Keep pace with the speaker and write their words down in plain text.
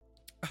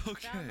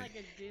Okay. Sounds like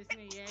a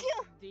Disney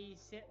XD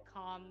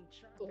sitcom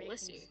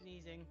Bless faking you.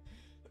 sneezing.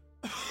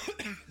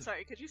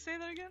 Sorry, could you say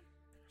that again?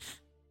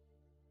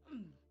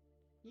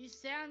 You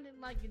sounded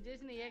like a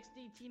Disney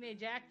XD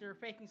teenage actor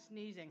faking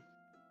sneezing.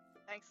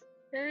 Thanks.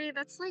 Harry,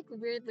 that's like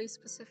weirdly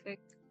specific.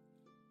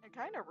 You're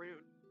kind of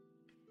rude.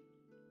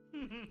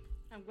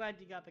 I'm glad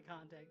you got the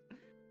context.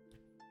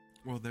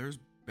 Well, there's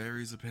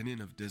Barry's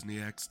opinion of Disney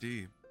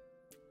XD.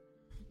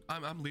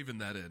 I'm leaving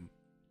that in.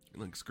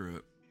 Like, screw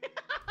it.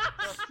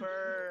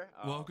 Prefer.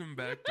 Oh. Welcome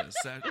back to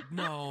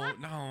No.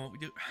 No.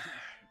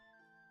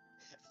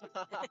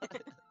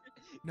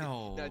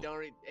 No, don't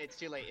read. It's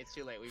too late. It's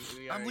too late. We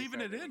I'm already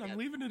leaving it started in. again. I'm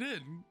leaving it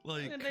in.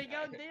 Like, And they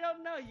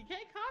don't know. You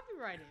can't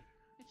copyright it.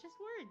 It's just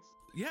words.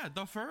 yeah,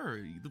 the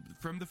fur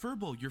from the Fur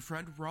Bowl. Your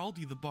friend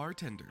Raldi, the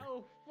bartender.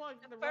 Oh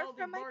fuck, the fur Raldi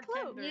from my cloak.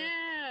 bartender.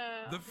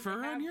 Yeah. The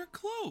fur on your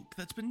cloak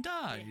that's been They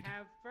dyed.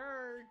 have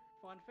fur.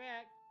 Fun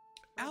fact.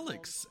 Fur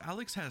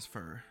Alex has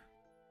fur.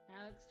 Bowl.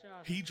 Alex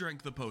Josh. He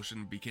drank the potion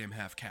and became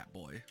half cat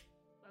boy.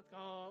 Let's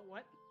go.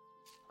 What?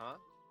 Huh?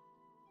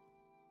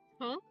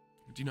 Huh?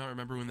 Do you not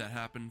remember when that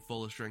happened?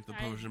 Fullest drank the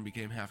potion and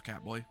became half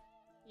cat boy.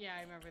 Yeah,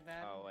 I remember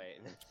that. Oh wait.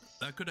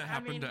 That could have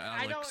happened to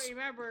Alex. I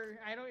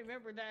don't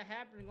remember that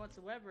happening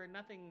whatsoever.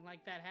 Nothing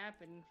like that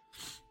happened.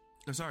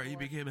 Oh, sorry, he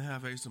became a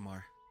half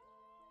ASMR.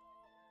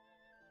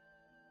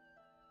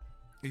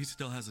 He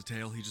still has a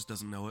tail, he just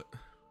doesn't know it.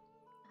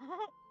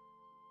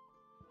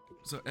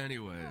 So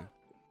anyway,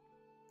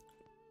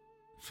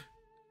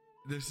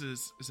 this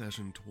is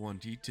session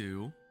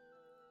 22.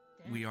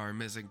 Damn. We are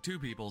missing 2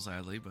 people,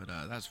 sadly, but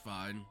that's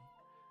fine.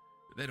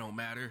 They don't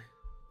matter.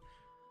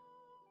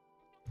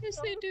 Yes,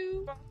 they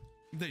do.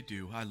 They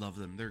do. I love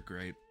them. They're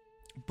great.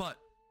 But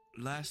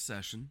last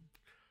session,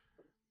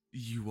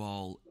 you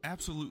all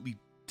absolutely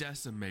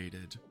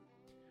decimated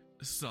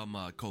some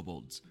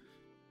kobolds.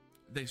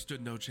 They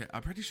stood no chance.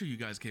 I'm pretty sure you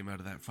guys came out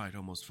of that fight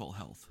almost full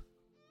health.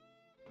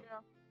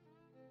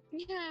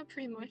 Yeah,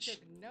 pretty We much. took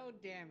no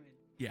damage.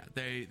 Yeah,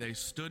 they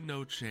stood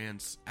no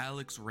chance.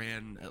 Alex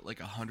ran at like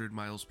 100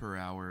 miles per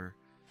hour.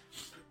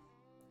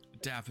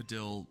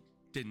 Daffodil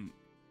didn't.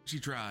 She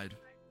tried.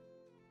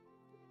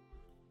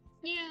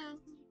 Yeah.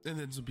 And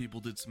then some people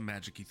did some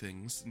magic-y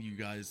things, and you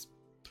guys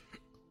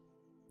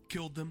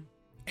killed them.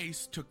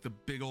 Ace took the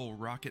big old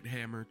rocket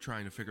hammer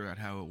trying to figure out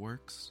how it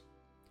works.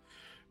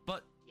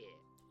 But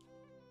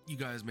you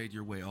guys made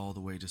your way all the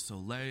way to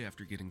Soleil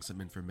after getting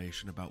some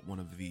information about one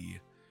of the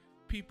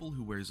people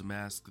who wears a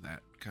mask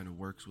that kind of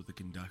works with the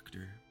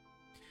conductor.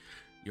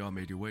 You all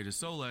made your way to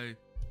Soleil.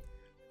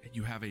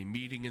 You have a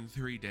meeting in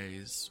 3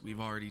 days. We've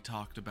already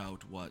talked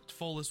about what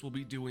Follis will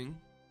be doing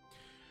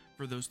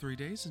for those 3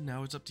 days, and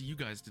now it's up to you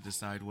guys to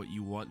decide what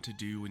you want to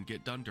do and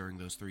get done during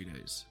those 3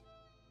 days.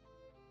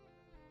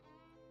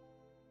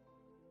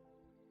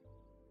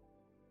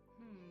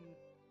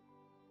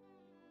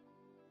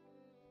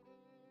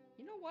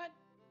 You know what?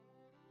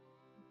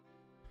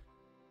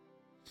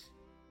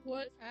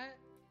 What?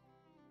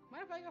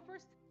 Mind if I go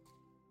first?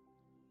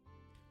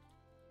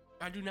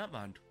 I do not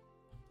mind.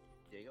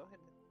 Yeah, go ahead.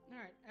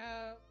 Alright,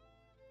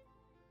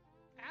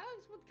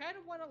 Alex would kind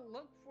of want to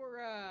look for,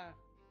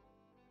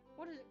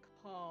 what is it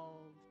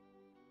called?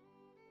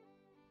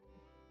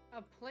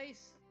 A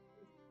place,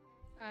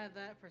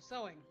 that for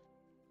sewing.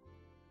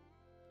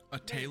 A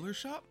tailor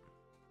shop?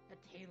 A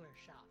tailor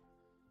shop.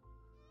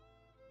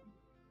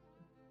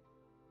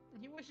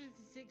 He wishes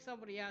to seek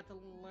somebody out to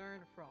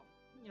learn from.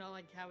 You know,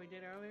 like how we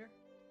did earlier?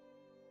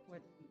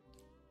 What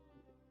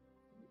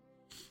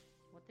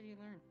did he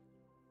learn?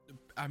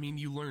 I mean,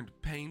 you learned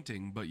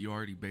painting, but you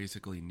already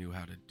basically knew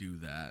how to do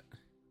that.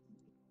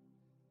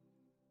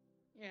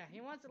 Yeah, he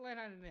wants to learn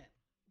how to knit.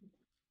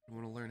 You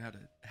want to learn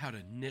how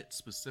to knit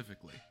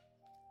specifically.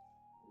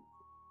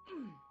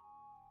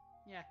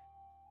 Yeah.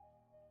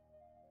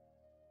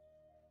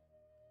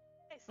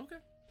 Nice.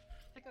 Okay.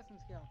 Pick up some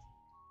skills.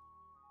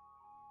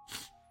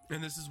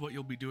 And this is what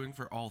you'll be doing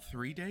for all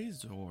 3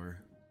 days, or?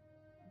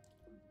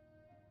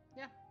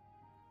 Yeah.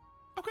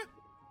 Okay.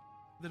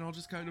 Then I'll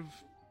just kind of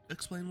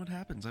explain what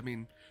happens. I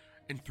mean,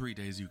 in 3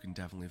 days you can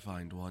definitely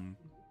find one.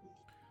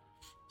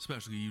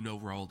 Especially, you know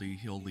Raldi,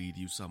 he'll lead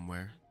you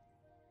somewhere.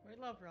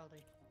 We love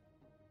Raldi.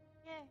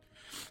 Yeah.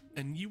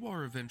 And you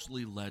are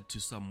eventually led to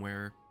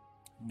somewhere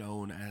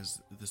known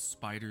as the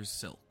Spider's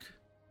Silk.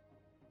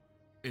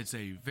 It's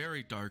a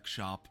very dark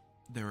shop.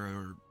 There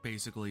are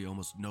basically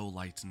almost no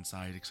lights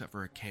inside except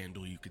for a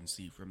candle you can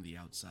see from the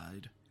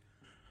outside.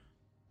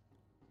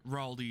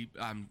 Raldi,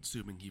 I'm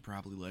assuming he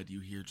probably led you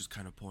here, just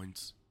kind of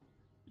points.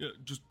 Yeah,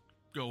 just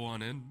go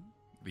on in.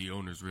 The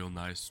owner's real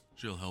nice.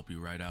 She'll help you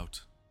right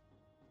out.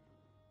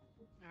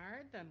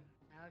 Alright then.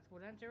 Alex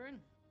would enter in.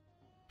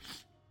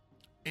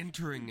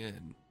 Entering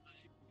in,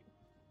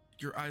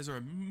 your eyes are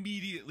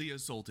immediately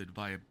assaulted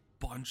by a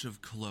bunch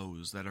of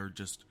clothes that are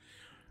just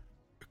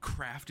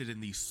crafted in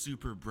these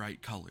super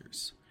bright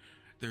colors.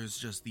 There's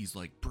just these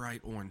like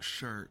bright orange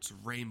shirts,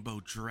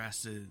 rainbow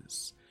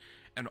dresses,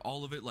 and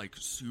all of it like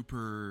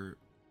super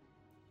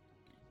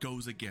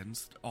goes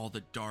against all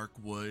the dark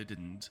wood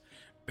and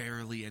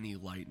barely any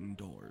light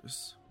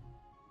indoors.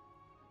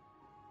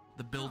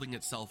 The building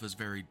itself is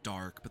very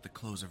dark, but the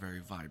clothes are very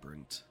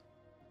vibrant.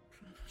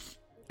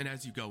 And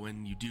as you go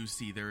in, you do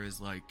see there is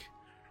like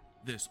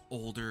this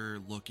older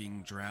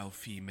looking drow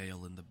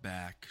female in the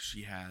back.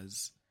 She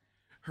has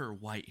her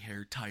white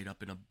hair tied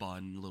up in a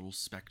bun, little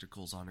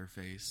spectacles on her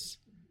face.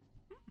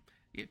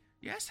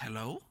 Yes,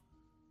 hello?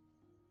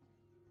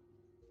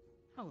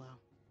 Hello.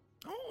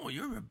 Oh,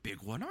 you're a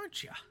big one,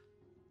 aren't you?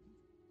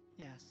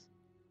 Yes,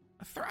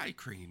 A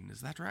Thrycreen, is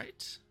that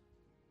right?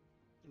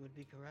 you would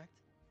be correct.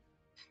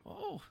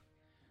 Oh,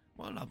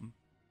 well,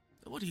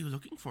 what are you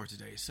looking for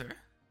today, sir?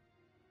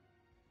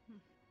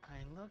 I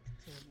look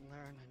to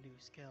learn a new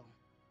skill.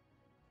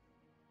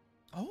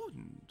 Oh,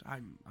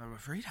 I'm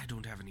afraid I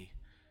don't have any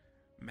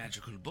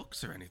magical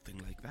books or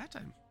anything like that.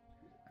 I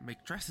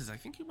make dresses. I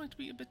think you might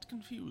be a bit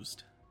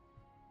confused.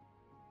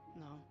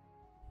 No.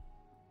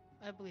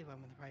 I believe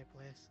I'm in the right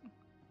place.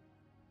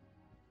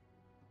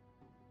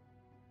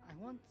 I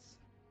want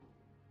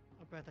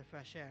a breath of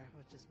fresh air,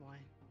 which is why.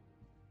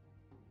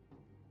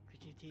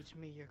 Could you teach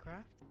me your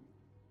craft?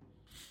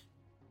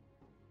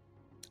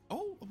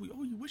 Oh,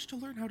 you wish to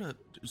learn how to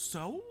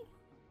sew?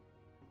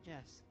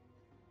 Yes.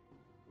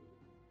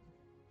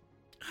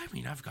 I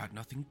mean, I've got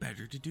nothing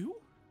better to do.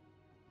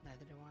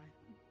 Neither do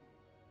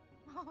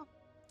I.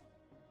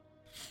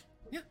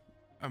 Yeah.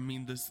 I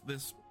mean, this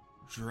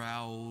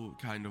drow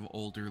kind of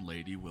older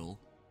lady will,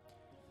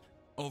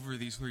 over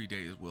these 3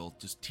 days, will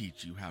just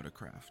teach you how to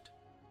craft.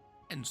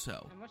 And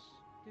sew. How much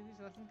do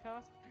these lessons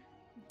cost?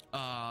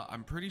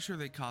 I'm pretty sure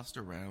they cost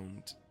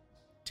around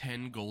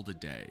 10 gold a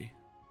day.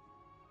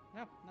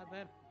 No, not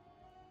bad.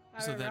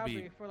 So that'd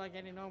be for like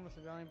any normal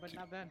civilian, but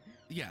not bad.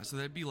 Yeah, so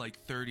that'd be like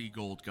 30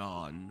 gold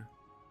gone.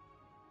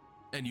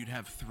 And you'd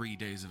have 3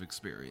 days of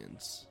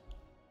experience.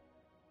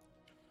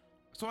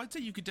 So I'd say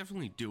you could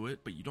definitely do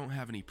it, but you don't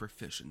have any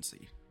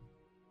proficiency.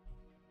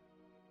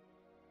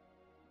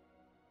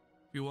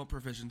 If you want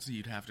proficiency,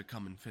 you'd have to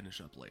come and finish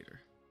up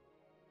later.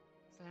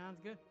 Sounds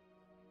good.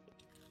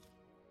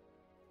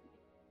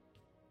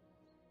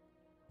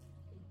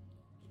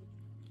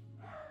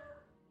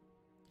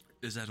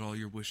 Is that all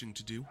you're wishing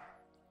to do?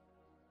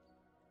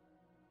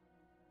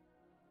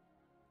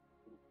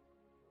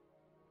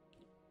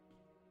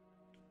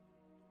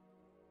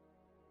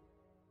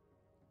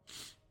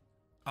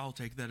 I'll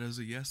take that as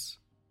a yes.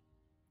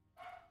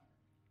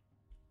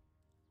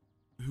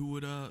 Who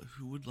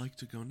would like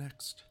to go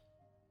next?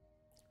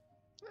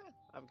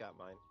 I've got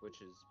mine,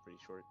 which is pretty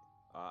short.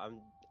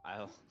 I'll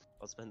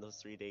spend those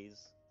 3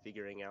 days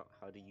figuring out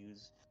how to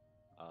use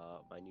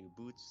my new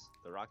boots,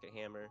 the rocket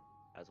hammer,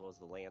 as well as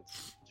the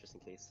lance, just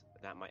in case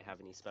that might have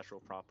any special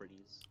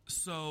properties.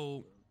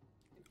 So,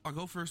 I'll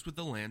go first with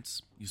the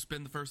lance. You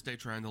spend the first day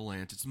trying the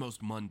lance. It's the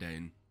most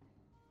mundane.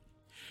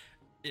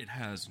 It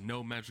has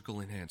no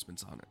magical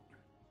enhancements on it.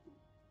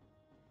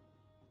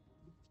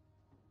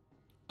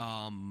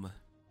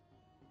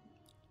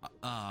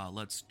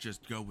 Let's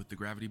just go with the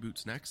gravity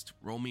boots next.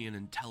 Roll me an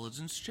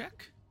intelligence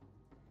check.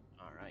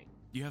 Alright.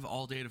 You have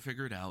all day to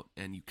figure it out,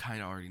 and you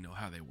kind of already know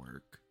how they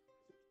work.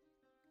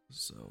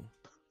 So...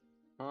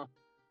 Huh?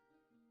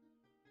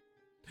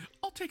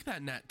 I'll take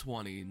that nat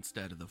 20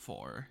 instead of the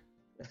 4.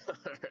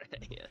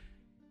 Alright, yeah.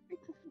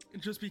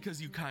 Just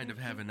because you kind of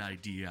have an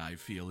idea, I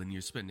feel, and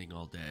you're spending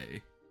all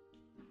day.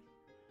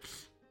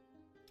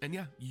 And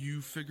yeah,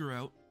 you figure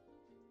out...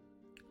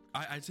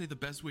 I'd say the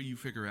best way you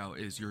figure out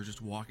is you're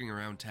just walking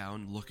around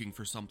town looking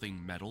for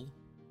something metal.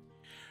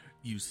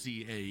 You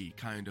see a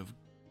kind of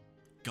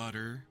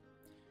gutter.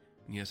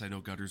 And yes, I know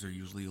gutters are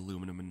usually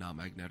aluminum and not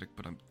magnetic,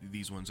 but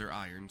these ones are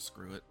iron,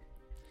 screw it.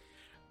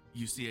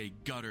 You see a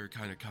gutter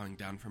kind of coming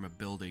down from a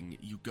building.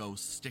 You go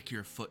stick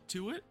your foot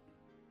to it.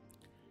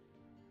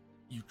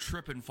 You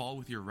trip and fall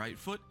with your right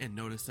foot and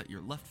notice that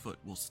your left foot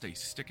will stay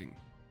sticking.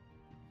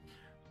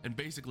 And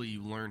basically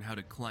you learn how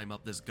to climb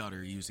up this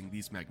gutter using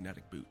these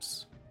magnetic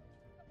boots.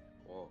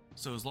 Whoa.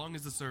 So as long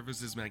as the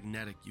surface is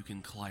magnetic, you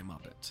can climb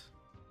up it.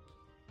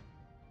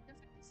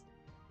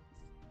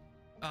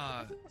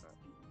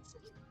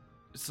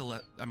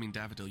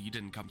 Daffodil, you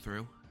didn't come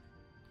through.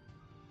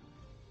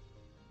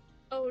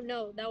 Oh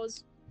no, that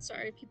was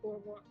sorry. People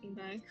were walking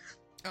by.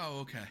 Oh,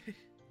 okay.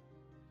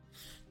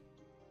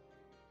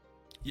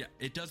 Yeah,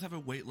 it does have a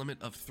weight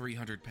limit of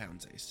 300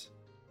 pounds, Ace.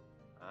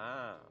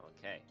 Ah,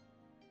 okay.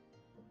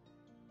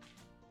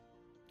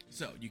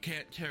 So, you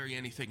can't carry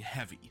anything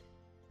heavy.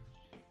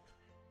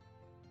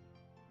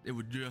 It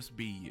would just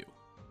be you.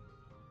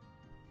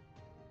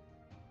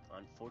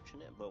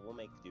 Unfortunate, but we'll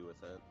make do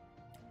with it.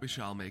 We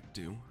shall make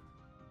do.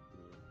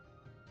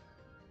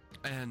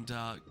 And,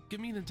 give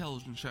me an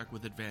intelligence check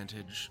with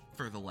advantage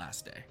for the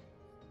last day.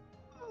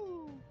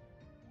 Ooh.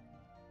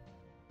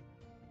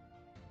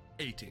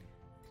 18.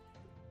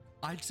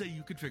 I'd say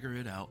you could figure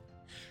it out.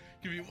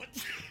 Give me one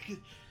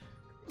second.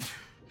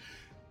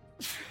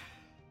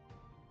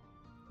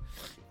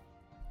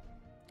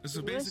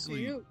 So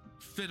basically,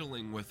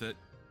 fiddling with it,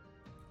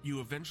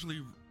 you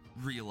eventually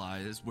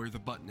realize where the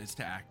button is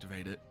to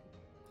activate it.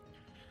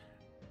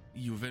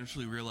 You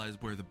eventually realize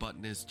where the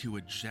button is to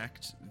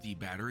eject the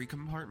battery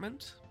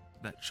compartment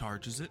that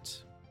charges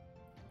it.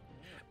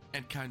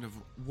 and kind of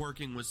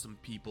working with some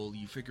people,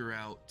 you figure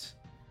out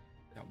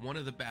that one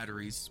of the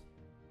batteries,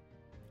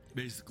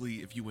 basically,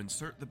 if you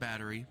insert the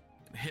battery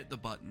and hit the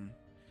button,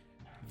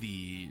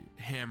 the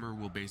hammer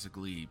will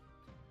basically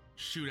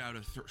shoot out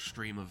a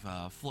stream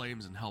of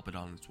flames and help it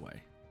on its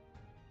way.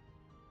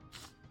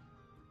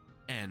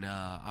 And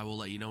I will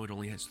let you know it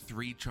only has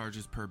 3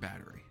 charges per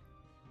battery.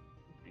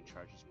 3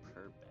 charges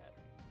per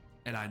battery.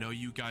 And I know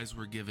you guys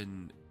were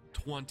given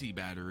 20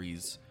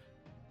 batteries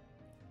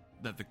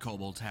that the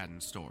kobolds had in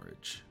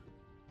storage.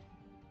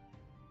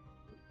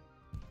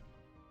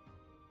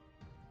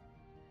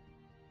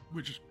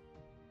 Which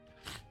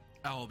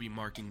I'll be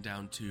marking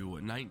down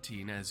to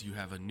 19 as you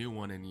have a new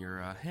one in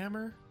your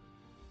hammer.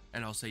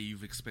 And I'll say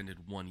you've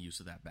expended 1 use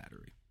of that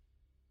battery.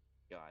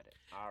 Got it.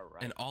 All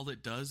right. And all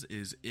it does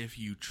is if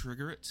you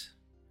trigger it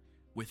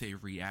with a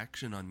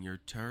reaction on your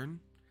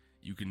turn,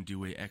 you can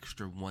do an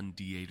extra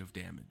 1d8 of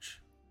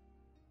damage.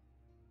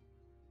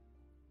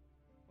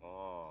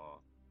 Oh.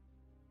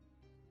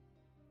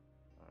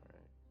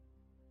 Alright.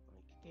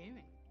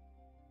 Gaming.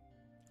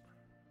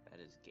 That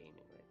is gaming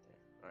right there.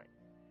 Alright.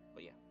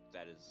 But yeah,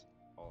 that is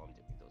all I'm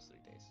doing those 3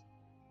 days.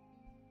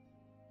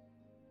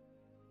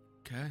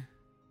 Okay.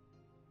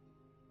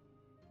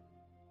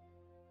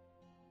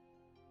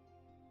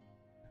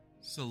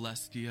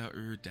 Celestia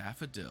or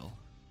Daffodil?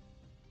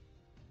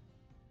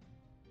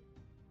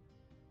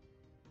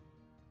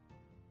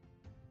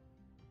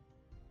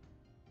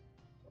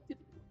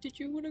 Did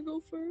you want to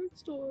go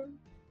first or?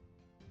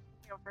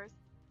 Go first.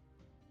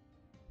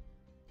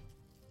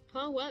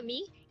 Huh? What?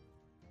 Me?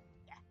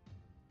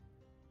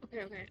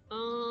 Yeah. Okay.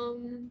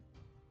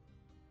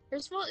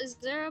 First of all, is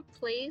there a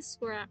place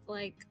where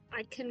I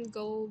can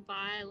go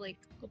buy like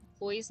a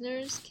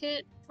poisoner's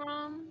kit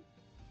from?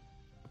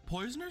 A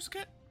poisoner's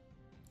kit?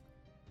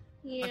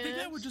 Yeah. I think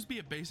that would just be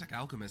a basic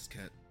alchemist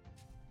kit.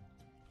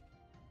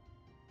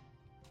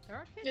 There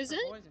are kits Is for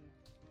it? poison.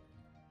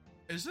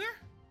 Is there?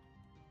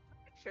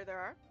 Sure there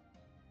are.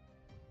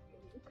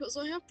 Because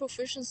I have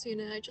proficiency in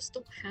it, I just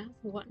don't have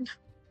one.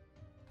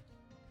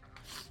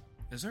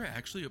 Is there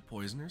actually a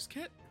poisoner's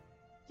kit?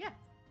 Yeah.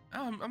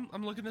 Oh,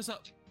 I'm looking this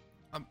up.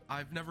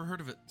 I've never heard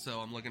of it, so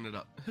I'm looking it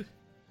up. It's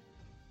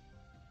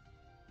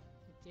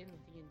in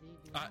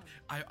D&D.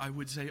 I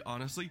would say,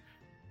 honestly,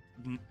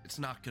 it's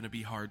not going to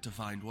be hard to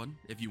find one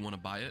if you want to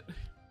buy it.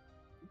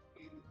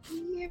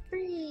 Yeah,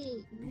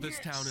 free. This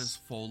town is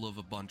full of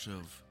a bunch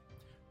of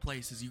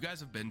places. You guys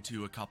have been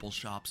to a couple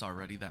shops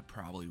already that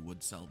probably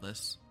would sell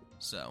this,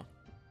 so.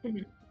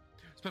 Mhm.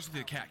 Especially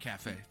the Cat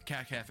Cafe. The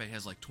Cat Cafe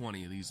has like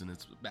 20 of these in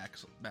its back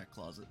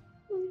closet.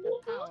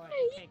 How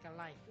I take a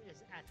life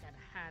is at that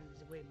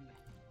hand's whim.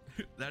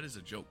 That is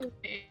a joke.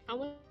 Okay, I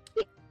want.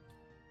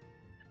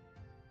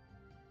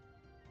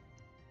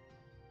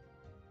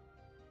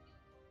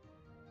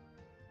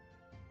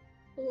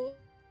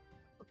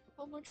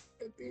 How much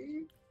would it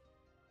be?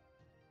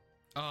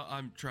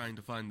 I'm trying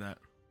to find that.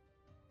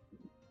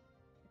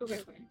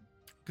 Okay.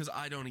 Because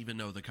I don't even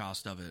know the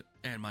cost of it,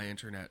 and my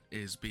internet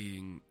is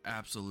being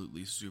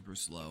absolutely super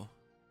slow.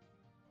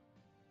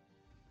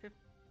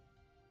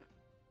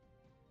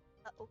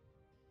 Uh-oh.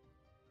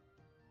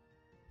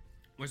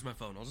 Where's my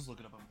phone? I'll just look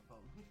it up on my phone.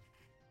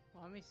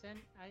 Let me send.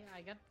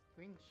 I got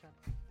the screenshot.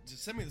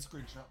 Just send me the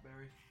screenshot,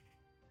 Barry.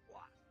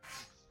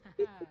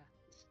 Haha.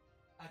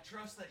 I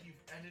trust that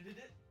you've edited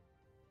it,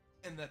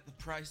 and that the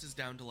price is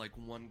down to like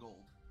 1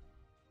 gold.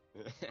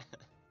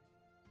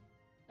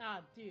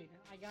 Ah, dude,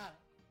 I got it.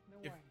 No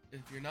worry.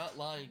 If you're not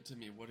lying to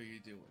me, what are you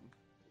doing?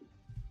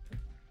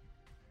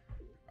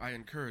 I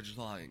encourage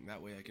lying.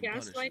 That way I can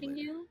punish you Gaslighting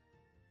later.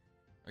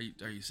 you?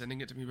 Are you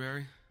sending it to me,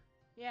 Barry?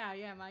 Yeah, I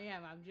am.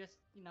 I'm just,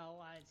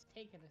 it's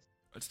taking us.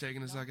 It's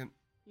taking a second.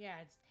 Yeah,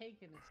 it's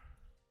taking us.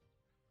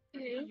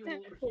 Ain't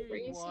that Here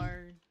crazy? you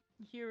are.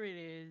 Here it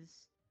is.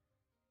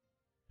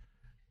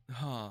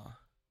 Huh.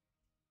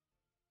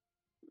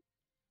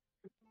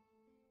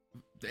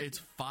 It's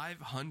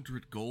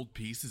 500 gold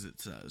pieces,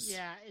 it says.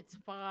 Yeah, it's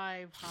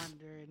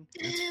 500.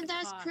 Damn,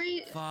 that's cost-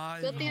 great.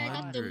 Good thing I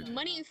got the 500.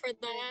 money for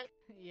that.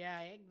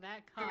 Yeah,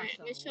 that Alright,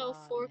 costs I a shall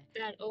lot. fork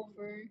that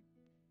over.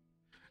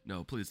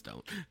 No, please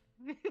don't.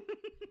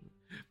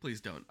 Please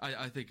don't.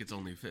 I think it's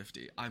only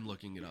 50. I'm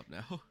looking it up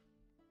now.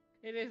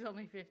 It is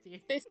only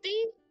 50. 50?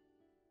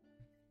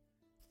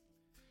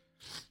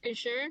 Are you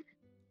sure?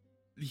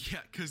 Yeah,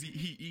 because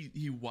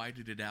he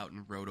whited it out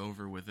and wrote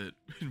over with it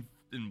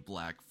in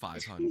black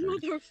 500.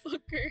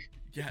 Motherfucker.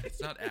 Yeah,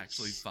 it's not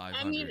actually 500.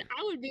 I mean,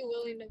 I would be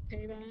willing to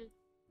pay that.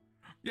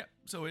 Yeah,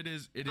 so it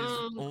is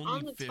on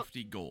only the top-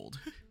 50 gold.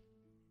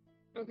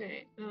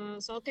 Okay,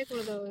 so I'll take one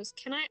of those.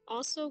 Can I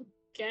also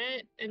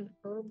get an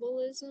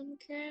herbalism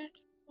kit?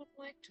 I would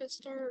like to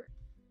start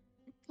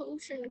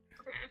potion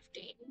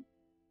crafting.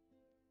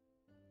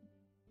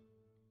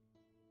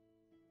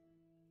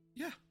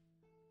 Yeah.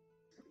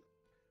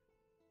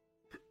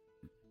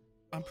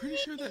 I'm pretty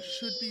sure that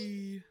should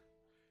be...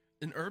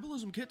 An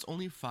herbalism kit's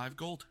only 5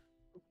 gold.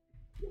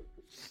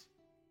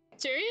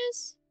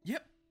 Serious?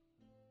 Yep.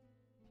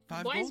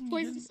 5 Why gold is and you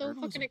poison get so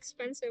herbalism. fucking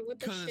expensive? What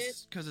the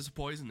shit? Because it's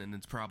poison and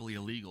it's probably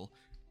illegal.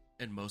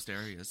 in most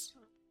areas.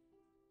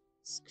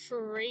 It's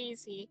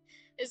crazy.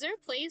 Is there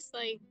a place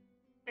like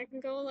I can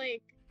go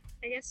like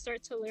I guess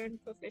start to learn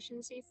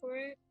proficiency for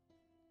it?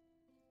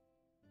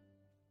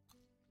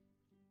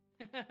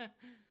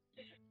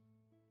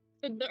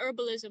 The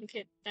herbalism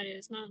kit, that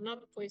is, not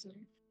the poisoner.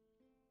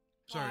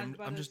 Sorry, I was I'm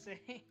about to just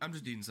say. I'm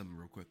just eating something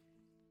real quick.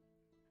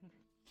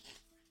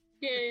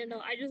 Yeah, no,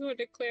 I just wanted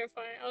to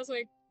clarify. I was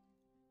like,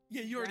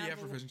 Yeah, you already have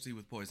Gravel. proficiency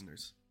with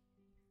poisoners.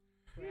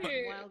 Grab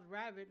a wild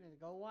rabbit and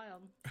go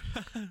wild.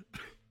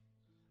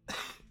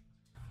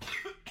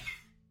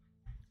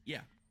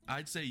 Yeah,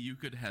 I'd say you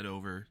could head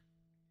over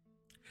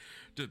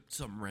to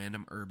some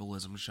random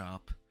herbalism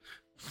shop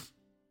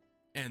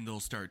and they'll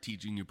start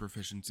teaching you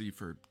proficiency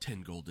for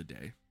 10 gold a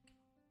day.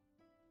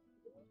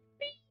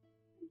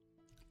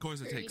 Of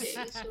course, it 30 takes...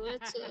 days, so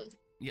that's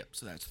Yep,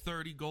 so that's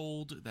 30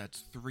 gold.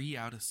 That's 3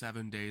 out of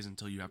 7 days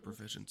until you have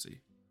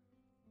proficiency.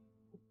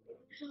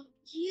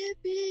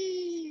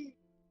 yippee!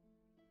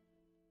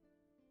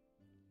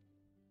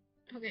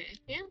 Okay,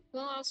 yeah,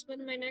 well, I'll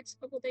spend my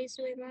next couple days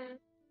doing that.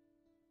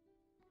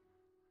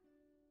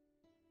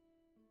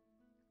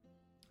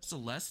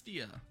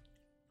 Celestia.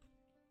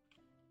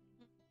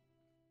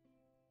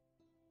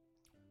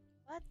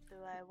 What do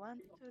I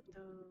want to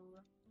do?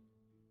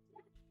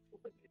 What do I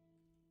want to do?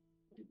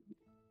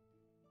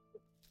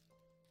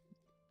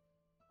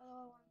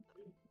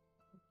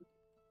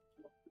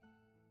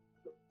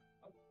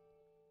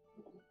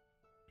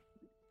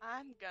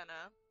 I'm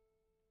gonna.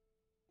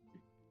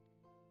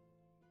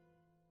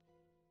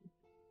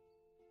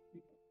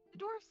 The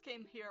dwarves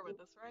came here with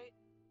us, right?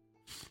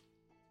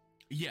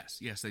 Yes,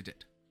 they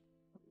did.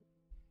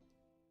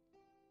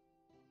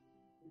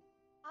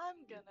 I'm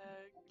gonna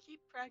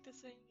keep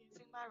practicing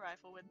using my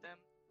rifle with them.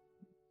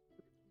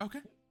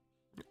 Okay,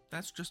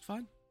 that's just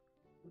fine.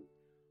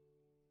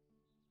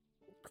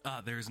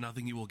 There's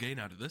nothing you will gain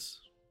out of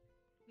this.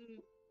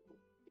 What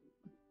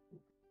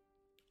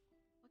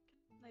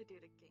can I do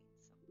to gain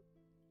some?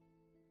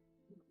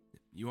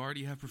 You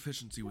already have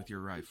proficiency with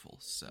your rifle,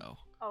 so...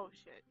 Oh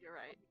shit, you're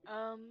right.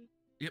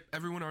 Yep,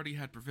 everyone already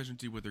had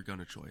proficiency with their gun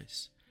of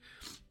choice.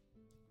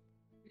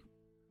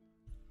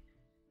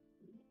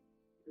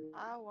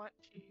 I want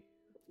you.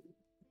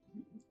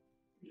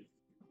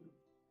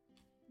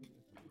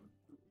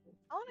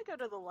 I want to go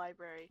to the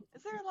library.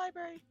 Is there a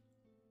library?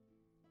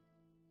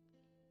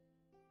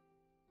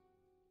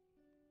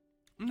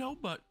 No,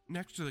 but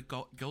next to the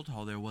guild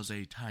hall there was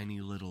a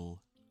tiny library.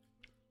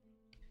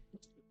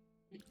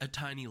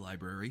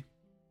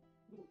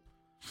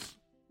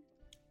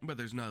 But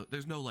there's no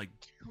like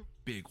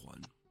big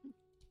one.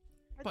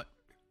 But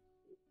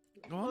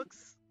go on.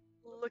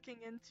 Looking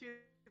into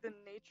the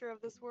nature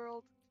of this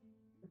world.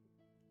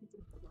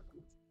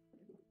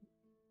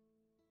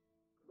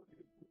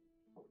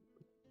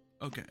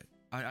 Okay,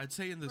 I'd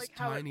say in this like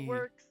how tiny... it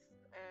works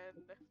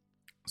and...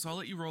 So I'll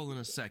let you roll in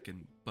a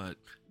second, but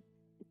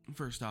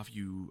first off,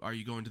 are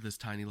you going to this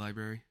tiny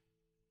library?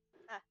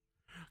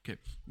 Okay,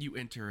 you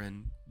enter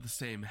in the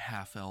same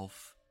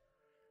half-elf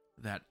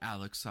that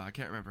Alex saw. I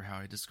can't remember how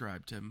I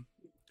described him.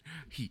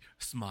 He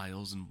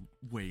smiles and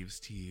waves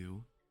to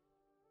you.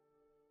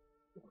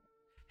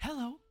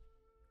 Hello.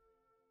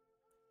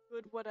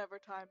 Good whatever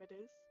time it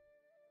is.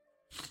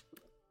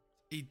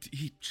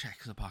 He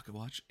checks a pocket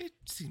watch. It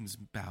seems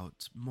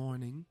about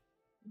morning.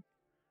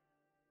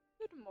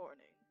 Good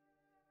morning.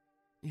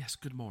 Yes,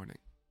 good morning.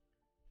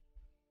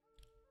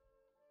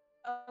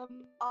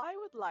 I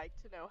would like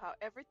to know how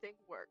everything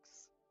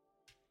works.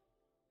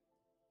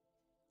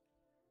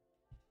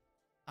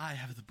 I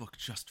have the book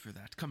just for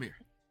that. Come here.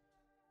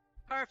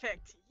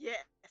 Perfect.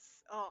 Yes.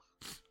 Oh.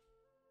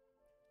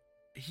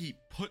 He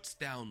puts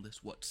down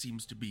this what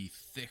seems to be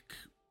thick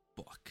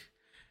book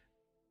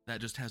that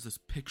just has this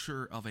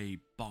picture of a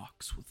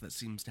box that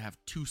seems to have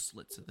 2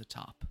 slits at the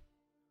top.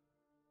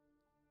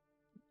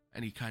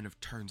 And he kind of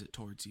turns it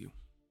towards you.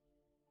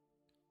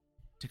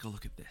 Take a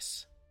look at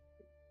this.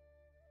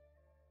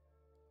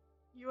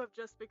 You have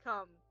just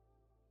become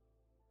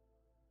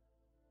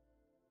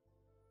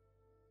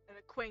an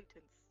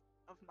acquaintance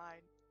of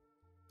mine.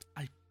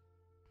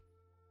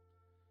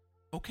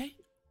 Okay.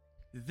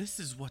 This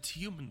is what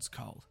humans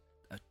call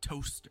a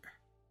toaster.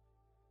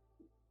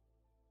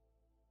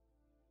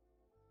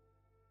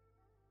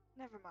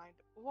 Never mind.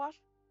 What?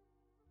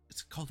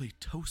 It's called a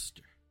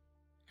toaster.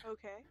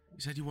 Okay. You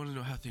said you want to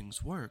know how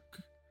things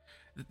work.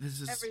 This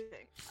is...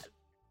 Everything.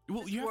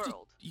 Well, This you have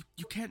world. to...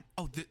 You can't...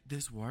 Oh,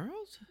 this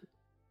world?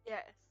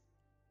 Yes.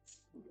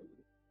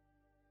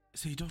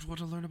 So you don't want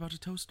to learn about a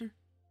toaster?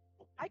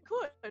 I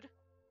could. Honestly.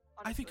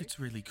 I think it's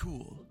really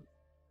cool.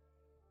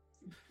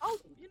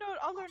 You know what?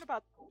 I'll learn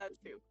about that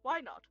too.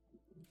 Why not?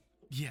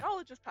 Yeah.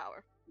 Knowledge is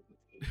power.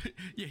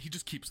 Yeah, he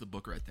just keeps the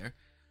book right there.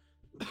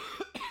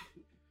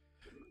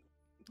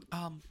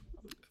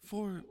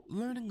 For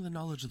learning the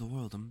knowledge of the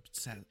world, I'm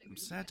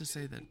sad to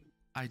say that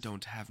I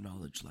don't have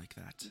knowledge like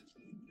that.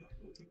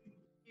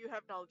 You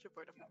have knowledge of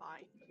where to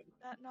find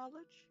that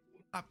knowledge?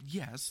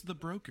 Yes, the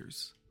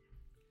brokers.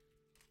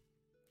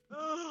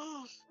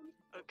 Ugh.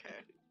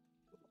 Okay.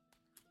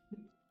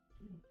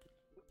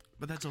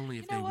 But that's only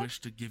if You know they what? wish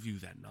to give you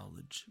that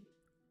knowledge.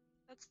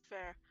 That's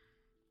fair.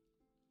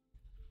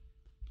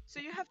 So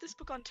you have this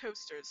book on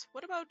toasters.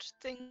 What about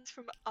things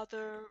from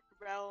other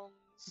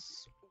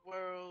realms,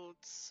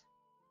 worlds?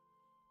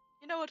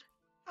 You know what?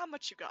 How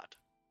much you got?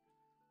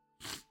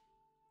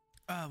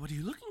 What are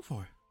you looking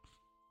for?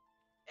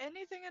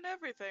 Anything and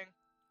everything.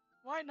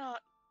 Why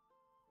not?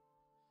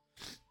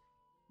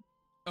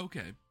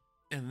 Okay,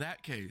 in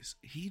that case,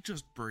 he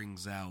just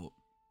brings out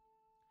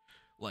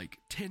like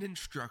 10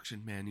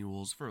 instruction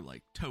manuals for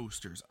like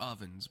toasters,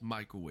 ovens,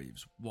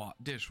 microwaves,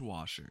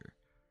 dishwasher.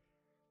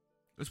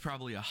 There's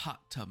probably a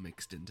hot tub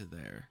mixed into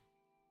there.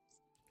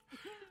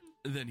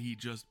 Then he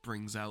just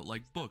brings out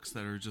like books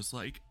that are just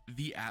like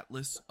the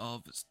Atlas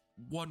of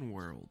one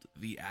world,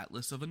 the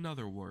Atlas of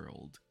another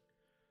world.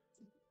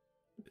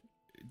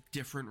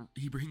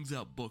 He brings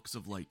out books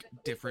of like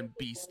different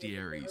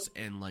bestiaries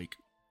and like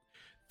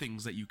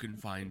things that you can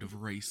find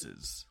of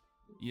races,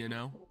 you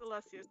know?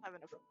 Celestia's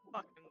having a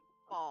fucking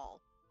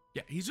ball.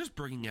 Yeah, he's just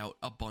bringing out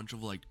a bunch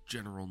of like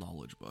general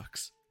knowledge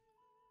books.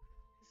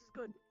 This is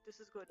good. This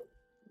is good.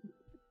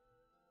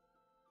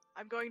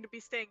 I'm going to be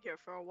staying here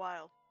for a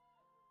while.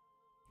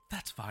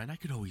 That's fine. I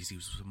could always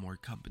use some more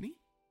company.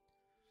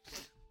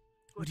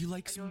 Would you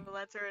like some? You'll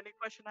answer any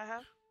question I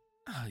have?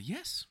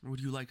 Yes. Would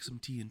you like some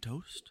tea and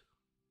toast?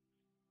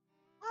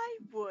 I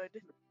would.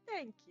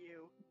 Thank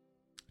you.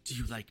 Do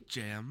you like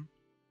jam?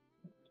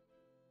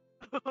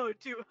 Oh,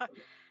 do I?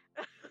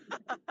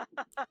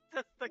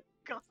 Does the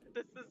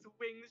goddess's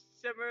wings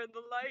shimmer in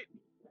the light?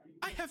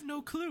 I have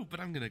no clue, but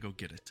I'm gonna go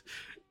get it.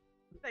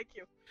 Thank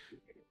you.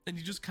 And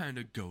he just kind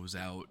of goes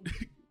out.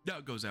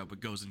 Not goes out,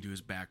 but goes into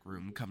his back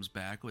room, comes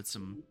back with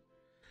some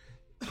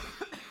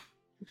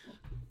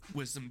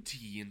with some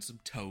tea and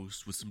some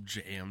toast, with some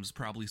jams,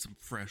 probably some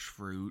fresh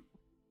fruit.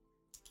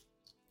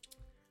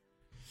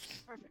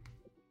 Perfect.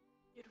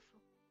 Beautiful.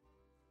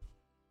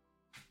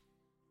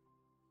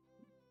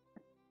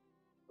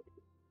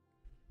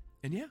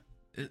 And yeah,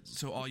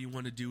 so all you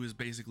want to do is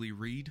basically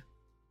read?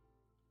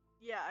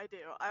 Yeah, I do.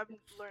 I'm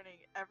learning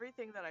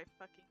everything that I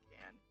fucking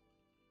can.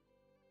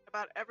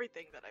 About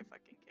everything that I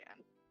fucking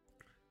can.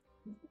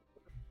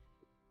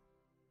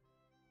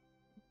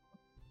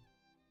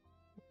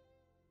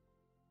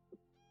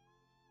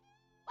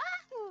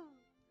 Wahoo!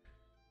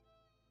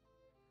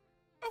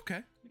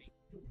 Okay.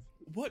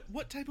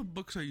 What type of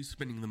books are you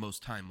spending the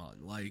most time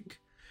on? Like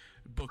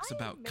books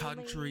about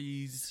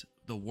countries,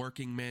 the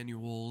working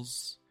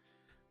manuals,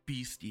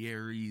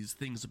 bestiaries,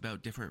 things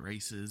about different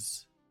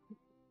races.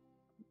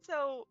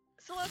 So,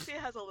 Celestia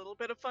has a little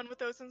bit of fun with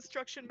those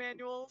instruction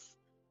manuals,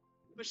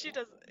 but she's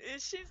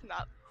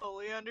not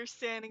fully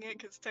understanding it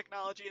because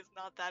technology is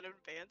not that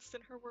advanced in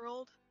her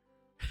world.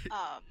 It's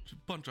a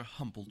bunch of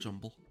humble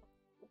jumble.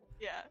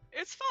 Yeah,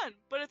 it's fun,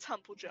 but it's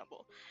humble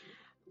jumble.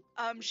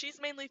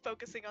 She's mainly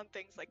focusing on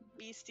things like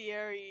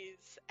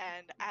bestiaries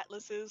and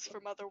atlases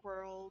from other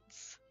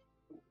worlds.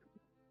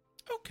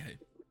 Okay.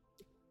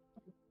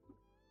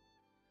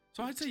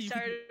 So I'd say She you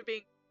started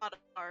being caught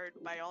hard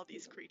by all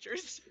these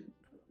creatures.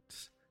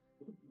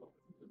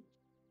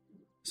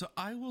 So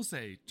I will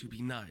say, to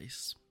be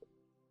nice,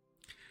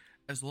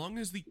 as long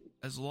as the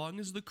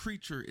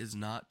creature is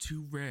not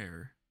too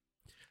rare,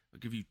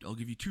 I'll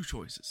give you two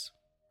choices.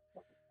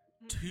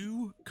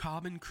 Two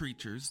common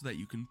creatures that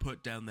you can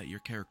put down that your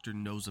character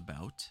knows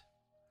about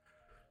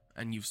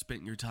and you've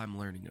spent your time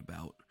learning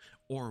about,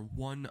 or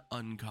one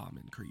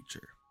uncommon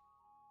creature.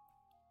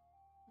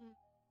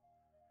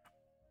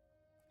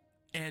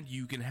 And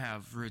you can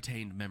have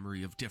retained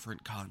memory of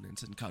different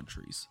continents and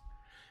countries.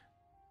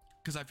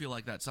 Because I feel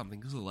like that's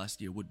something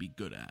Celestia would be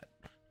good at.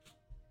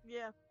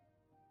 Yeah.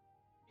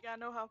 You gotta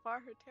know how far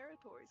her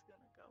territory's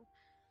gonna go.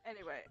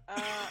 Anyway,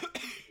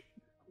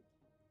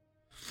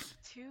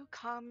 two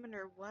common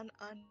or one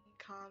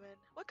uncommon.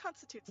 What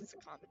constitutes as a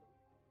common?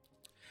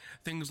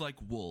 Things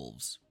like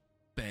wolves,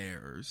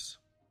 bears,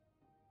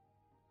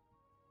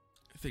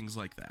 things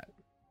like that.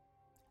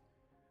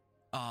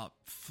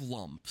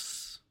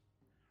 Flumps.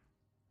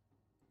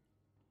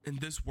 In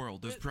this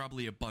world, there's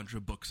probably a bunch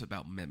of books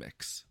about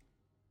mimics.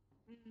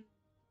 Mm.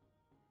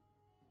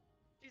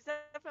 She's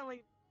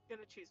definitely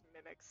gonna choose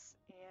mimics,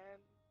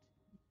 and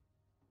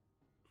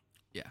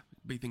Yeah,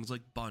 it'd be things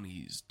like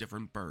bunnies,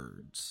 different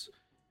birds,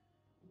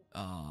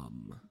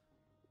 dogs,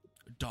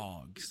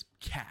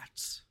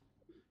 cats.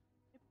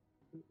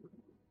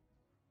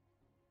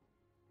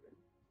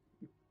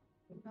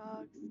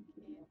 dogs,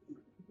 cats.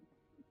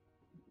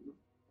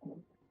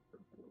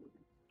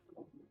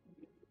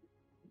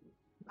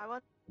 I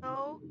want to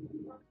know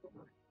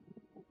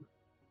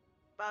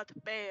about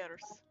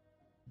bears.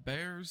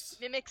 Bears?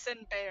 Mimics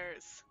and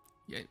bears.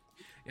 Yeah,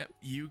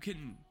 you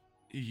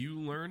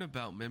learn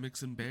about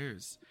mimics and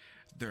bears.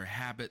 Their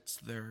habits,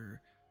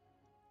 their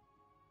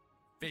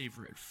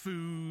favorite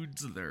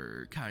foods,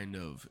 their kind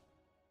of,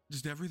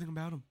 just everything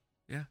about them.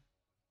 Yeah.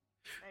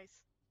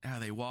 Nice. How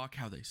they walk,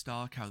 how they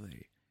stalk, how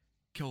they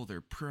kill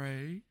their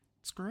prey.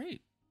 It's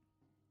great.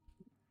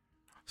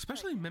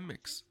 Especially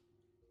mimics.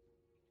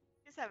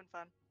 He's having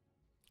fun.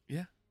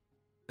 Yeah.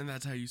 And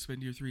that's how you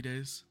spend your 3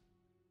 days?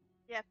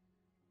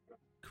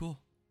 Cool.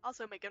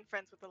 Also making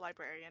friends with the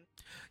librarian.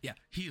 Yeah,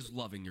 he is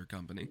loving your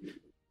company.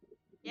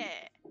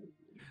 Yeah.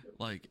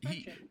 Like,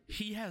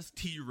 he has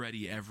tea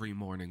ready every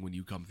morning when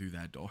you come through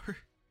that door.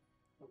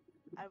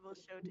 I will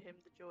show to him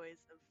the joys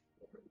of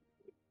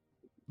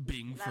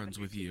Being friends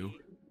lavender with you. tea.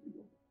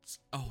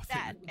 Oh,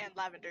 That and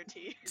lavender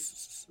tea.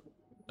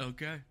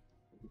 Okay.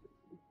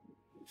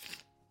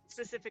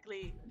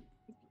 Specifically,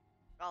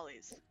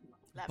 Raleigh's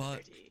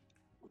lavender But tea.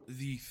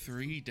 the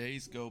 3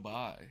 days go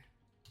by.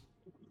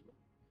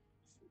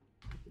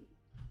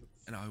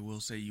 And I will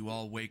say you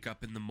all wake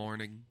up in the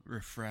morning,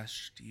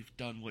 refreshed. You've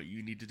done what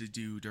you needed to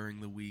do during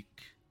the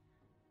week.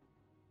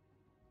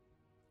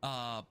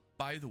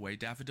 By the way,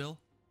 Daffodil?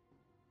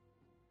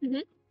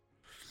 Mhm.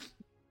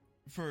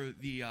 For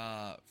the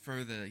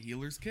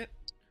healer's kit,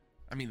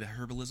 the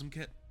herbalism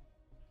kit,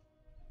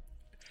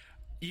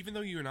 even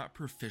though you're not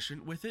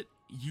proficient with it,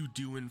 you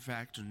do in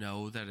fact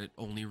know that it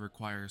only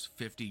requires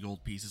 50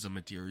 gold pieces of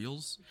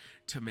materials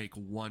to make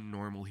one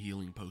normal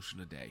healing potion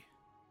a day.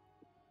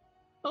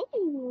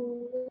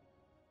 Oh.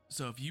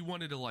 So if you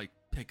wanted to, like,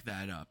 pick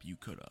that up, you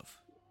could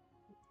have.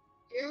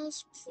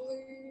 Yes,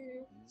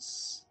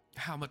 please.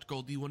 How much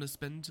gold do you want to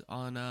spend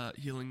on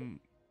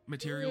healing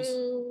materials?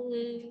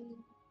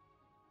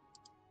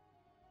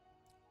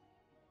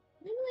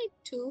 Maybe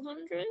like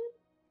 200?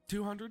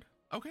 200?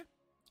 Okay.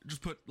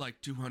 Just put like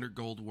 200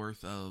 gold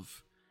worth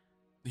of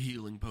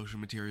healing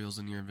potion materials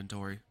in your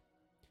inventory.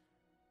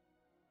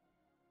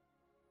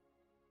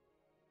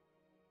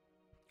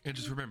 And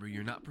just remember,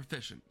 you're not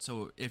proficient.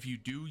 So if you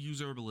do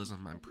use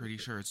herbalism, I'm pretty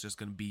sure it's just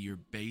going to be your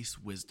base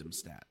wisdom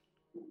stat.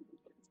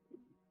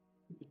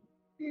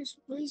 Here's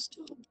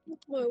wisdom.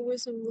 My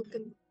wisdom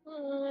looking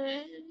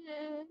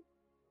fine.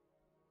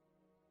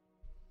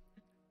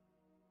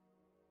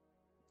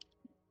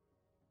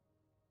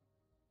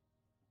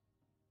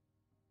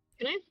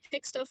 Can I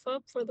pick stuff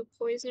up for the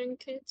poison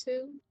kit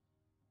too?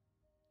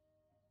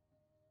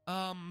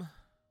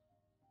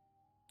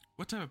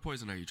 What type of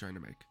poison are you trying to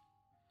make?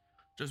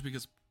 Just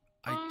because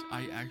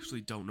I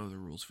actually don't know the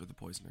rules for the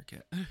poisoner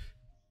kit.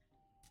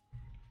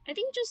 I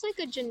think just like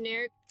a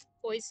generic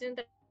poison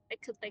that I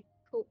could like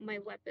coat my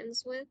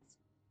weapons with.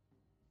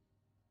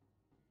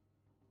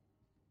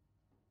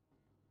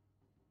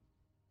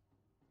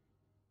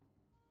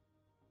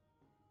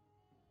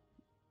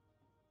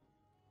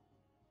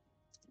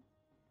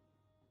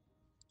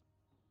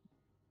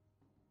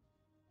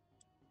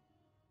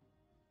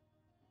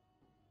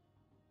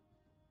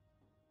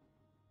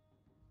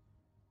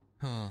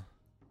 Huh.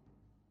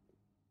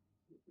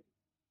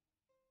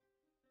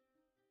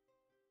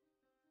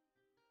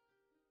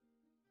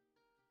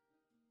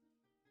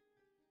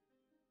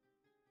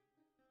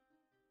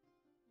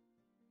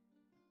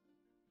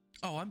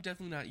 Oh, I'm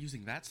definitely not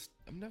using that.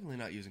 I'm definitely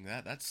not using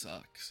that. That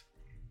sucks.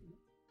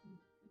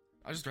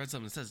 I just read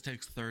something that says it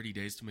takes 30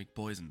 days to make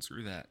poison.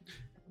 Screw that.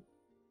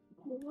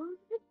 What?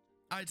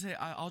 I'd say,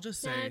 I'll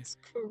just say... That's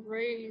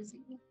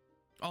crazy.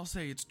 I'll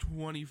say it's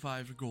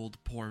 25 gold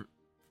per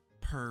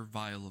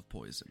vial of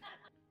poison.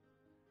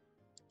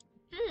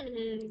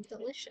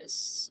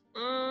 Delicious.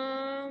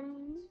 I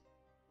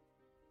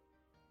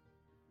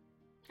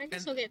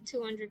guess I'll get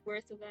 200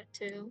 worth of that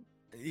too.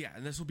 Yeah,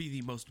 and this will be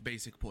the most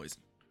basic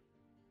poison.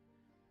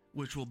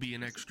 Which will be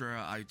an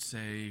extra, I'd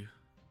say,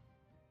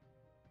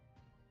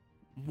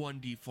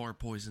 1d4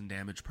 poison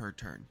damage per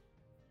turn.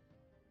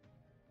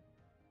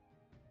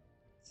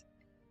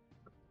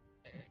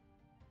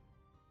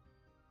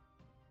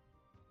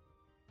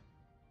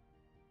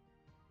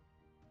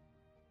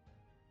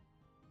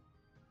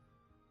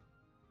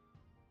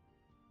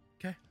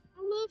 Okay. I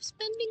love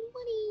spending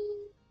money.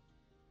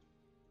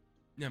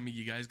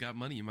 You guys got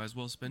money, you might as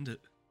well spend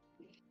it.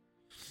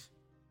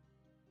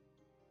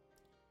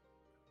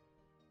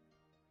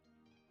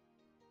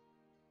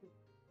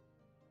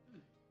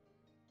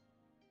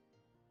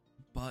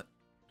 But,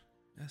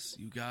 yes,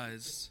 you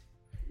guys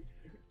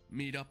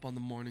meet up on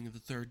the morning of the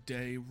third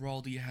day.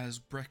 Raldi has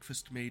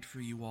breakfast made for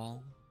you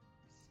all.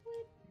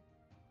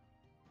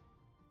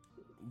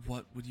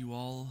 What would you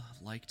all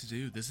like to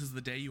do? This is the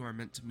day you are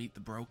meant to meet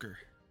the broker.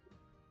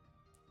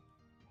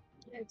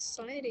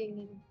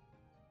 Exciting.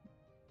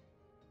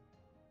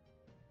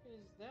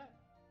 Is that?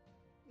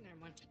 Never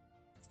mind.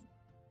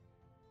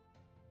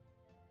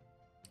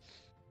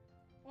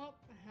 Well,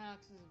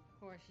 Alex is, of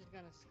course, she's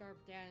gonna scarf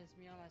Dan's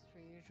meal as per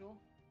usual.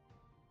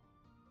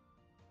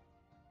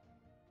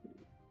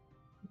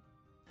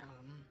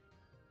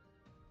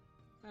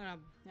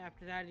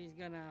 After that, he's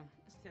gonna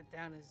sit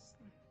down his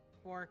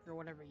fork or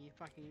whatever he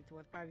fucking eats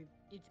with. Probably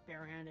eats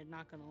barehanded,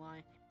 not gonna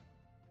lie.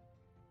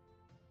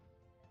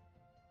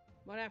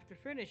 But after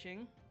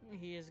finishing,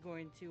 he is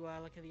going to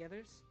look at the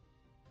others.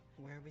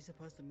 Where are we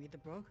supposed to meet the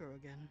broker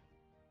again?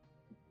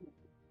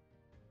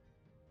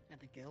 At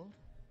the guild?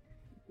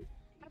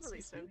 I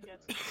believe so, yes.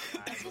 I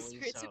That's just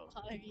believe great so.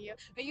 supply of you.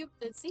 Are you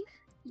busy?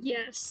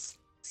 Yes.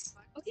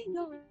 Okay,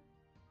 no.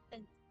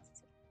 Then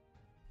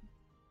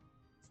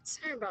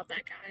Sorry about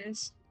that,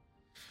 guys.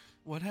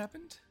 What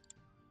happened?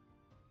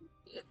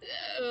 I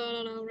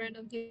don't know,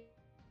 random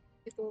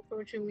people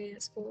approaching me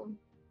at school.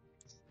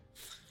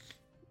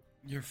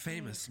 You're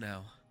famous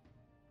now.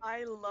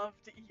 I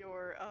loved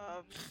your,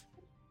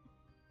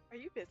 Are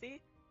you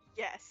busy?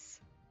 Yes.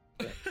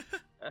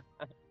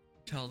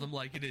 Tell them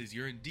like it is.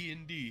 You're in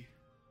D&D.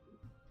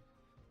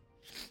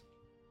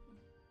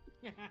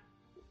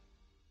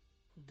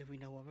 Do we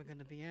know what we're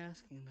gonna be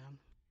asking them?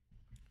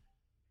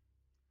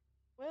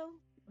 Well,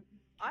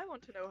 I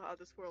want to know how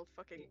this world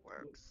fucking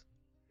works.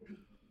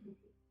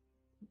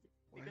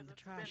 We're in Because the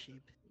it's trash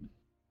been- heap.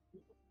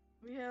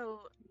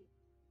 Well,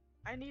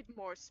 I need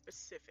more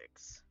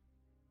specifics.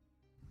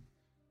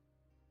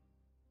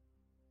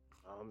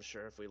 I'm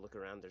sure if we look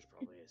around, there's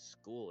probably a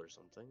school or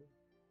something.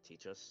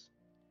 Teach us.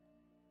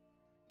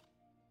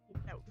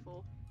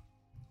 Doubtful.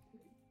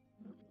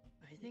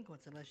 I think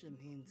what Celestia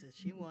means is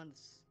she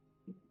wants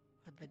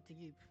the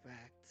deep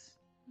facts.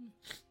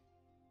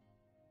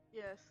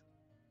 Yes.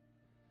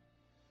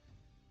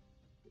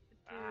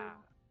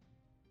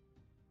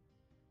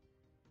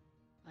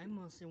 I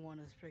mostly want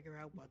to figure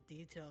out what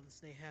details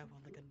they have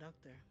on the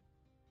conductor.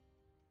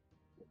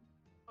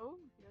 Oh,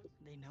 yes.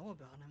 They know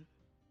about him.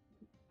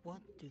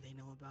 What do they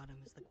know about him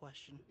is the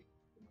question.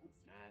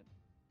 That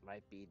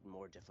might be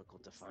more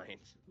difficult to find.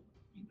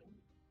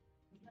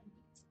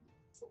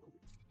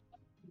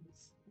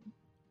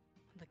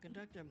 The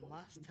conductor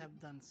must have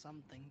done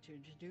something to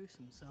introduce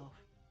himself.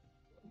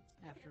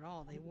 After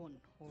all, they wouldn't.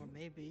 Or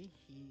maybe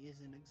he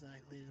isn't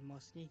exactly the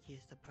most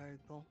sneakiest of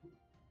people.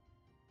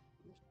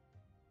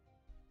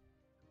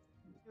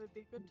 It would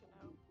be good to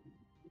know.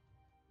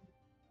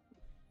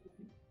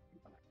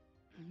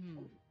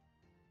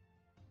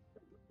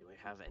 Do we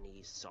have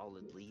any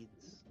solid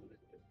leads?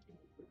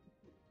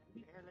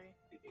 Barely.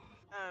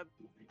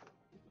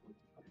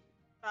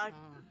 Back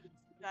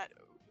that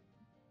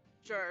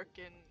jerk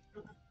in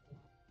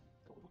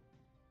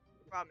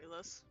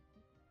Romulus.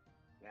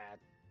 That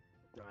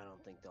I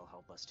don't think they'll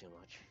help us too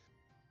much.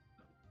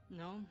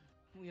 No,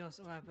 we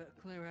also have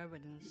clear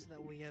evidence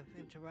that we have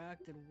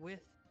interacted with,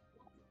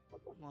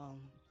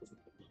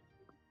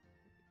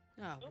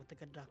 with the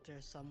conductor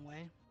some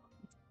way.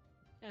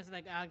 It's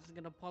like Alex is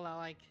gonna pull out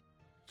like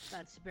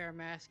that spare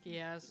mask he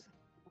has.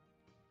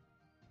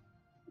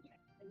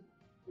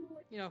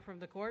 You know, from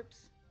the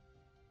corpse.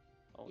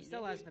 Oh, He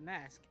still has the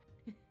mask.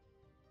 It's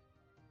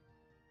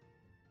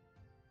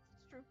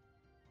true.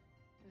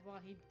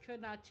 While he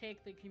could not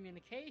take the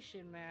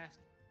communication mask,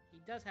 he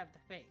does have the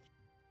fake.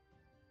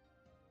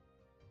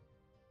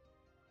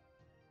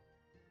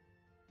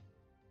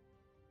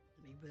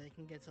 Maybe they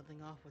can get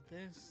something off with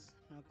this.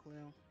 No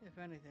clue. If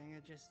anything,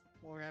 it's just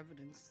more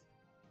evidence.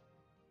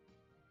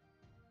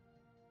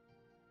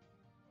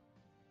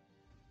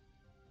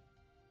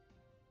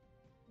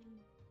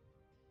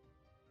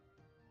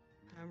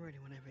 I'm ready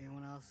when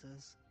everyone else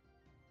is.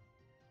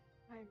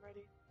 I'm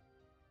ready.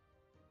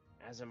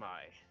 As am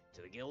I.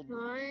 To the guild?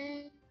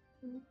 I'm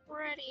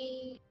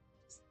ready.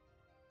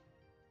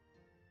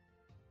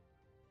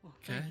 Well,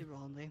 thank Okay. you,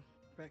 Rondi.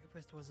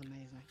 Breakfast was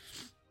amazing.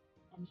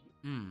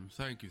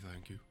 Thank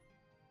you.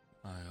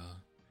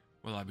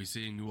 Will I be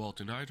seeing you all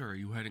tonight, or are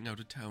you heading out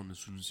of town as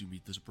soon as you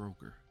meet this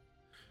broker?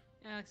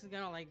 Alex is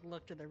gonna like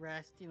look to the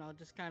rest, you know,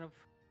 just kind of.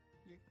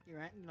 You're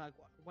right. Like,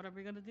 what are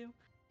we gonna do?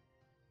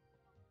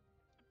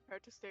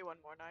 Prepared to stay one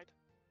more night.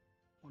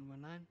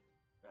 119.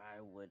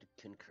 I would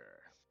concur.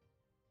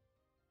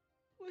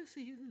 We'll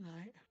see you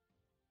tonight.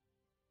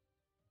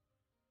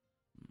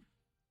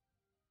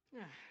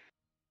 Yeah.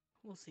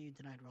 We'll see you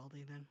tonight,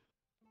 Raldi, then.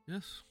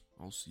 Yes,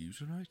 I'll see you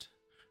tonight.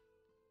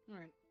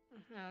 Alright.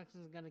 Alex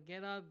is gonna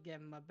get up,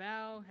 give him a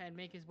bow, and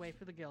make his way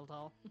for the guild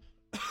hall.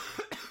 Bless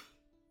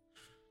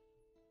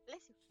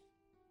you.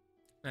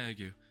 Thank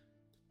you.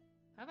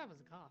 I thought it was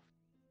a cough.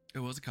 It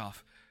was a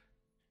cough.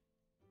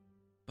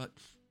 But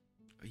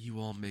you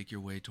all make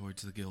your way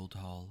towards the guild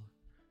hall.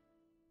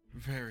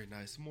 Very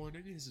nice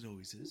morning, as it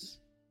always is.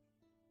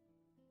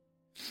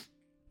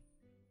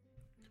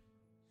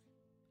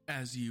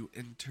 As you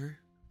enter...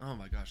 Oh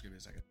my gosh, give me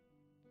a second.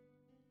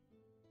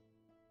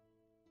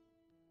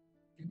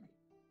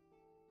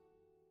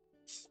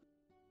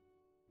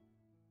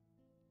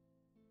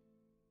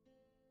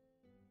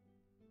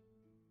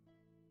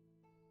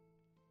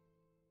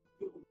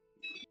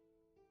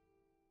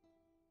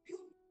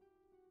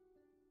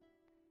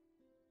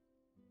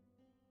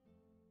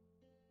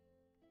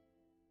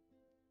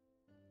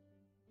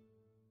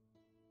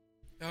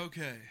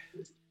 Okay.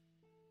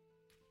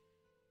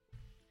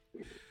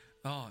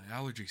 Oh,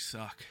 allergies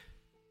suck.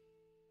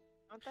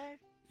 Don't they?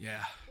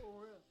 Yeah.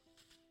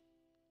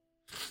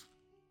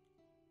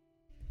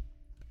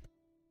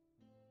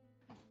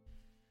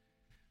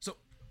 So,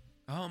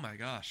 oh my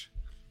gosh.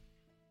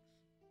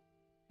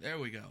 There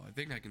we go. I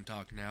think I can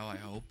talk now, I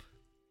hope.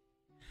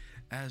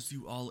 As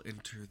you all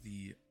enter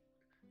the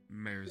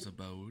mayor's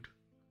abode,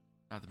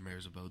 not the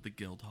mayor's abode, the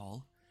guild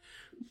hall.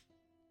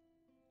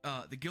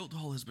 The guild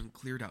hall has been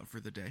cleared out for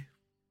the day.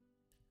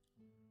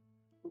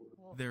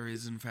 There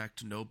is, in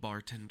fact, no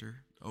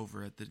bartender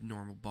over at the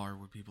normal bar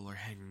where people are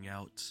hanging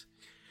out.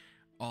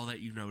 All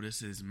that you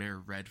notice is Mayor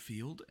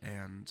Redfield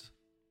and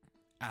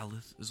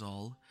Alith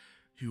Zal,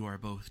 who are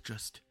both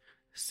just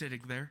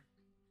sitting there,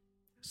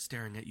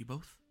 staring at you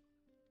both.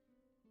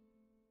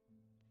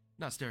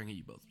 Not staring at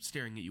you both,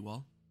 staring at you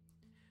all.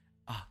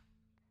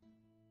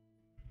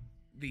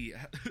 The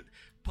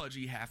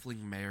pudgy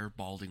halfling mayor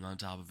balding on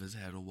top of his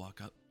head will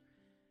walk up.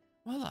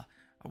 Well,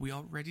 are we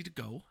all ready to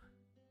go?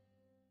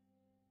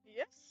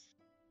 Yes.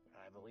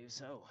 I believe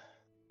so.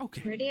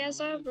 Okay. Ready as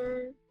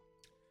ever.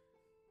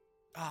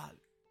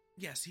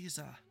 Yes,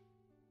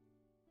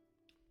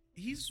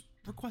 he's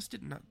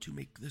requested not to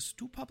make this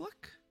too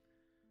public,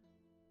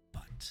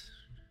 but...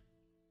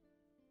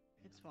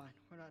 It's fine.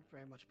 We're not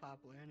very much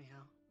popular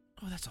anyhow.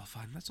 Oh, that's all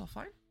fine.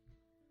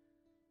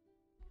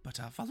 But,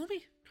 follow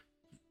me.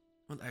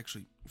 Well,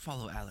 actually,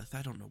 follow Alith.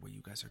 I don't know where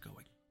you guys are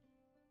going.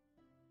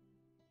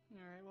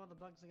 Alright, well, the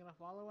bugs are gonna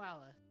follow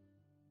Alice.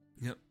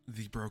 Yep,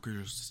 the broker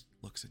just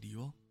looks at you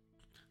all.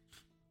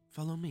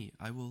 Follow me.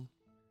 I will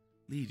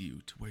lead you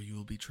to where you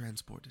will be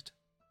transported.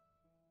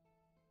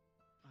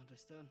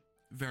 Understood.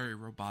 Very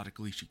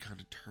robotically, she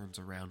kind of turns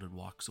around and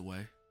walks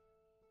away.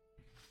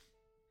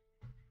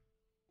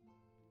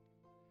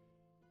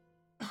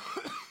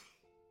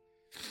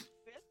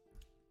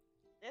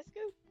 Let's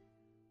go.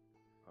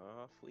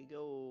 Off we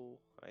go.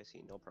 I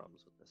see no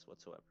problems with this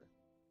whatsoever.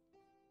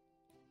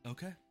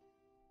 Okay.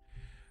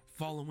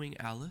 Following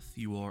Alith,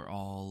 you are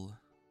all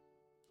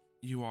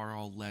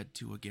led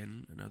to,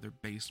 again, another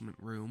basement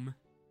room.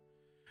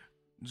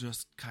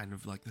 Just kind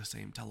of like the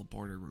same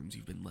teleporter rooms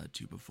you've been led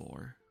to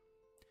before.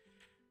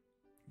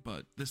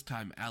 But this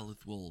time,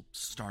 Alith will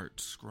start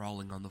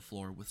scrawling on the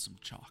floor with some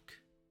chalk.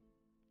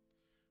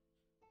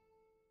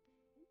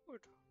 Ooh,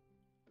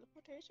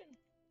 teleportation.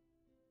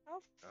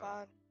 How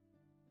fun.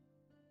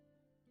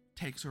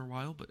 Takes her a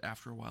while, but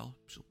after a while,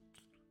 she'll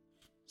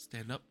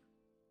stand up.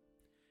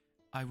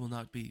 I will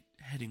not be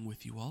heading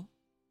with you all.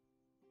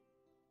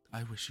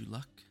 I wish you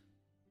luck.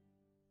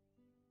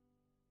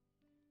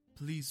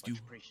 Please do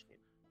Much appreciated.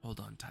 hold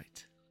on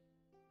tight.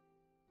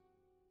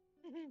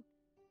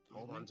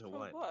 Hold on to Oh,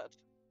 what? what?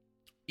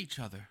 Each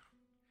other.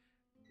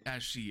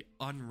 As she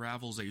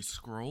unravels a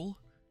scroll,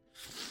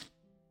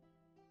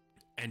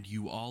 and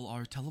you all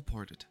are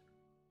teleported.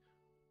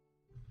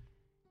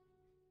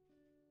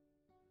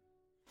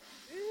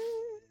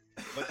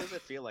 What does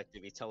it feel like to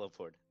be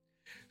teleported?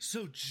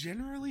 So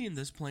generally in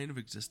this plane of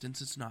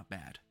existence, it's not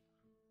bad.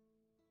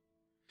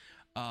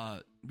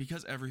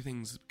 Because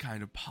everything's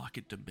kind of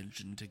pocket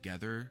dimension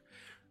together,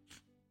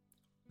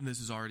 this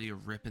is already a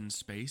rip in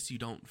space, you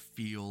don't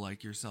feel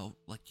like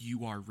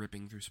you are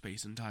ripping through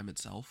space and time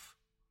itself.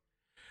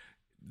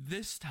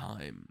 This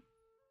time,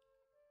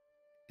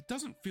 it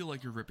doesn't feel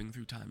like you're ripping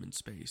through time and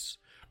space,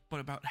 but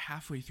about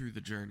halfway through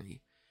the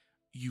journey,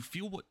 you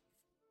feel what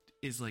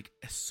is like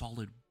a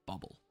solid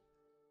bubble.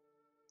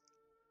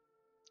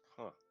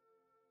 Huh.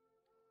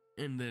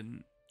 And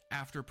then,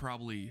 after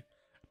probably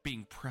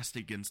being pressed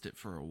against it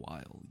for a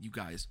while, you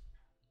guys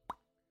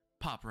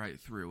pop right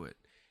through it,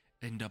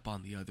 end up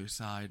on the other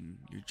side, and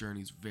your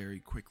journey's very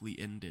quickly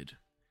ended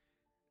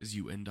as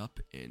you end up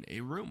in a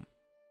room.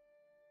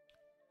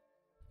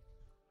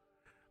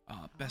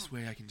 Best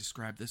way I can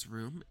describe this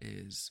room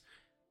is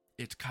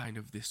it's kind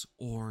of this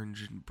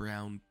orange and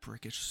brown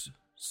brickish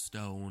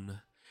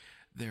stone.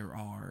 There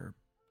are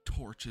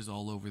torches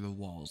all over the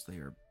walls. They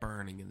are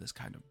burning in this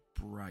kind of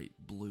bright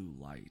blue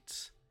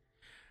light.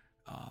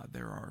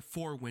 There are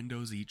 4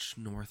 windows, each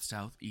north,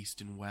 south, east,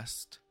 and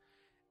west.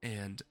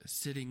 And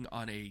sitting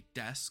on a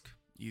desk,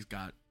 he's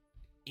got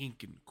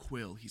ink and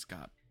quill, he's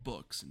got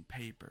books and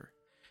paper,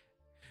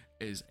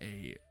 is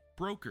a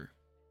broker.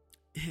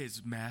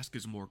 His mask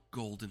is more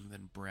golden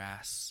than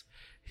brass.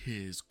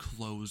 His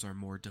clothes are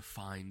more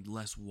defined,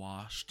 less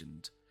washed,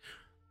 and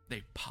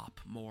they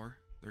pop more.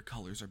 Their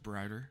colors are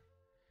brighter.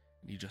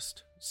 And he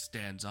just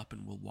stands up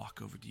and will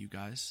walk over to you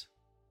guys.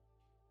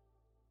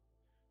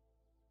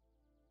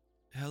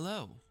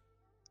 Hello.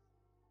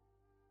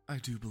 I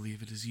do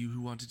believe it is you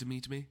who wanted to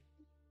meet me.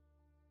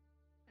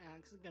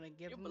 Alex is gonna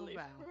give You him a believe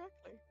bow.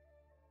 correctly.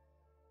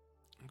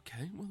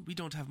 Okay, well, we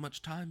don't have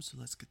much time, so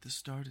let's get this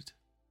started.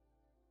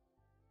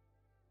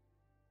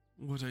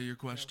 What are your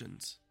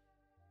questions?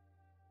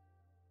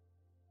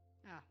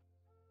 Ah,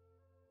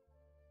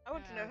 I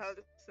want to know Yes. how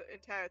this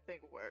entire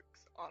thing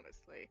works,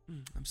 honestly.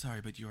 I'm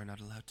sorry, but you are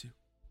not allowed to.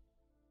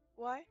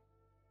 Why?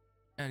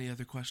 Any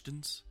other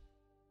questions?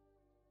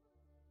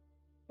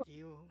 what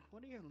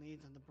are your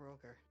leads on the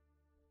broker?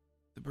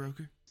 The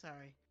broker?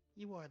 Sorry,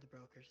 you are the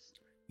brokers.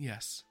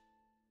 Yes.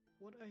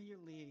 What are your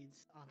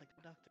leads on the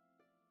conductor?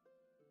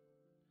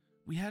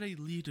 We had a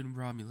lead in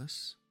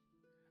Romulus.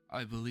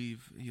 I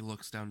believe he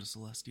looks down to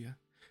Celestia.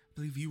 I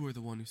believe you were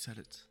the one who said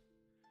it.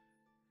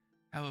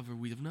 However,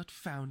 we have not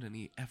found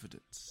any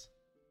evidence.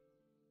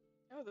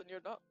 Oh, then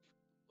you're not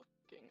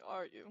looking,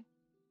 are you?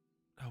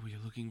 Oh, we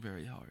are looking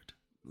very hard.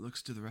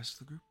 Looks to the rest of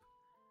the group.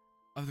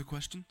 Other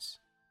questions?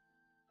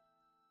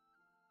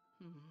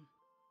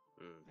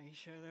 Are you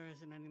sure there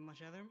isn't any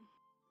much other?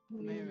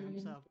 The mayor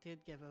himself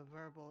did give a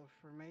verbal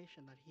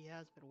affirmation that he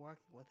has been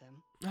working with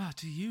him. Ah,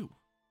 to you.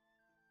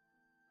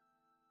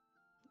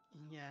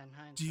 Yeah, in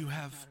hindsight, Do you there's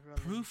have not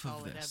really proof of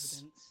solid this?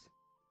 evidence.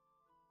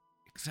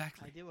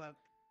 Exactly. I do have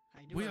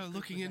I do We have are proof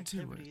looking of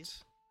into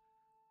activities.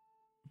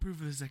 it. Proof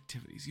of his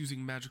activities,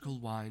 using magical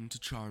wine to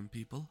charm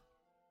people.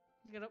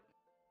 He's gonna...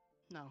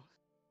 No.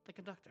 The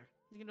conductor.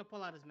 He's gonna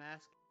pull out his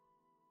mask.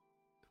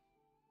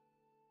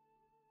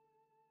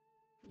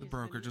 The He's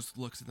broker gonna- just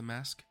looks at the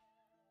mask.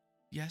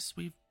 Yes,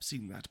 we've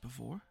seen that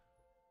before.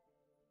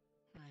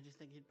 I just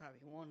think he'd probably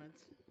want it.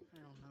 I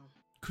don't know.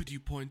 Could you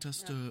point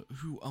us to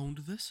who owned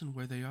this and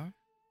where they are?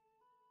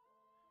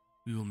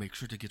 We will make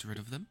sure to get rid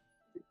of them.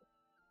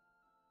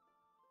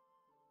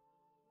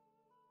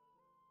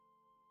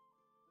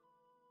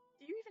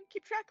 Do you even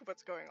keep track of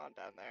what's going on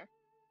down there?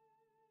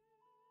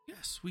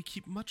 Yes, we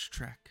keep much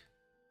track.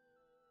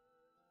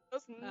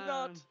 Does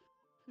not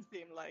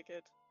seem like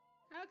it.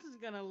 Alex is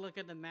gonna look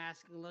at the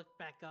mask and look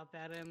back up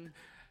at him.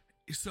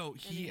 So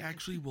he Any-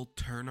 actually will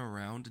turn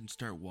around and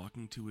start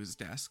walking to his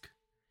desk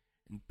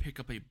and pick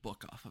up a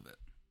book off of it.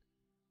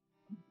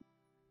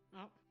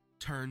 Oh,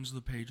 Turns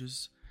the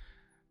pages.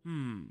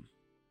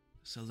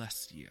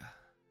 Celestia.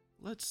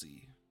 Let's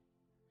see.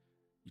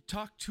 You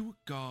talked to a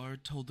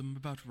guard, told them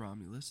about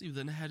Romulus. You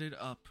then headed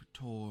up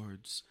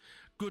towards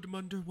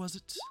Goodmunder, was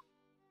it?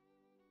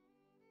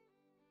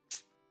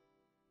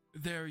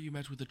 There you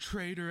met with a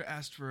trader,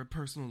 asked for a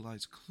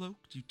personalized cloak.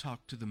 You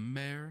talked to the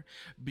mayor,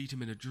 beat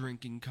him in a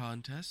drinking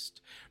contest.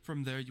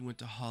 From there you went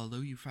to Hollow.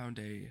 You found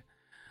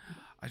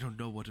I don't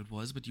know what it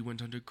was, but you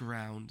went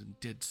underground and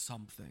did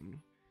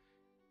something.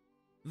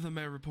 The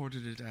mayor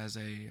reported it as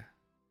a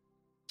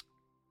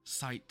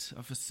site,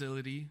 a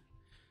facility.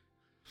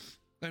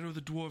 I know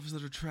the dwarves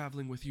that are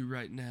traveling with you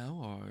right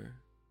now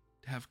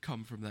have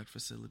come from that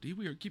facility.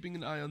 We are keeping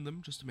an eye on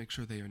them just to make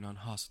sure they are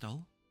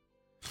non-hostile.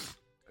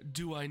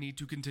 Do I need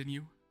to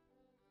continue?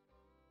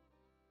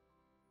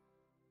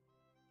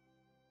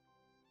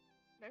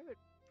 No, it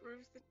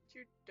proves that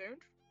you don't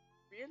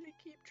really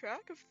keep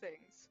track of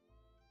things.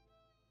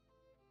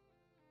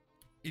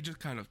 He just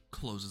kind of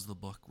closes the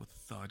book with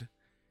a thud.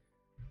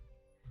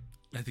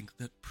 I think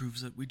that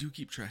proves that we do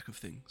keep track of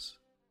things.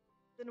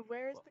 Then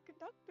where is the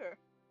conductor?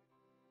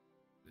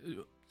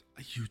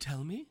 You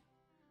tell me?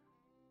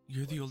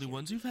 You're the Well, only can't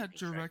ones be who've had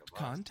keeping track direct of us.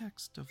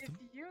 context of If them.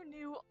 you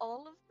knew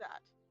all of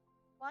that,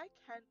 why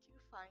can't you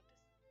find a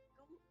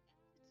single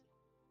entity?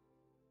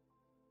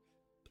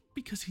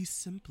 Because he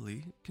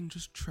simply can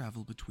just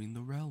travel between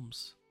the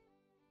realms.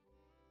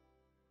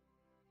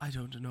 I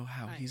don't know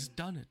how he's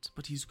done it,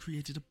 but he's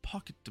created a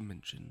pocket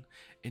dimension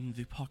in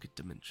the pocket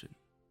dimension.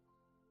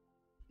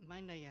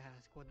 mind that you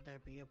ask, would there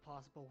be a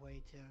possible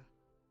way to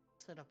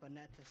set up a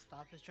net to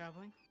stop his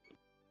traveling?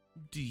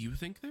 Do you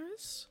think there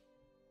is?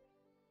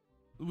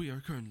 We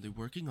are currently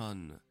working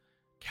on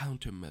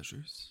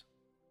countermeasures.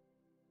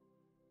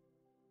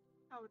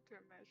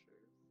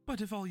 Countermeasures.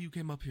 But if all you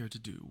came up here to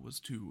do was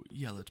to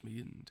yell at me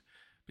and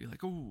be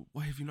like, oh,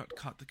 why have you not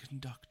caught the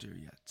conductor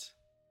yet?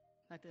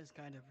 That is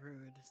kind of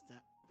rude, is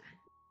that?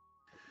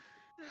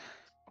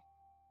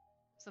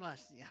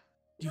 Celestia.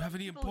 Do you have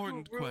any People who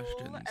important rule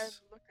questions? and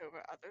look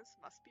over others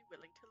must be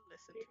willing to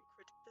listen to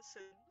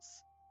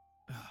criticisms.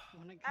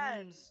 When it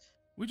And comes...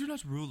 We do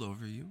not rule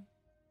over you.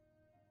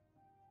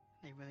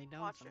 They really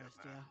don't, Watch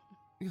Celestia. over.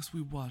 Yes,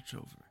 we watch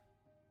over.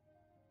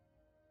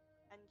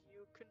 and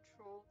you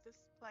control this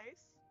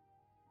place?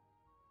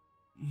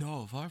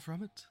 No, far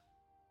from it.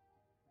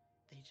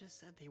 They just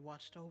said they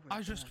watched over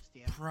I just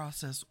Celestia.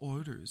 process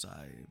orders.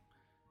 I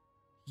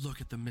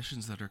look at the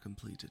missions that are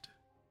completed.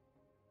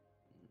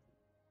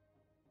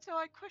 So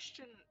I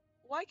question,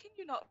 why can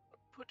you not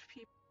put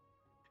people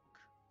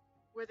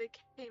where they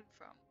came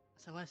from?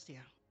 Celestia,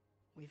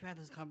 we've had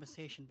this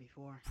conversation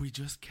before. We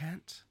just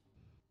can't.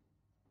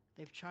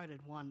 They've tried it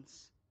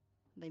once.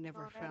 They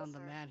never Wrong found the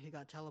answer. man who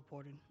got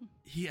teleported.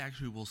 He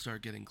actually will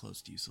start getting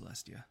close to you,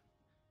 Celestia.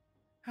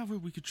 However,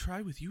 we could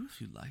try with you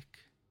if you'd like.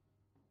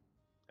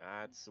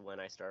 That's when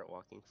I start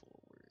walking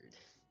forward.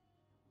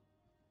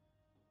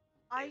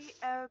 I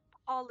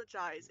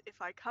apologize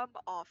if I come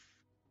off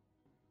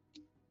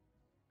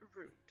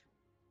rude.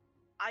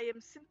 I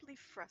am simply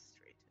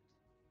frustrated.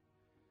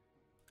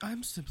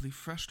 I'm simply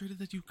frustrated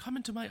that you come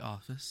into my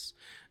office,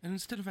 and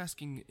instead of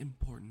asking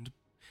important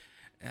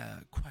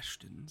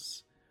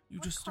questions, you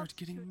What just start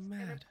getting constitutes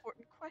an mad.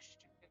 important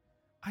question.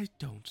 I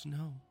don't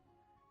know.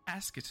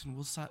 Ask it and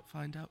we'll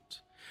find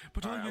out.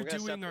 But all Alright, you're I'm gonna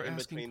doing step are in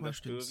asking between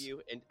questions. the two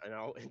of you, and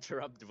I'll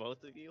interrupt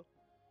both of you.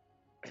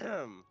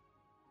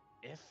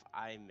 If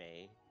I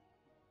may,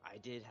 I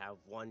did have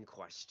one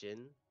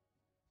question.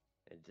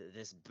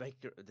 This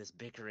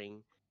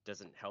bickering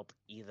doesn't help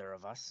either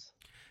of us.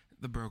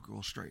 The broker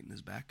will straighten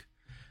his back.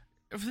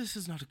 If this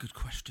is not a good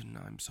question,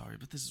 I'm sorry,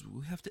 but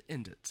we'll have to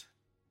end it.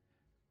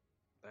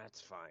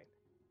 That's fine.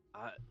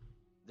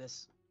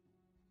 This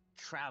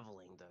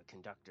traveling the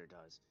conductor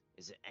does,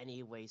 is it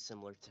any way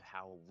similar to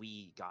how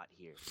we got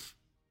here?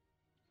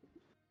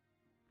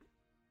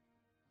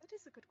 That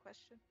is a good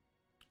question.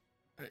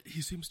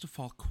 He seems to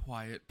fall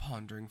quiet,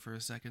 pondering for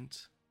a second.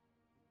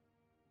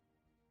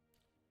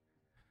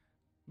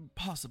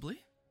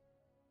 Possibly.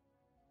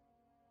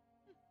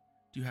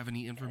 Do you have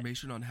any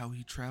information on how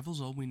he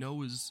travels? All we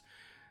know is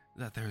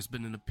that there has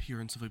been an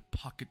appearance of a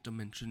pocket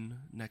dimension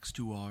next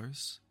to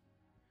ours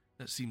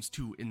that seems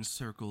to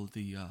encircle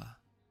the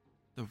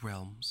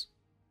realms.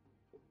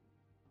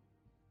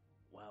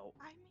 Well,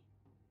 I mean,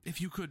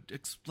 If you could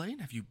explain,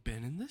 have you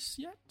been in this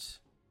yet?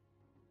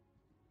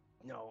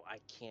 no, I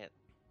can't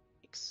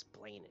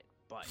explain it,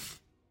 but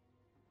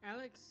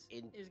Alex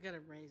In- is gonna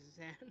raise his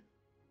hand.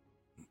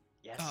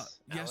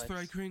 yes, Yes, Alex,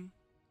 Thrycring?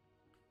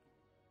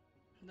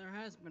 There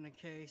has been a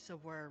case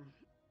of where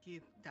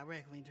he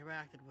directly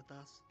interacted with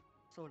us,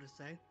 so to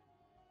say.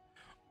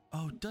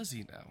 Oh, does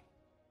he now?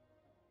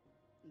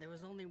 There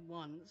was only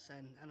once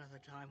and another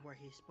time where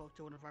he spoke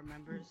to one of our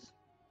members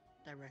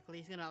directly.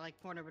 He's gonna like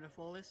corner it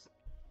full list,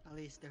 at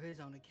least to his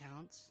own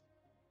accounts.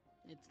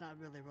 It's not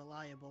really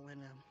reliable in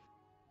a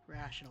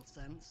rational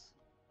sense.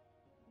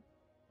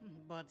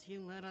 But he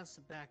led us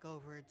back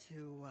over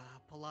to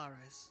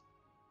Polaris.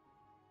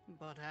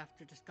 But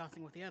after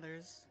discussing with the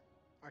others,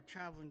 our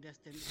traveling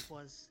distance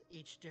was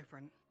each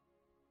different.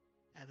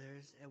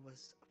 Others, it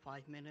was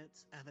 5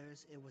 minutes.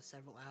 Others, it was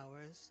several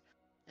hours.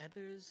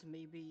 Others,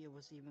 maybe it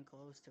was even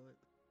close to it.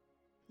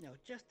 No,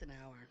 just an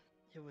hour.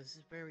 It was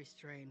very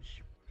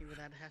strange. Maybe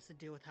that has to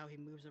do with how he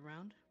moves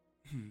around.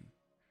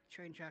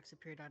 Train tracks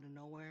appeared out of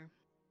nowhere.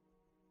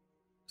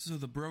 So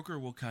the broker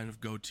will kind of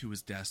go to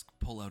his desk,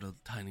 pull out a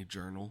tiny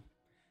journal.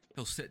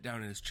 He'll sit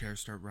down in his chair,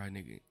 start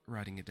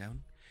writing it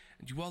down.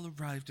 And you all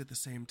arrived at the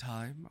same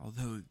time,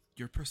 although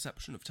your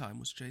perception of time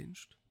was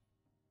changed.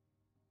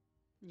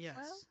 Yes,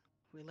 Well,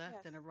 we left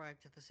yes. and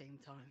arrived at the same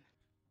time.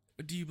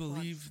 Do you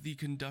believe the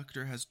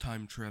conductor has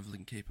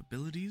time-traveling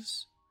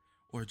capabilities,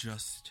 or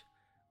just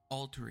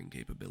altering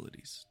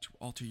capabilities to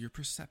alter your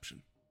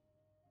perception?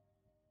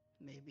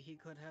 Maybe he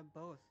could have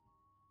both.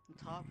 On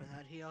top of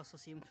that, he also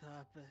seemed to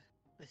have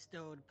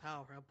bestowed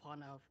power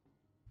upon a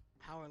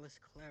powerless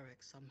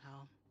cleric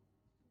somehow.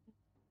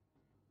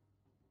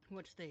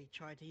 Which they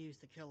tried to use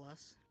to kill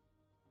us.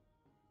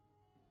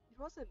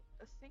 it wasn't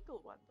a single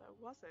one, though,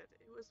 was it?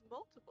 It was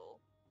multiple.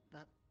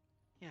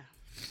 Yeah,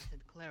 I said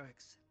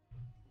clerics.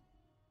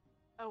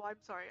 Oh, I'm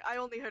sorry. I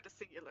only heard a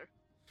singular.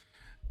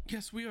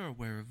 Yes, we are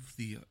aware of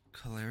the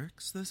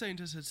clerics. The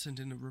scientist had sent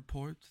in a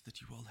report that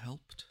you all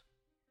helped.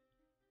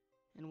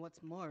 And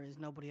what's more is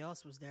nobody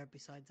else was there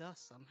besides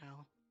us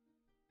somehow.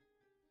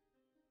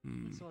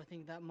 And so I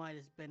think that might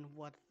have been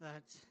what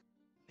that...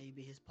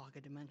 Maybe his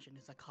pocket dimension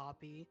is a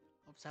copy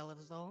of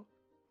Salazar.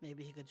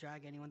 Maybe he could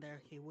drag anyone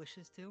there he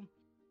wishes to.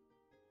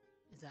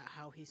 Is that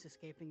how he's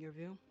escaping your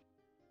view?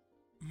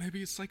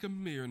 Maybe it's like a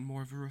mirror and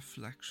more of a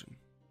reflection.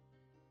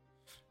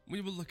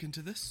 We will look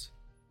into this.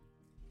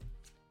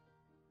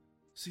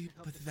 See, I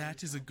hope but the that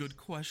study is a helps. good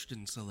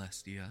question,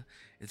 Celestia.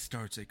 It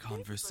starts a It is a good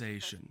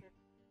conversation. question.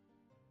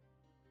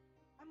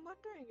 I'm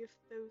wondering if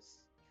those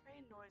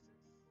train noises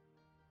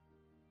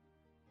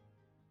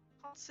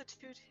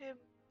constitute him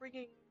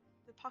bringing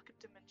the pocket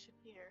dimension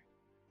here,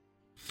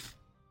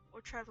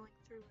 or traveling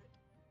through it.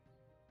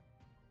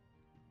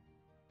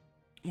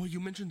 Well, you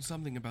mentioned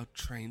something about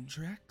train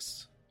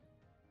tracks?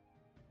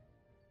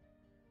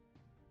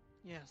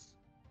 Yes.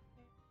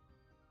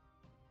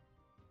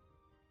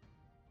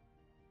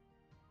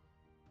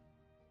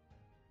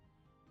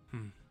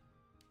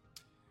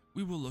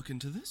 We will look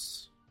into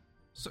this.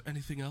 Is there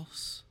anything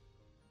else?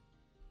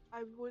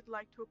 I would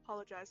like to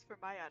apologize for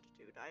my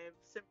attitude. I am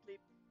simply...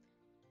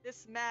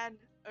 This man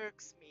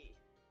irks me.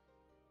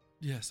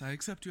 Yes, I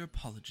accept your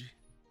apology.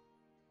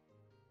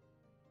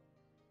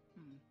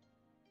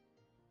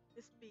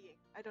 This being.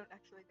 I don't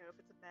actually know if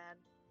it's a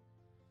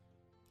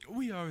man.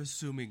 We are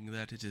assuming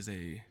that it is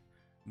a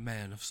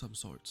man of some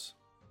sorts.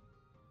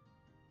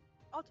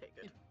 I'll take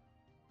it.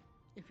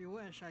 If you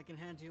wish, I can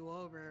hand you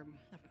over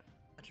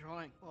a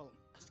drawing, well,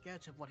 a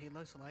sketch of what he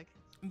looks like.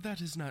 That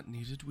is not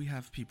needed. We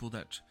have people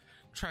that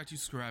try to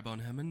scribe on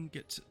him and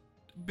get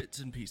bits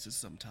and pieces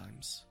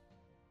sometimes.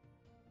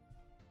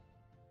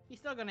 He's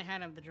still gonna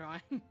hand him the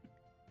drawing.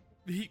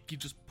 He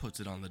just puts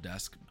it on the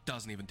desk,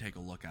 doesn't even take a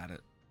look at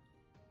it.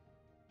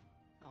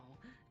 Oh.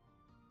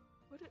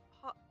 Would it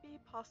be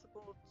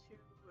possible to,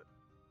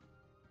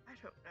 I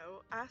don't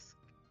know, ask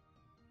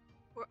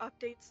for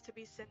updates to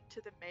be sent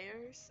to the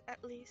mayors,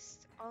 at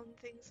least, on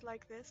things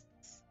like this?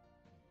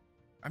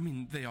 I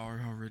mean, they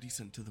are already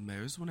sent to the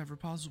mayors whenever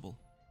possible.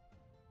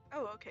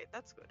 Oh, okay,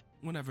 that's good.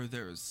 Whenever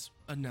there's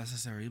a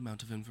necessary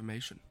amount of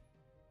information.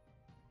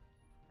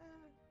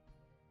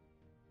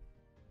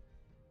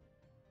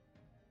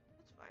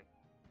 That's fine.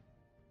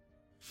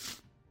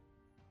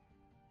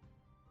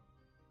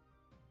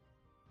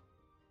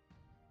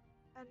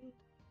 And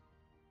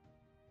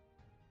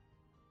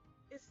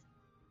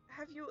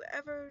have you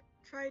ever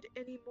tried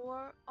any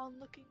more on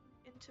looking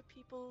into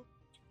people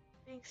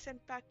being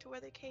sent back to where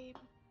they came?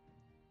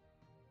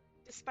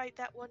 Despite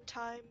that one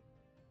time?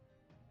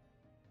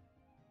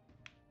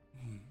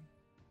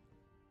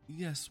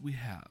 Yes, we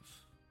have.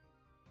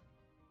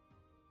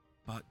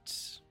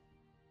 But...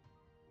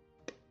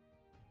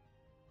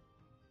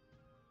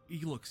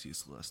 He looks at you,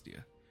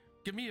 Celestia.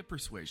 Give me a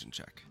persuasion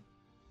check.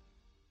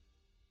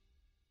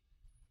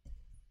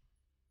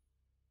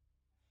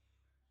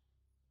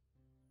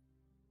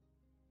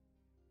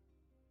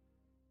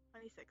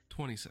 26.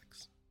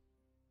 26.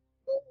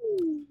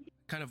 Ooh.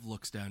 Kind of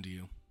looks down to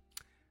you.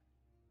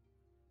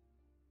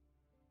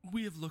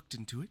 We have looked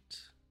into it.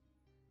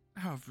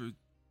 However,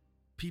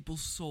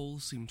 people's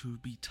souls seem to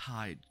be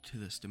tied to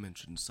this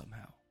dimension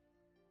somehow.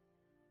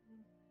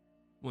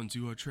 Once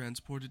you are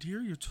transported here,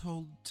 your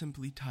soul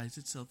simply ties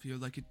itself here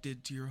like it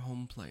did to your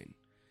home plane.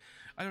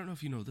 I don't know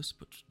if you know this,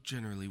 but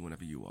generally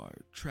whenever you are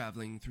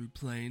traveling through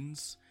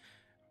planes,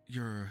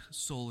 your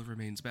soul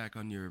remains back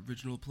on your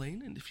original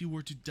plane, and if you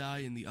were to die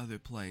in the other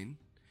plane,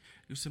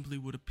 you simply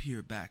would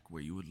appear back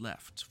where you had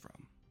left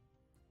from.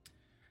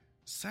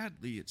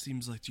 Sadly, it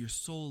seems like your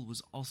soul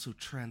was also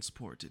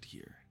transported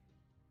here.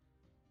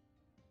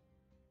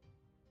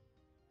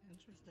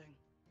 Interesting.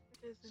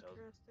 It is So-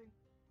 interesting.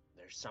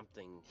 There's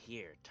something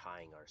here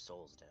tying our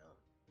souls down.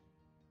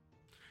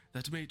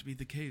 That may be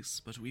the case,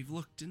 but we've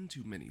looked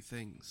into many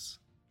things.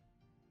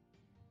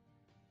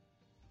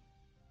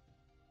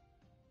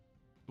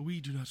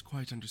 We do not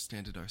quite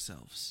understand it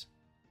ourselves.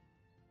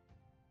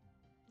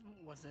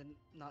 Was it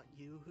not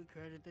you who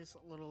created this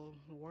little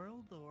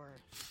world, or?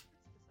 It's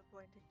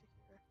disappointing to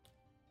hear.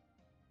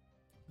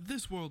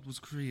 This world was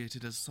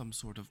created as some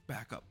sort of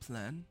backup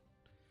plan.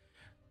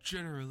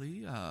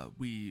 Generally,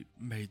 we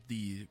made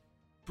the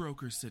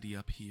broker city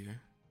up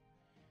here,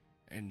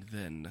 and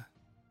then,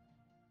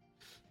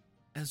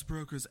 as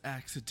brokers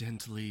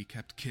accidentally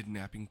kept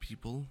kidnapping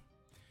people,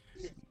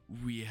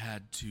 we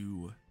had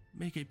to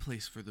make a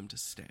place for them to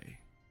stay.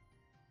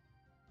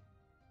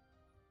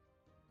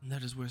 And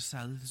that is where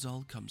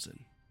Salithzal comes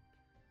in,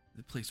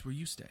 the place where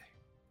you stay.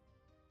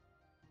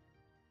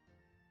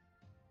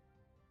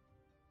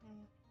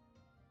 Mm.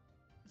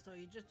 So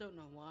you just don't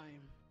know why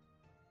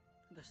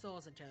the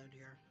souls are tied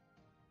here.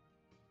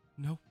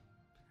 No,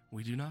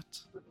 we do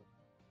not.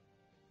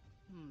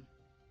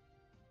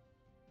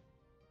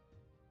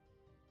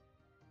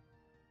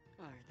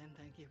 Alright then,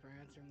 thank you for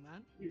answering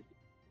that.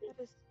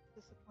 That is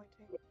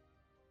disappointing.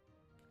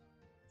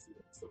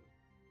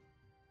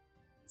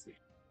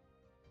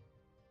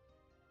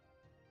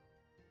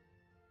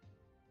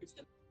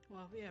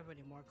 Well, if we have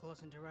any more close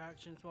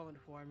interactions, we'll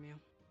inform you.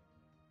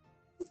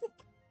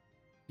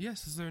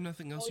 Yes, is there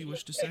nothing else you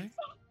wish to say?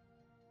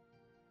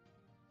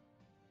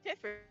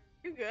 Tiffer,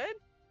 you good?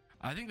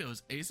 I think that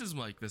was Ace's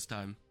mic this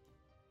time.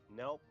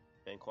 Nope,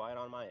 been quiet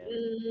on my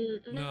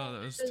end. No,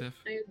 that was Tiff.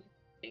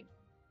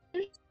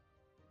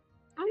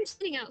 I'm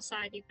sitting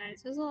outside, you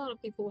guys. There's a lot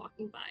of people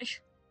walking by.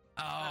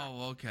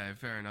 Oh, okay,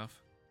 fair enough.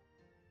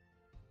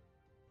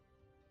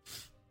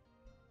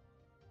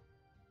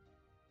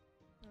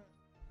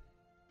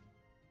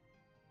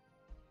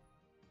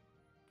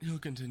 He'll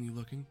continue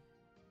looking.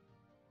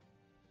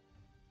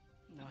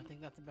 No, I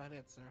think that's about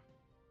it, sir.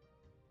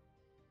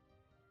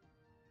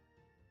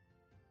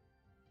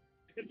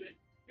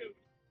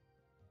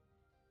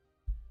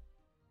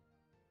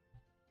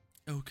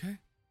 Okay.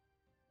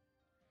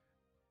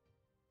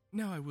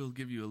 Now I will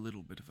give you a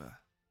little bit of a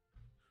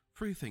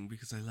free thing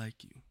because I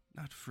like you.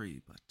 Not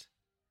free, but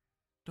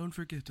don't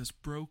forget, as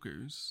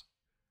brokers,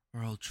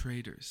 are all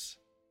traders.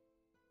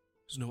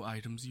 There's no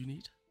items you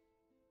need.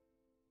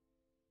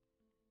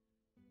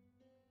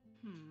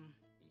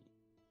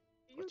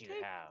 What do you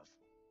take have?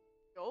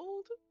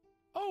 gold?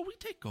 Oh, we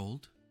take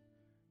gold.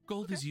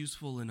 Gold is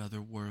useful in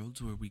other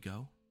worlds where we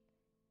go.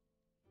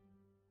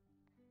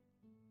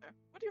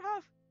 What do you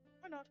have?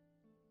 Why not?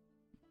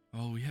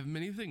 Oh, we have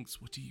many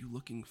things. What are you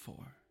looking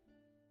for?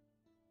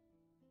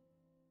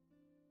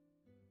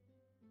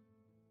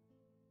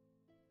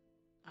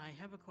 I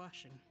have a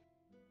question.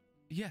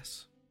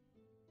 Yes.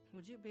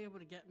 Would you be able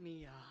to get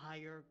me a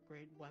higher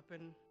grade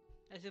weapon?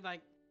 As you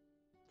like,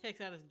 takes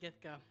out his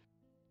gift gun.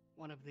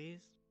 One of these?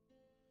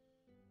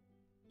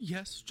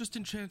 Yes, just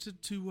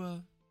enchanted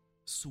to,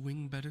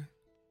 swing better.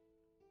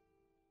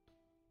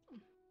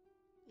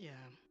 Yeah.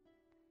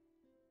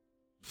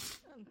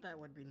 That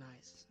would be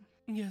nice.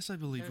 Yes, I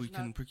believe we There's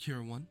can not-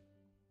 procure one.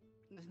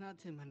 There's not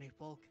too many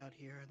folk out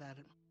here that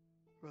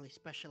really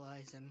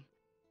specialize in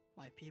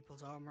my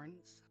people's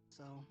armaments,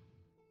 so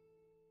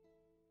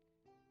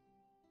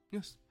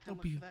Yes, how that'll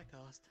much be would that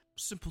cost?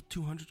 simple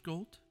 200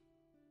 gold.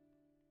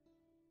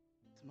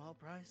 Small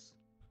price?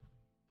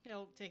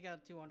 He'll take out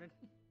 200.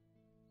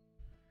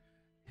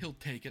 He'll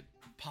take it,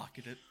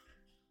 pocket it.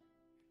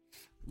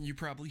 You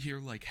probably hear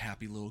like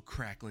happy little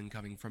crackling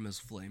coming from his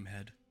flame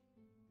head.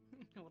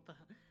 What the?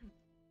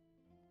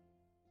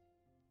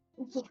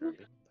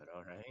 Disturbing, but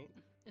alright.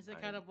 Is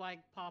it kind of like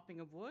popping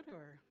of wood,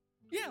 or?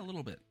 Yeah, a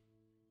little bit.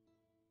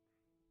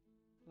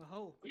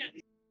 Oh,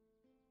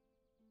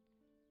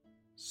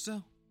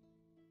 So,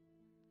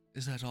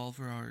 is that all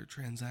for our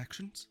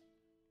transactions?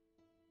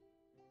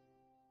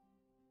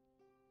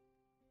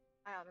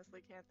 I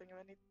honestly can't think of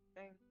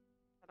anything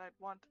that I'd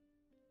want.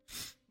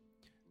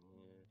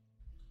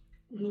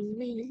 Yeah.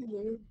 Me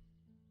neither.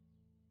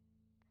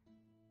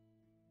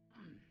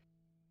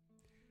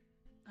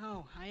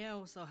 Oh, I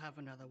also have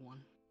another one.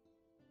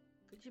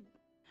 Could you?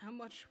 How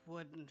much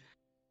would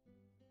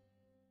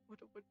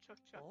Would a woodchuck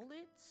chuck?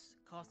 bullets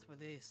cost for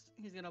this?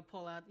 He's gonna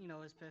pull out,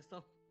 his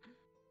pistol.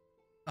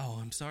 Oh,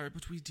 I'm sorry,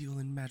 but we deal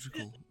in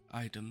magical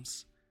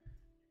items.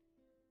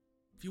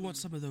 If you want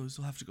some of those,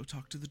 you'll have to go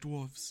talk to the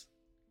dwarves.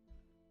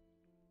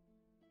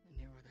 I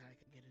knew that I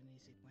could get an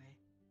easy way.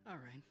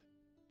 Alright.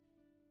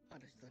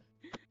 Understood.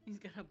 He's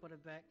gonna put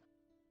it back.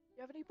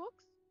 You have any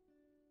books?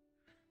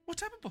 What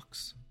type of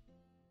books?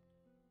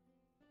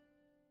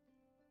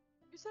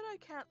 You said I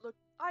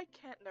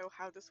can't know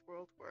how this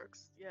world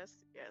works. Yes,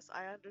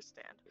 I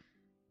understand.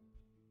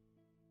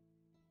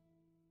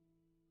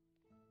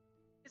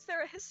 Is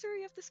there a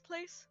history of this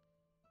place?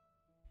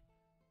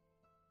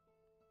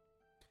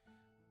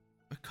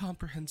 A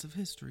comprehensive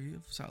history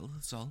of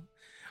Salazar?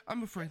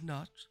 I'm afraid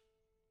not.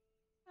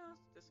 Oh,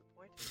 it's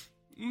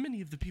disappointing.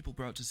 Many of the people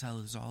brought to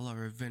Salazar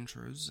are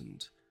adventurers,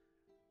 and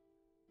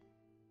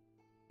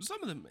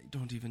some of them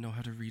don't even know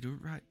how to read or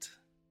write.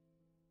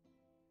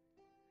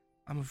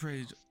 I'm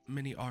afraid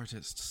many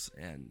artists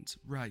and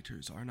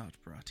writers are not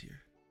brought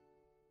here.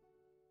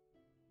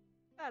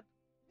 Sad.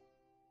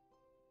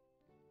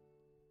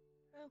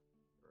 Well,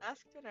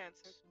 asked and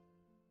answered.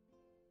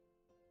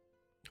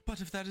 But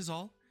if that is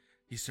all,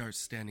 he starts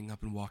standing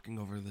up and walking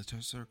over the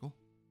circle.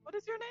 What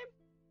is your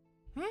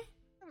name?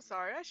 I'm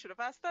sorry, I should have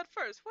asked that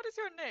first. What is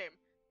your name?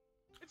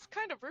 It's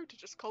kind of rude to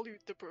just call you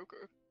the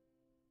broker.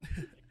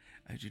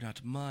 I do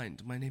not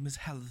mind. My name is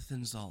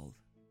Halithanzal.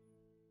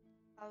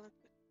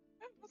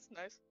 That's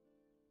nice.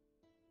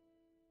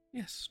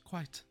 Yes,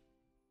 quite.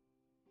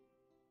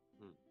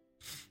 Hmm.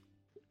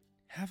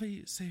 Have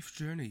a safe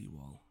journey, you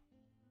all.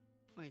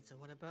 Wait, so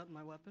what about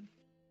my weapon?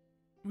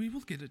 We will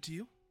get it to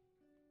you.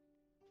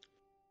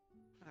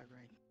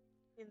 Alright.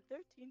 In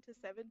 13 to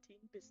 17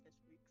 business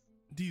weeks.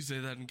 Do you say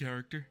that in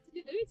character?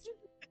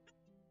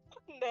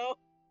 No.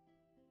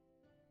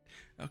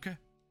 Okay.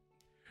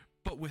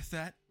 But with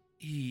that,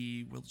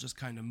 he will just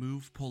kind of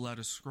move, pull out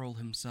a scroll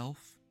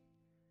himself,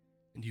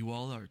 and you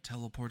all are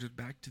teleported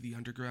back to the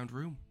underground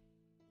room.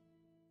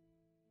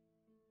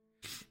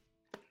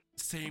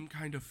 Same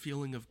kind of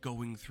feeling of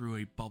going through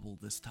a bubble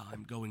this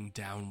time, going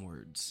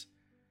downwards.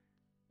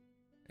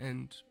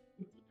 And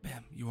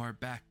bam, you are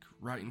back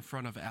right in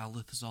front of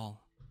Alith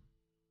Zal.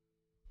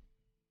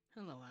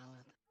 Hello,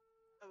 Alith.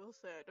 I will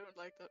say I don't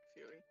like that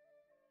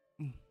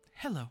feeling.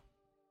 Hello.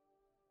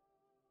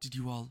 Did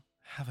you all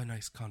have a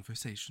nice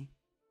conversation?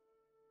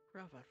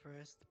 Rough at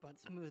first, but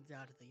smoothed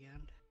out at the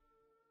end.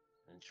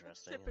 That's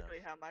Interesting. typically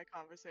enough. how my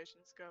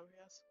conversations go,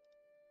 yes.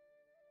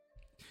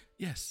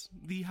 Yes,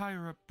 the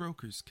higher-up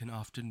brokers can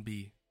often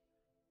be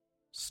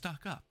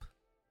stuck up.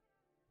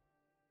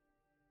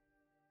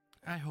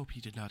 I hope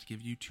he did not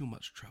give you too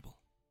much trouble.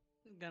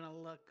 Gonna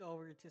look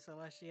over to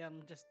Celestia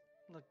and just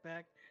look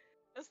back.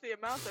 That's the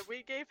amount that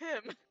we gave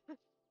him.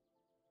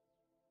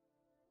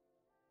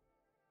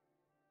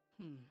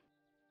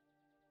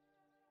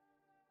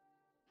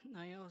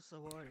 I also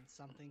ordered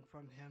something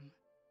from him.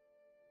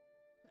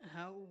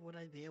 How would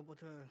I be able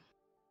to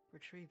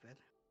retrieve it?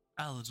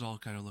 Alazal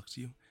kind of looks at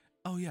you.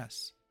 Oh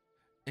yes,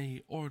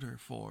 a order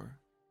for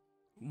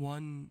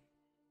one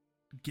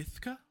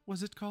Githka,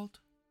 was it called?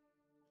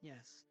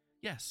 Yes.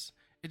 Yes,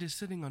 it is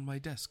sitting on my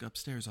desk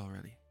upstairs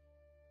already.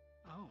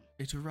 Oh,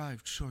 It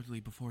arrived shortly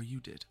before you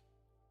did.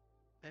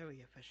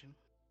 very efficient.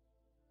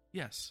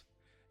 Yes,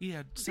 he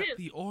had set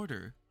the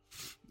order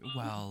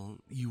while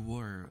you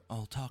were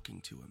all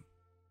talking to him.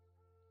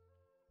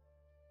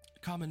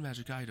 Common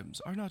magic items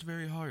are not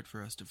very hard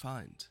for us to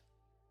find.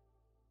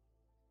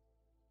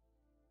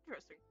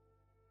 Interesting.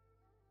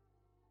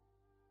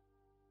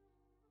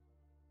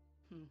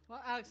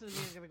 Well, Alex is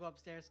gonna go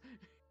upstairs.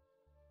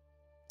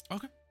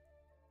 Okay.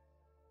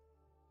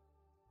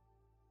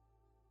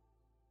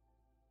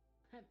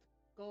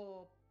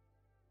 Go.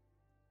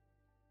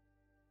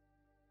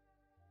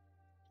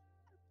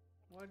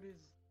 What is?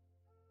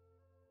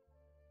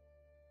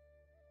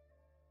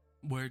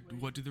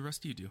 What do the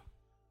rest of you do?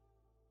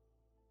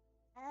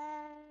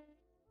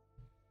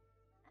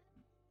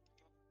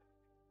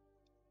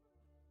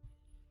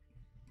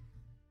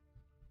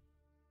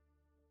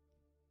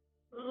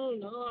 Oh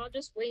no, I'll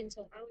just wait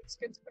until Alex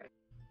gets back.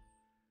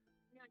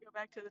 I'm gonna go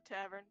back to the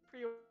tavern,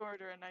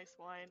 pre-order a nice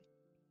wine.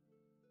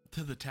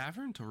 To the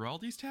tavern? To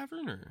Raldi's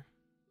tavern, or?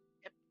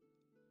 Yep.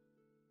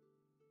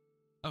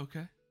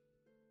 Okay.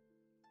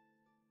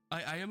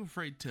 I am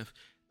afraid, Tiff.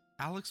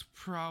 Alex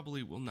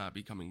probably will not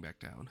be coming back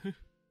down. No.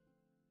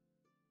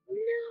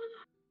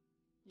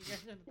 You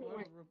guys are in the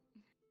portal room.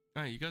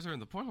 Alright, you guys are in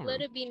the portal Let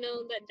room. it be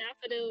known that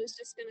Daffodil is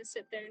just gonna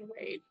sit there and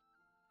wait.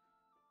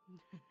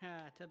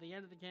 Till the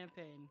end of the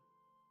campaign.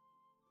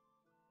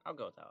 I'll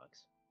go with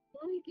Alex.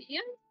 Like, yeah,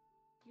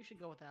 You should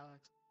go with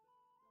Alex.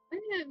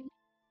 man.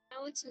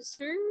 Alex is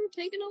sure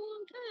taking a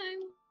long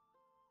time.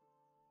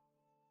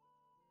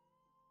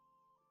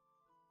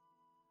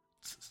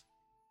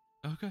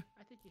 Okay.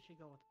 I think you should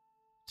go with.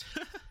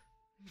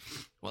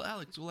 Well,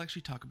 Alex, we'll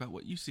actually talk about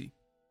what you see.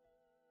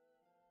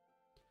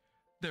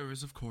 There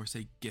is, of course,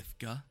 a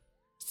Githka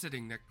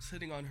sitting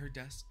on her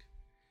desk.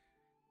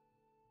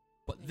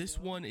 But There you this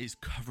go. one is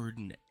covered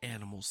in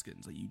animal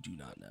skins that you do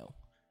not know.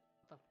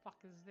 What the fuck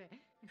is that?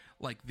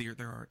 Like, there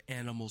are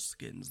animal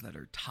skins that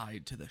are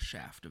tied to the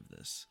shaft of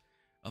this.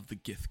 of the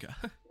Githka.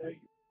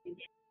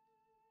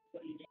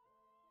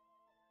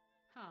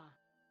 Huh.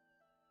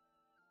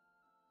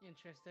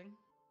 Interesting.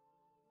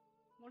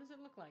 What does it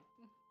look like?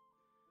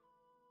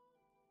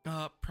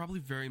 Probably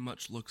very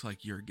much looks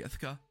like your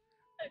Githka,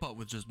 but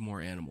with just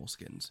more animal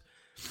skins.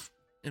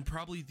 And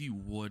probably the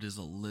wood is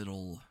a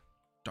little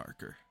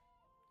darker.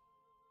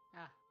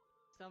 Ah,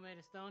 still made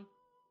of stone?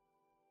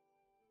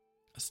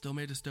 Still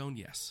made of stone,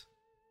 yes.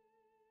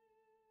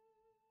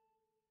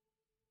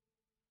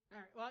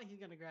 Alright, well, he's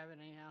gonna grab it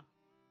anyhow.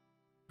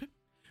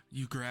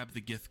 You grab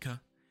the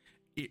Githka.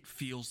 It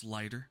feels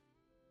lighter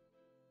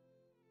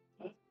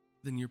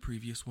than your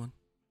previous one.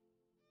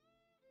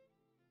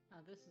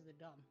 Oh, this is the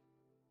dumb.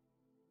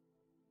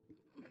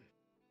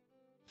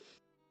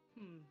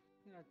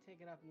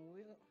 Take it up and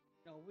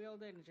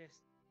wield it and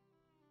just...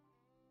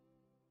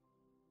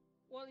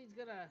 Well, he's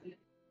gonna...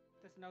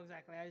 Doesn't know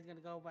exactly how he's gonna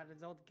go about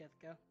his old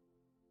Githka.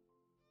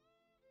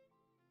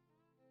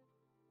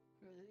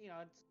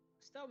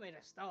 It's still made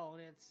of stone.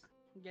 It's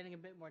getting a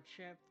bit more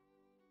chipped.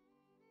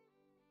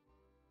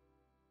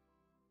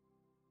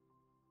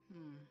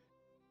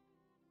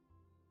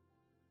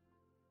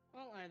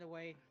 Well, either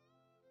way.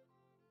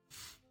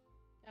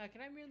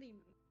 Can I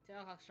really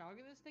tell how strong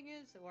this thing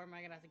is? Or am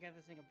I gonna have to get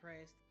this thing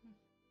appraised?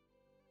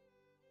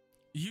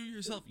 You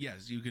yourself,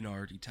 yes, you can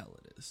already tell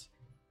it is.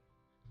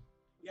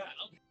 Yeah.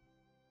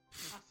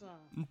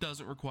 Awesome.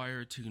 Doesn't require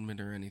attunement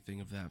or anything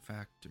of that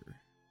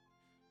factor.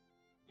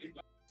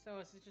 So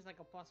is it just like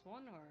a +1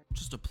 or?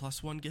 Just a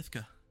 +1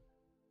 Githka.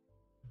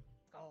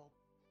 Oh.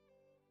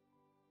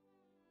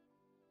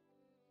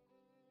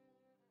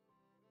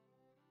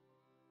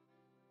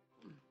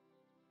 I'm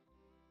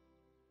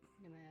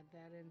gonna add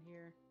that in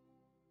here.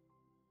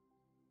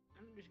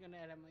 I'm just gonna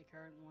edit my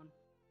current one.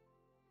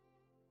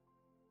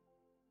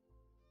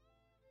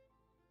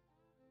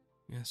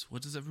 Yes,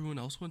 what does everyone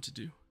else want to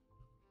do?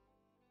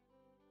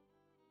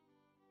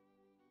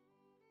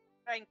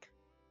 Drink.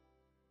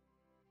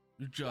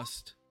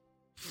 Just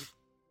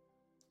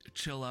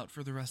chill out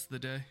for the rest of the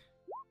day.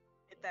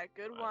 Get that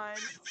good wine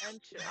and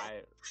chill.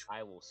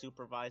 I will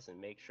supervise and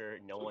make sure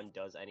no one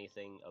does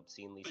anything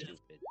obscenely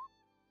stupid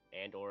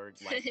and or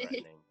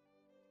life-threatening.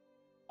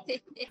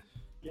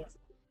 Yes.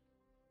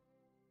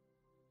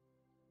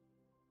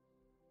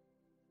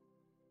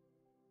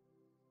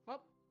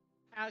 Well,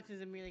 Alex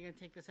is immediately gonna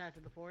take this out to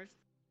the forest.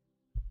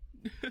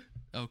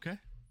 Okay.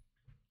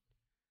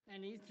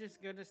 And he's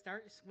just gonna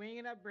start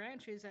swinging up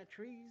branches at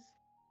trees.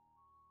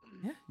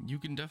 Yeah, you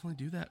can definitely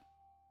do that.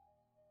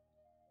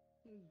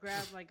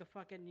 Grab like a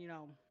fucking,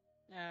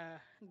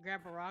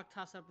 grab a rock,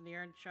 toss it up in the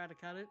air, and try to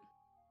cut it.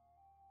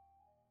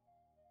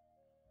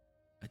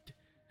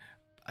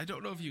 I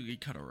don't know if you can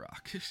cut a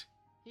rock.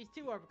 He's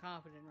too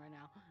overconfident right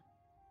now.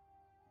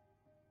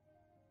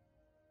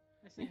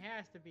 This thing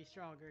has to be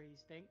stronger, he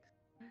thinks.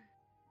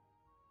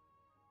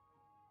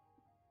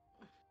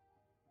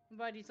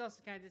 But he's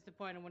also kind of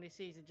disappointed when he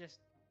sees it just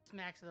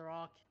smacks the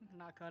rock and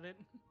not cut it.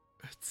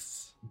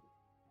 It's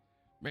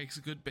makes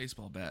a good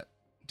baseball bat.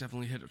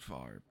 Definitely hit it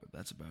far, but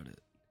that's about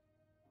it.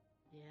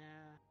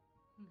 Yeah.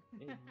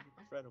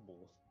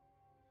 Incredible.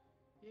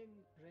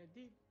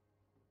 Incredible.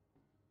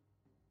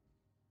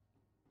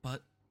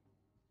 But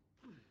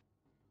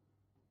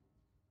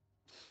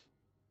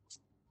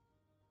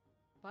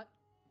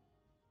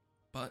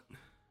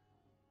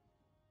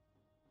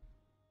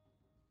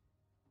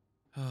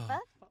oh,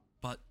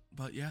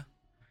 but yeah.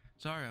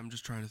 Sorry, I'm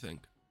just trying to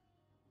think.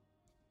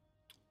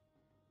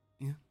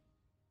 Yeah.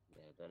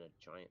 Yeah, then a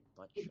giant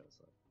butt shows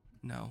up.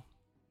 No.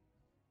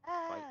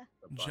 Fight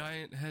the butt.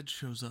 Giant head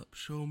shows up.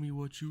 Show me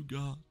what you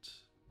got.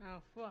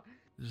 Oh, fuck.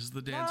 This is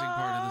the dancing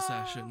part of the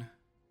session.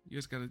 You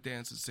guys gotta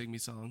dance and sing me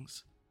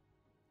songs.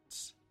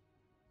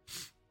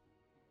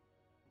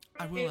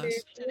 I will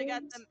ask. Should've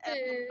got them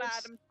apple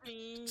bottom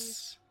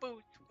jeans,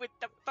 boots with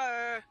the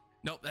fur.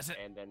 Nope, that's it.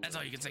 And then That's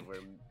all you can sing.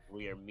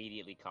 We are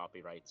immediately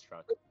copyright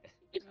struck.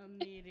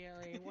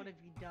 Immediately. What have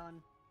you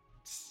done?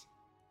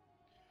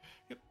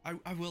 Yep.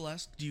 I will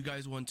ask, do you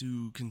guys want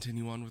to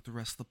continue on with the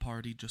rest of the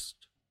party?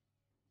 Just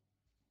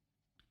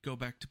go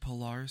back to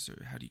Polaris,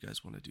 or how do you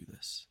guys want to do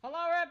this?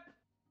 Hello, Rip!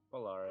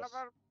 Polaris.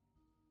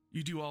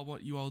 You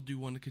all do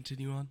want to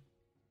continue on?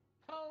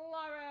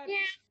 Polaris!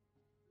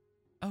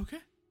 Yeah.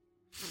 Okay.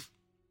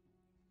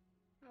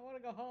 I want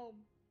to go home.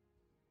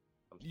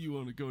 You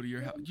want to go to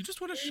your house? You just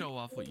want to show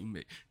off what you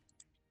made.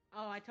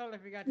 Oh, I totally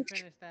forgot to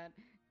finish that.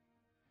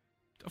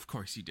 Of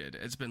course you did.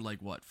 It's been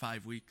like, what,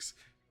 5 weeks?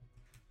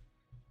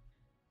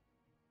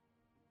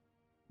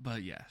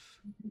 But yes.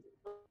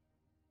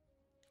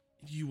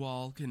 You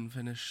all can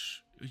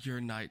finish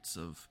your nights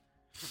of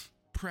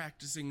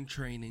practicing,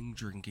 training,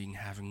 drinking,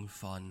 having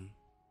fun.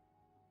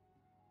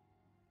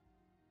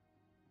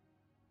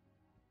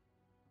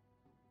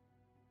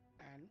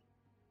 And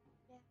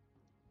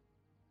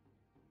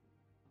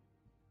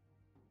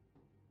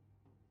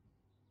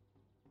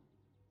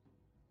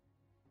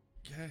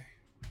Okay.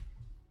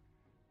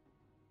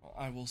 Well,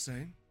 I will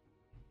say,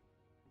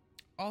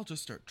 I'll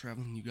just start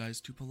traveling you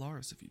guys to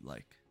Polaris if you'd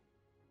like.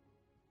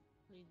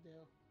 we do.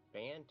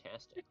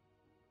 Fantastic.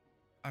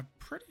 I'm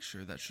pretty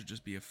sure that should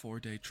just be a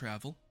 4-day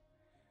travel.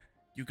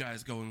 You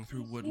guys going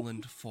through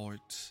Woodland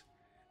Fort.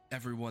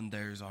 Everyone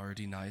there is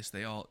already nice.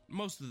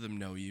 Most of them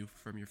know you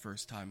from your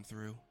first time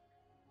through.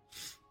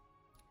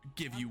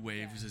 Give you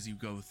waves as you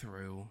go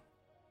through.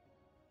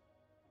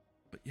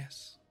 But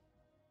yes.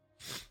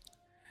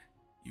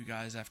 You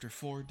guys, after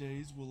 4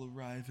 days, will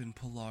arrive in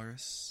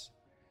Polaris.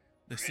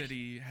 The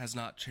city has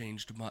not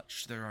changed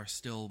much. There are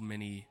still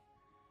many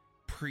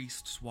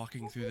priests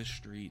walking through the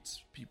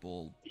streets,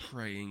 people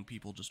praying,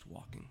 people just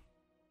walking.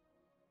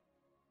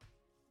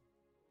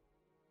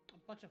 A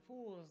bunch of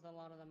fools, a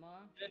lot of them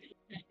are.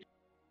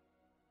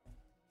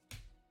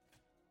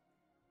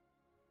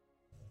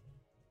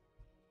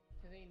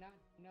 Do they not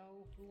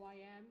know who I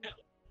am?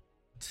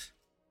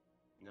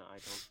 No, I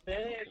don't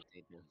think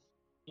they do.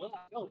 Well,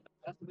 I don't.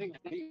 That's the thing.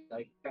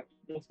 Like,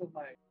 that's what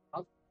my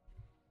house.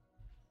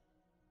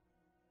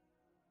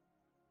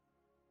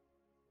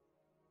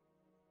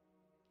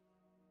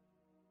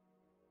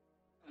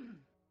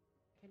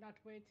 Cannot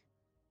wait.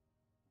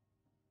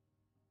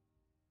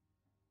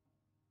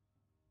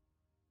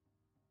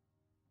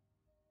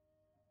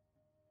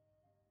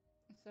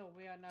 So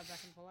we are now back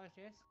in Polaris,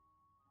 yes?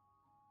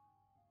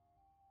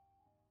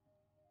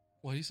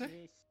 What do you say?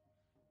 Yes.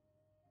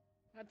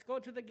 Let's go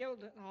to the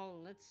guild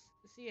hall. Let's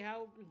see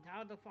how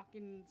the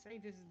fucking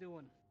Saint is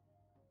doing.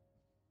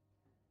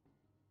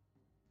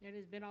 It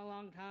has been a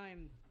long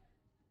time.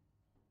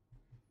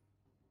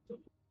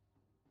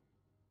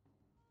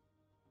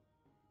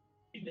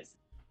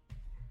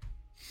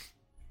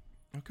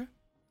 Okay.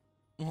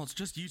 Well, it's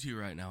just you two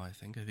right now, I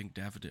think. I think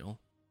Daffodil.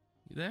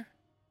 You there?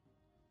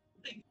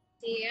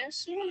 Yes,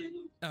 sir.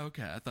 Oh,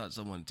 okay, I thought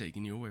someone had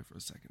taken you away for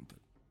a second, but...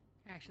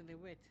 Actually,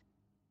 wait.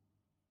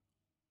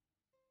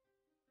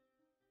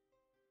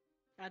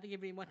 I think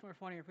it'd be much more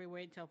funnier if we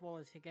wait until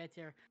Wallace gets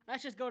here.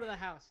 Let's just go to the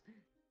house.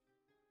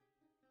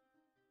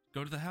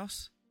 Go to the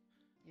house?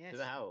 Yes. To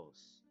the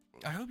house.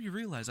 I hope you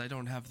realize I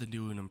don't have the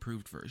new and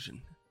improved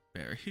version,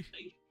 Barry.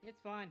 It's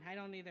fine. I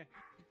don't either.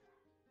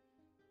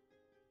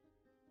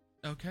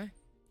 Okay.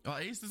 Well,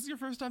 Ace, this is your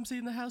first time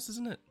seeing the house,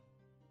 isn't it?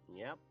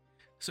 Yep.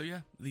 So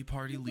yeah, the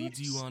party leads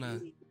you on a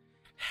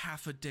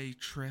half-a-day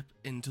trip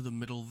into the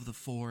middle of the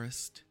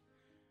forest,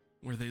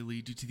 where they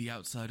lead you to the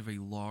outside of a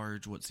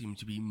large, what seemed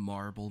to be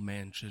marble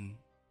mansion.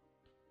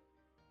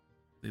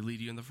 They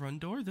lead you in the front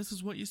door. This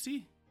is what you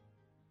see.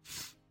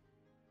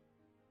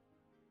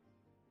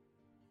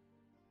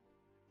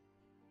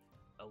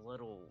 A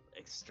little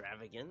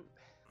extravagant.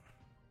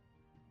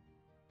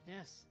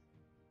 Yes.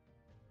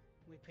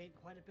 We paid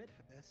quite a bit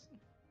for this.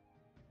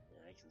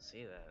 Yeah, I can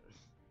see that.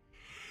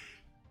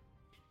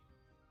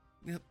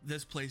 Yep,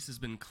 this place has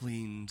been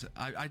cleaned.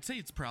 I'd say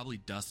it's probably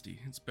dusty.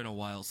 It's been a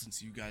while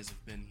since you guys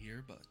have been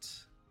here, but...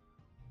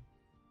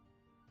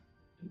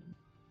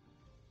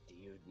 Do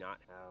you not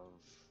have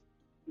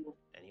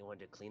anyone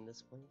to clean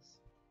this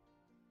place?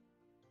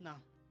 No.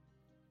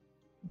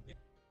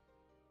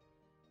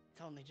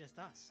 It's only just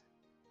us.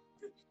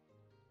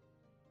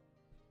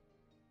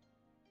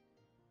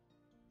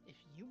 If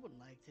you would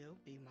like to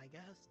be my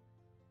guest.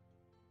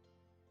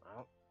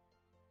 Well,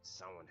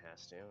 someone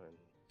has to, and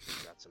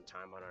we've got some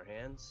time on our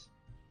hands.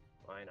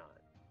 Why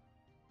not?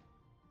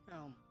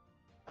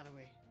 By the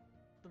way,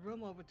 the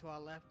room over to our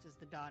left is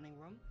the dining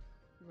room.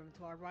 The room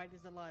to our right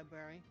is the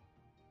library.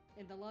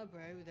 In the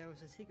library, there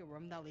was a secret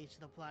room that leads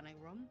to the planning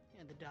room.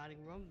 In the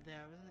dining room,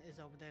 there is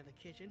over there the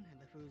kitchen and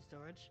the food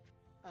storage.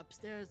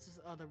 Upstairs is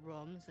other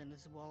rooms, and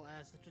as well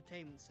as the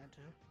entertainment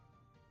center.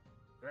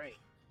 Great.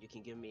 You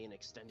can give me an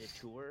extended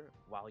tour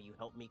while you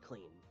help me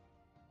clean.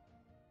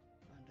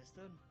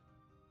 Understood.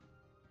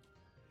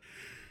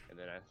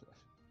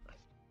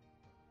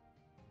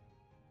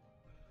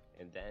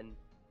 And then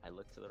I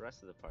look to the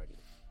rest of the party.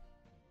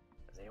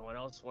 Does anyone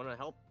else want to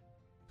help?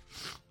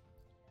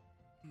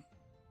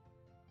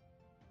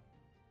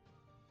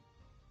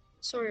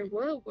 Sorry,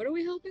 what are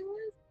we helping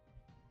with?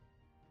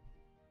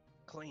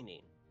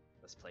 Cleaning.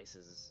 This place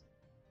is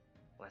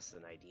less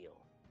than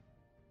ideal.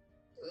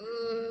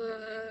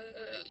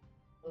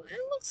 It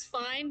looks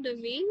fine to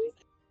me.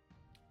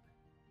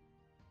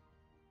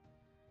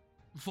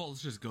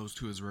 Falls just goes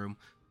to his room.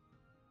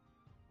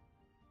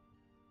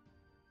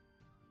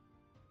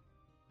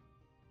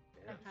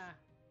 Yeah, Haha.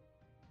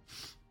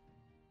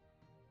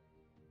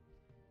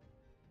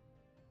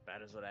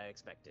 that is what I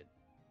expected.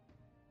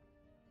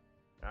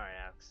 Alright,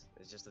 Alex.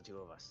 It's just the two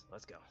of us.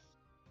 Let's go.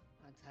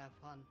 Let's have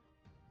fun.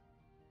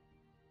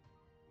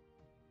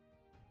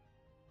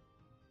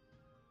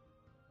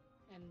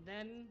 And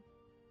then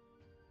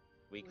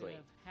We we clean.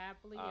 live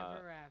happily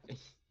ever after.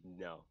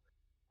 No.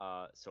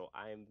 So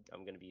I'm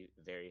gonna be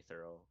very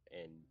thorough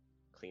in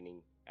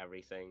cleaning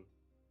everything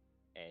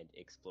and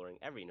exploring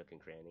every nook and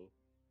cranny,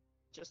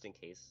 just in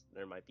case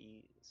there might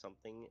be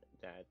something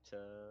that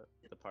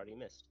the party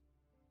missed.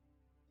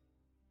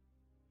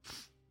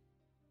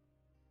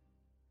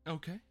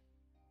 Okay.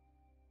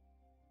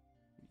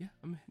 Yeah,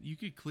 I mean, you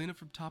could clean it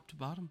from top to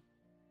bottom.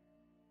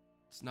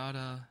 It's not,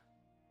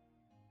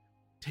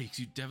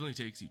 definitely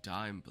takes you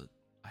time, but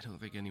I don't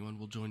think anyone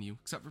will join you,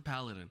 except for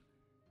Paladin.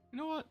 You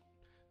know what?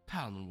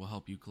 Paladin will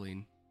help you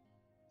clean.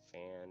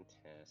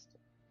 Fantastic.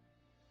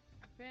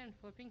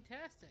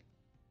 Fan-flipping-tastic.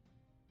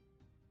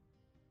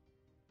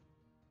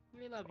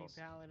 We love you,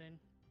 Awesome. Paladin.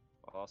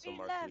 I'll also We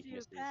mark love you,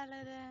 weaknesses.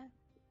 Paladin.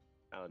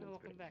 Paladin's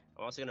Welcome great. back.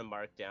 I'm also gonna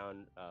mark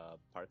down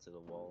parts of the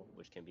wall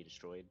which can be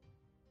destroyed.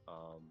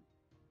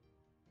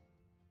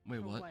 Wait,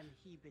 For what? when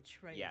he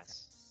betrays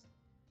Yes. us.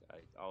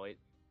 I always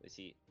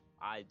see.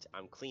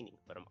 I'm cleaning,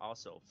 but I'm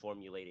also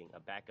formulating a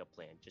backup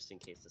plan just in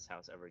case this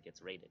house ever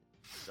gets raided.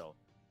 So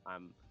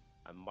I'm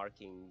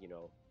marking,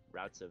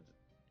 routes of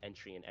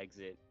entry and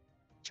exit,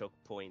 choke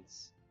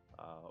points,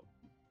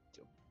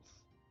 d-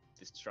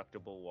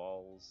 destructible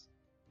walls.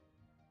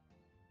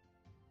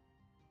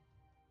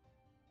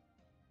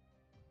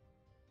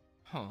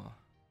 Huh.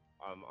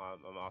 I'm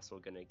also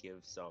gonna give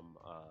some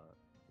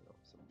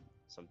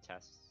some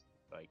tests,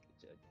 like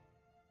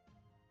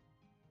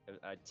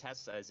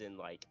tests as in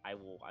like I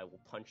will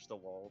punch the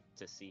wall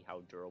to see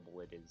how durable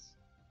it is,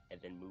 and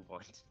then move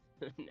on to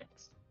the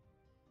next.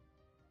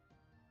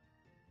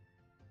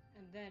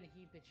 And then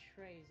he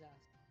betrays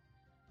us.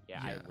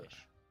 Yeah, Yeah. I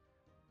wish.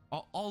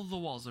 All the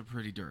walls are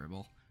pretty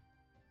durable.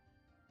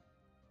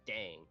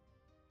 Dang.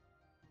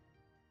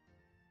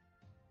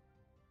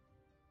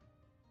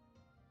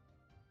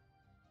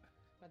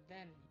 But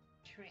then he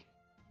betrays.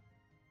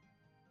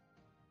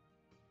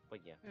 But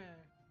yeah,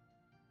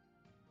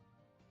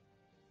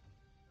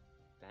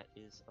 that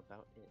is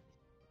about it.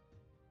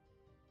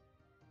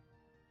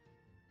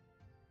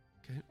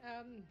 Okay.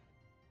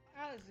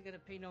 Alex is gonna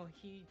pay no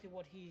heed to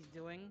what he's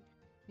doing.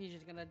 He's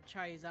just gonna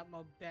try his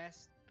utmost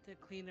best to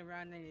clean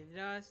around any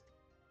dust.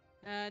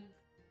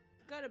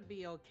 Gotta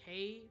be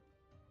okay.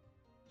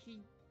 He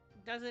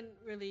doesn't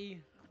really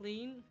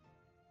clean.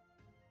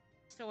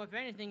 So if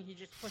anything, he's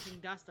just pushing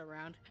dust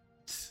around.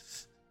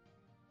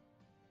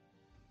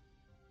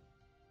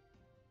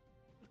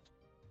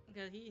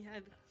 Because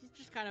he's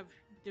just kind of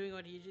doing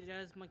what he usually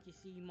does, monkey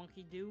see,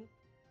 monkey do.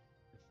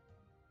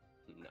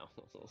 No.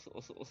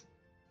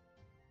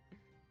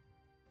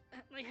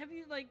 Like, have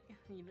you,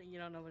 you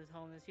don't know what his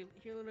home is.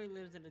 He literally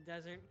lives in a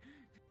desert.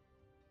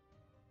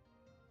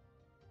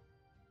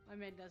 My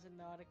man doesn't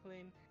know how to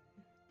clean.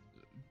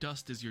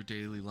 Dust is your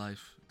daily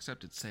life,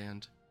 except it's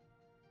sand.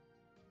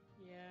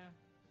 Yeah.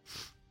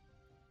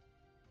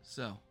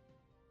 So,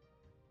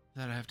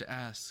 that I have to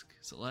ask,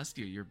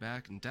 Celestia, you're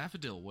back, and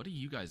Daffodil, what are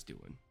you guys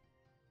doing?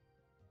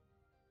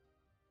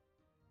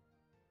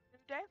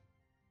 Day?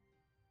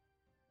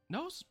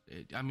 No,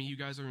 I mean, you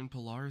guys are in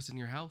Polaris in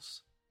your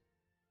house.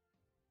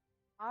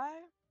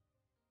 I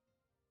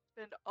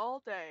spend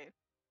all day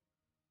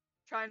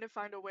trying to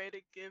find a way to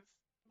give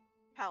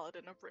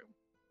Paladin a room.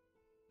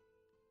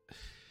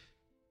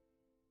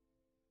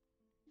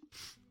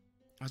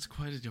 That's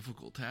quite a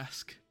difficult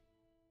task.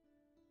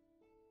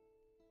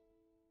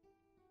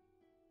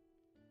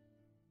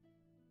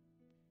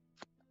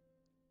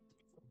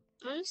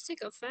 I'll just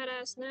take a fat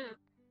ass nap.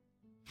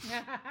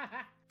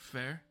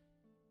 Fair?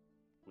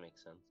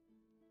 Makes sense.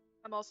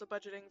 I'm also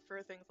budgeting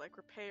for things like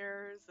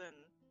repairs and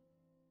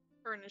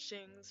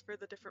furnishings for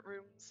the different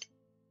rooms.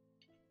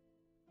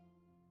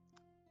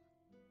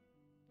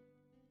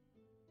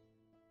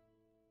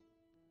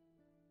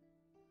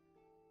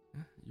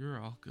 Yeah, you're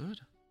all good.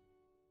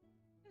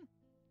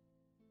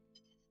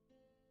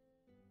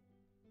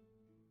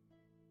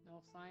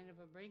 No sign of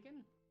a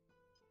break-in?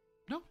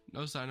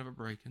 No sign of a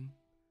break-in.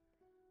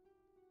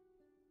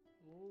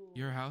 Ooh.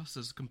 Your house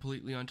is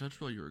completely untouched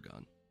while you were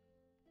gone.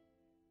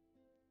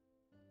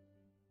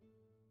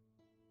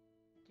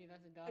 Gee,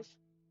 that's a dog.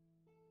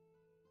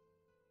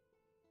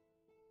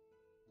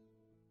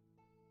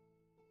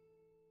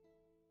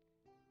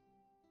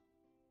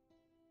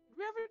 Did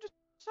we ever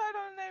decide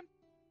on a name?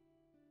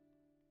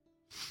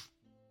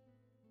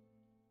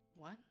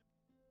 What?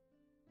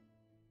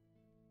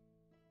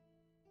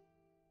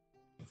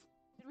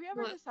 Did we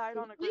ever What, decide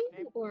on a group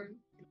name? Or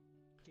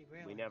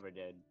Derailers. We never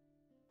did.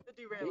 The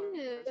Derailer.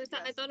 yeah, I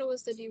Yes. thought it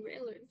was the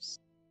Derailers.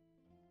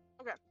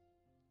 Okay,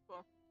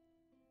 cool.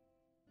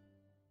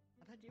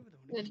 I thought you were the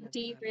one who The said that,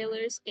 right?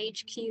 Derailers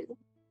HQ.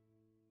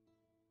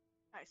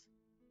 Nice.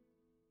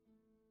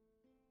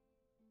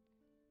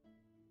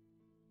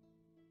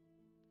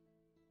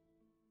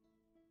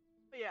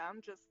 But yeah,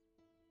 I'm just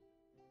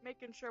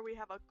making sure we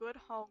have a good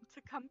home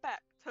to come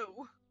back to.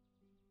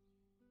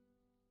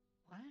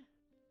 What?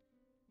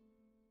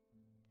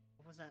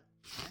 What was that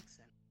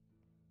accent?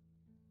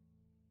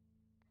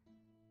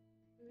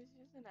 It was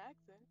just an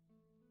accent.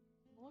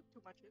 Don't look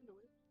too much into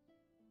it.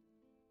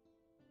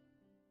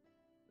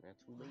 Not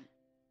too late.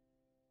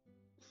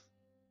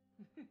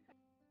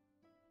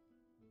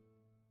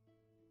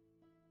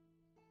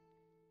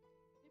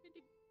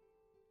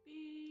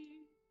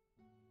 Bibbidi-bee.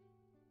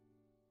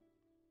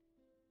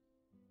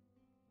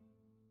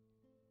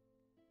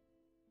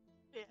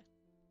 Yeah.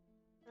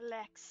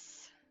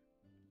 Relax.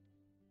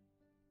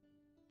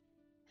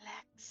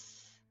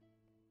 Relax.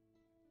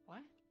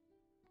 What?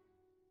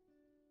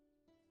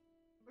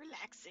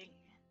 Relaxing.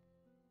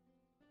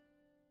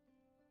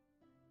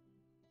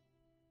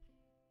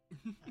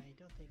 I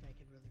don't think I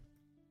could really.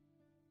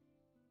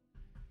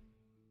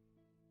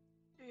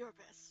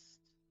 harvest.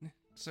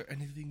 Is there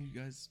anything you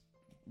guys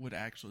would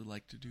actually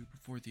like to do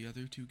before the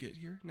other two get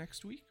here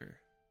next week, or?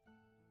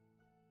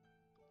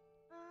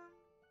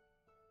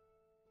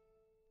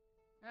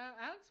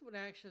 Alex would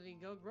actually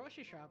go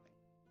grocery shopping.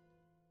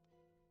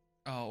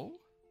 Oh?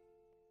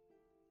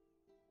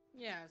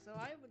 Yeah, so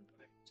I would.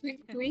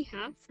 Do we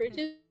have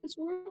fridges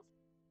worth?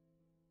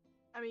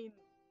 I mean,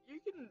 you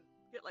can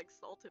get like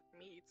salted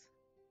meats.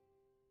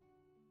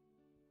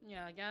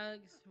 Yeah, like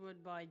Alex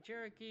would buy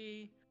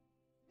jerky,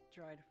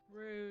 dried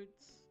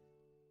fruits,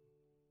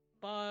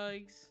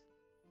 bugs,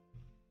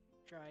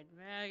 dried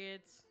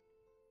maggots.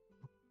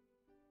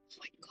 Oh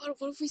my god,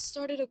 what if we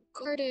started a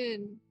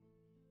garden?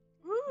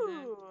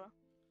 Ooh.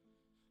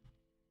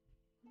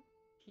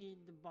 He'd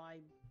buy,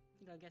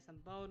 get some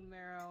bone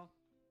marrow,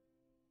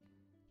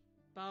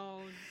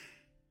 bones,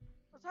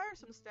 Let's hire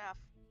some staff.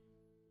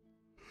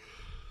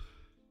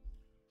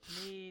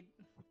 meat.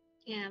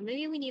 Yeah,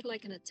 maybe we need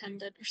like an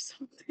attendant or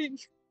something.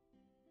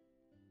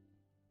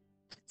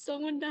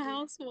 Someone to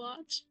house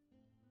watch.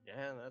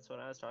 Yeah, that's what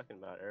I was talking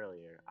about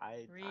earlier.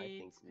 I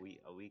think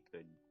Reeds. we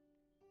could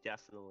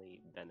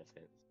definitely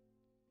benefit.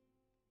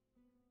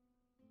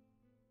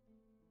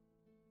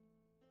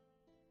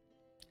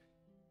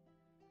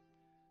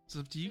 It's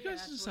up to you Yeah,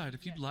 guys to that's decide. what-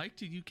 If you'd yeah. like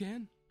to, you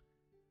can.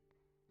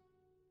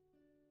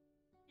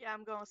 Yeah,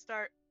 I'm gonna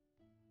start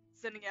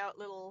sending out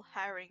little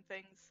hiring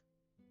things.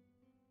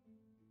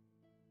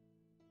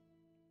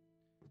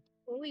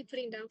 What are we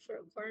putting down for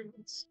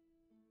requirements?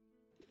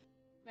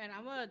 Man,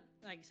 I'm gonna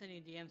send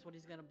you DMs what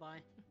he's gonna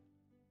buy.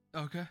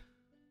 Okay.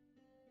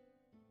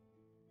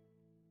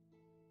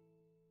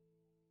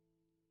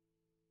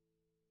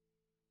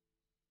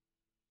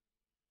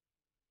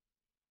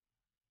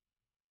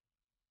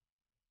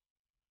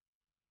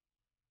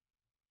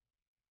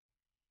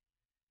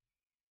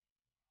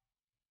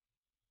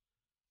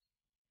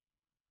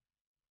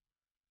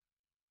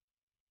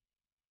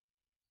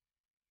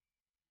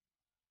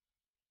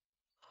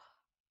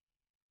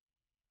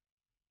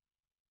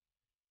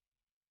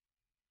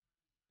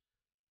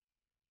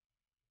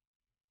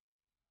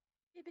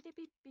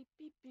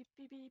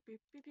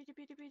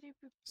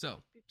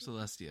 So,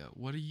 Celestia,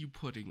 what are you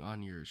putting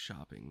on your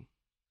shopping?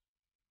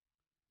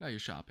 Not your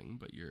shopping,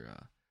 but your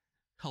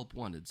help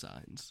wanted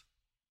signs.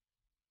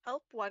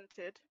 Help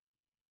wanted.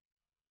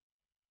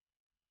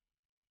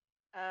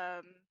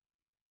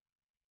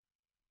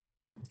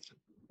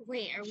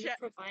 Wait, are we Check.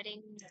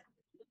 providing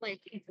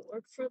like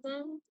work for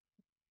them?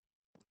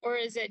 Or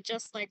is it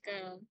just like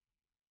a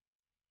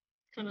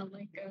kind of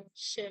like a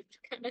shift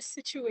kind of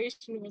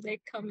situation where they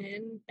come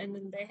in and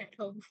then they head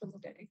home for the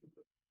day?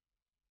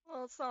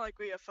 Well, it's not like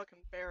we have fucking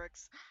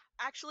barracks.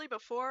 Actually,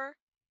 before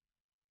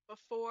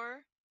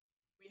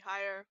we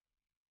hire,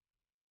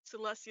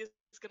 Celestia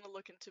is gonna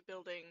look into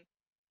building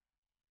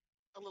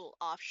a little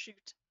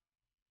offshoot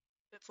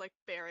that's like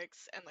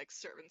barracks and like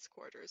servants'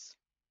 quarters.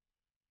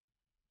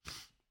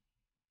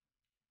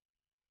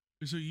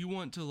 So you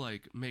want to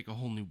like make a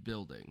whole new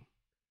building?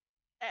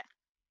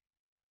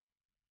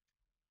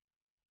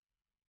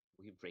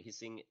 We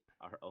raising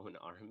our own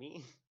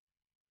army?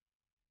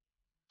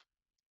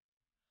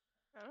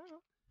 I don't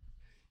know.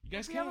 You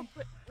guys If we have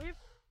can.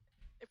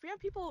 if we have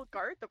people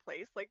guard the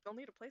place, like they'll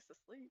need a place to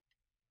sleep.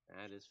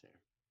 That is fair.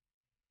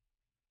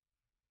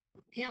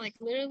 Yeah, like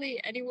literally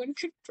anyone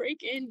could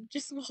break in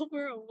just while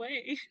we're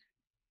away.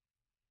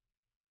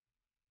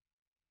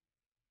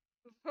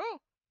 Oh,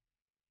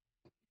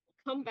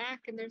 Come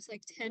back and there's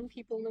like 10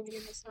 people living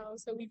in this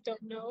house that we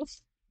don't know.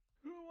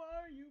 Who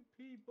are you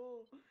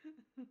people?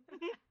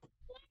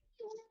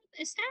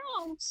 This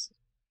house.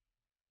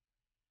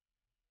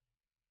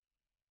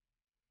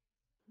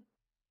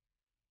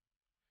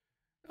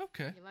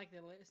 Okay. You like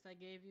the list I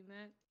gave you,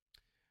 Matt?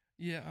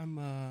 Yeah,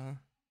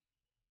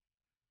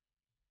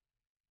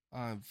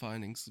 I'm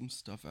finding some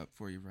stuff out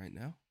for you right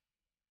now.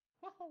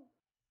 Whoa.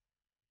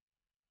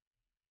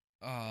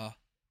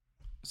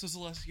 So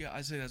Celestia,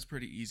 I say that's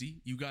pretty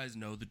easy. You guys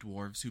know the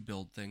dwarves who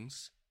build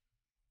things.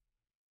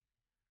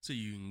 So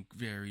you can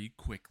very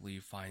quickly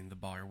find the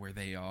bar where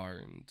they are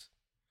and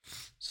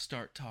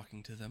start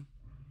talking to them.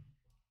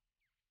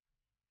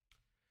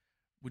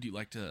 Would you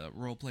like to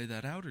roleplay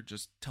that out, or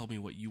just tell me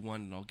what you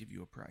want and I'll give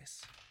you a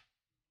price?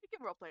 you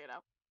can roleplay it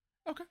out.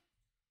 Okay.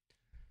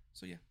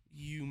 So yeah,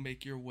 you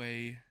make your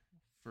way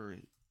for...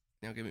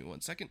 Now give me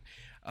 1 second.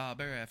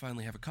 Barry, I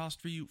finally have a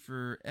cost for you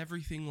for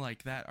everything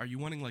like that. Are you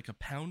wanting like a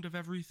pound of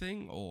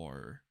everything,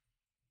 or...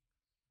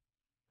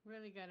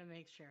 Really gotta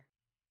make sure.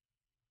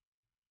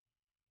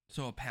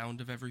 So a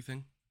pound of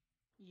everything?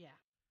 Yeah.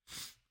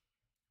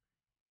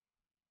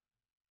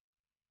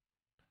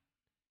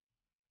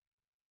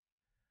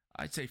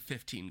 I'd say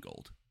 15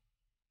 gold.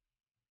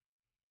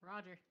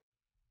 Roger.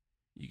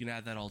 You can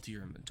add that all to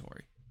your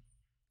inventory.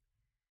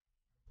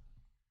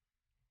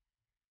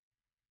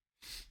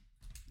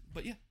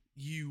 But yeah,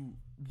 you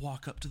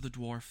walk up to the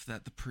dwarf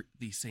that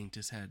the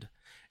Saintess had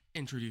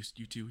introduced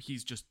you to.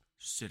 He's just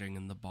sitting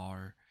in the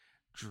bar,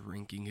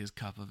 drinking his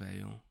cup of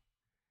ale.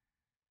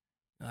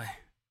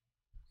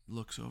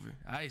 Looks over.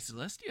 Aye,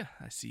 Celestia,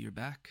 I see you're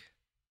back.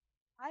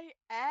 I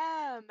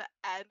am,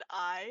 and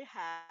I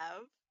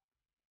have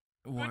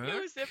Work? good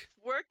news if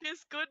work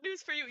is good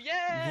news for you.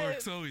 Yes!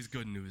 Work's always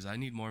good news. I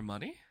need more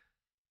money.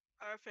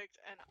 Perfect,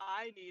 and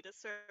I need a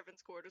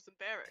servant's quarters and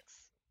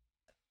barracks.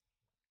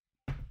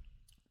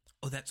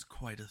 Oh, that's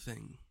quite a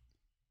thing.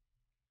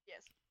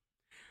 Yes.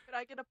 Could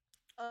I get a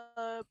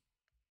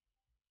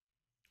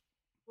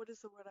what is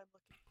the word I'm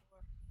looking for?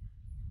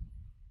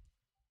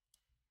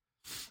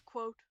 A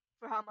quote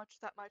for how much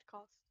that might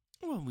cost?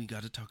 Well, we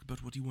gotta talk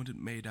about what you want it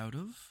made out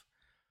of.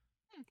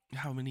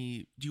 How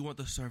many... Do you want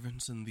the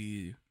servants and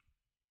the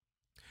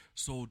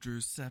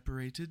soldiers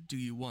separated? Do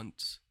you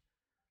want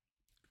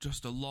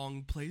just a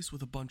long place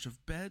with a bunch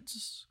of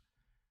beds?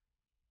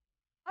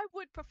 I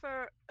would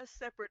prefer a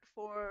separate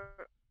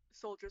for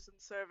soldiers and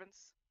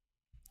servants.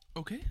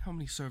 Okay, how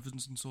many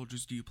servants and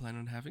soldiers do you plan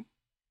on having?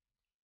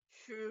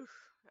 Phew.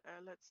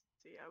 Let's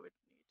see, I would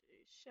need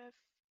a chef,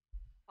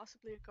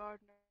 possibly a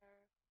gardener,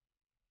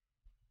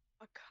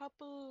 a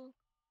couple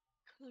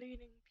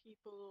cleaning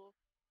people.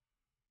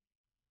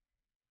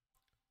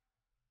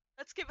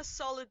 Let's give a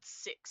solid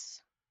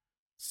 6.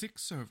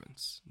 6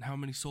 servants. And how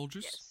many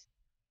soldiers? Yes.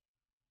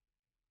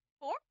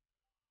 4?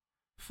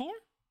 4?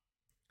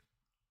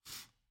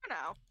 For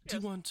now. Do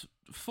you Yes. want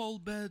full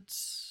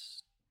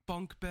beds,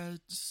 bunk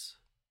beds?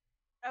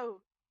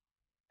 Oh,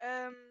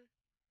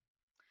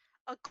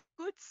 a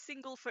good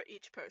single for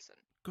each person.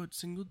 Good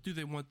single. Do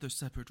they want their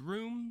separate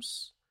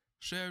rooms?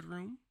 Shared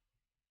room?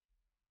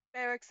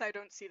 Barracks, I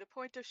don't see the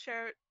point of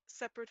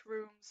separate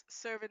rooms.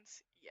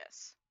 Servants,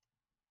 yes.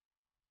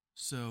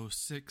 So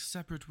 6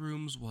 separate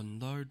rooms, 1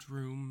 large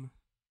room.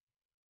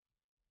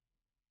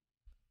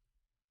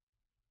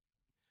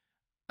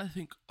 I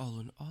think all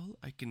in all,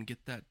 I can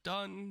get that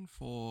done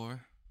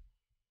for...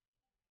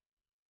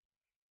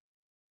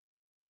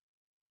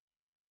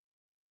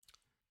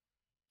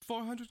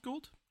 $400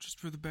 gold, just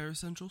for the bare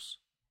essentials.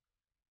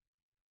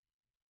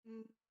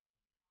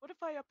 What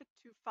if I up it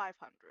to 500?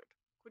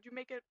 Could you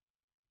make it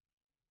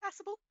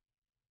passable?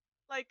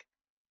 Like,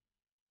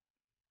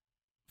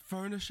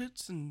 Furnish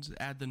it and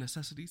add the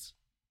necessities.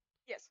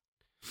 yes,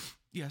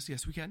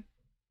 Yes, we can.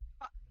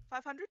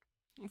 500?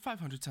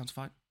 500 sounds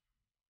fine.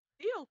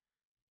 Deal.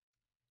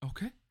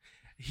 Okay.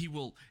 He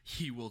will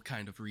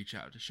kind of reach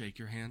out to shake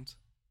your hand.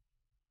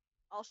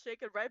 I'll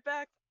shake it right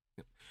back.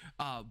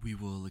 We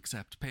will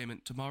accept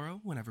payment tomorrow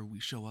whenever we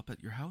show up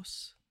at your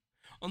house.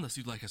 Unless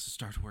you'd like us to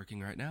start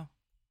working right now.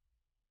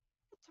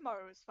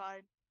 Tomorrow is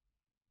fine.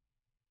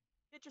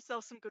 Get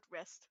yourself some good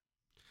rest.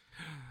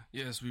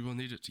 Yes, we will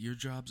need it. Your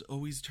jobs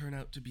always turn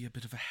out to be a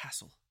bit of a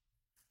hassle.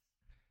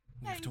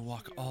 We have to Thank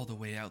walk you. all the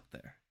way out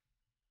there.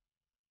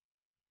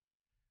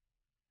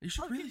 You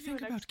should I'll really give you think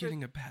an about extra-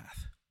 getting a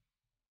bath.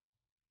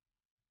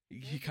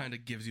 He kind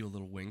of gives you a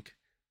little wink.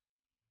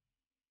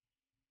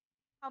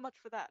 How much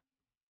for that?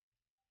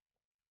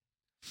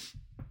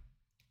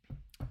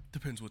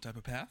 Depends what type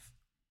of path.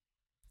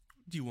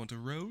 Do you want a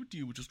road? Do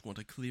you just want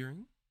a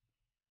clearing?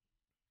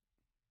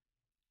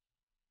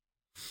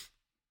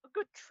 A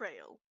good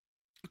trail.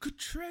 A good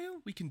trail?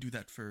 We can do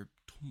that for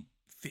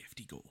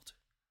 50 gold.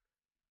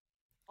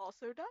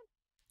 Also done.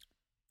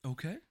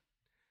 Okay.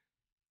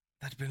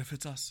 That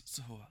benefits us,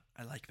 so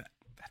I like that.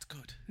 That's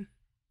good.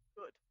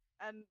 Good.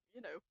 And,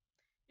 you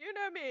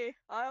know me.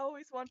 I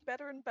always want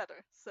better and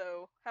better,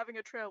 so having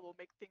a trail will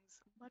make things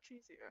much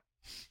easier.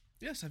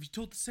 Yes, have you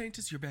told the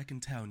Saints you're back in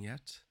town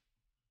yet?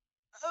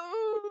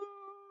 Oh,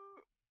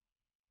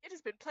 it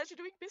has been a pleasure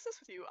doing business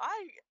with you.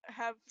 I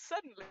have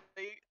suddenly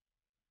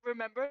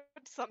remembered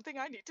something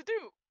I need to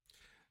do.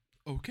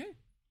 Okay.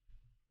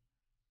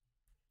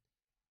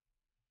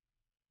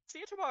 See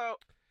you tomorrow.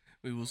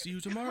 We will see you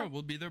tomorrow.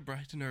 We'll be there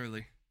bright and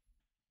early.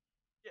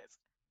 Yes.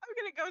 I'm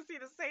gonna go see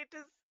the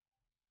Saints.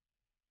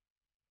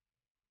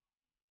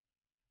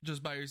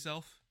 Just by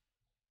yourself?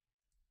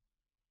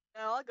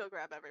 No, I'll go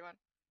grab everyone.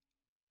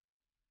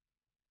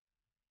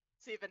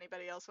 See if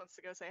anybody else wants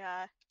to go say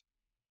hi.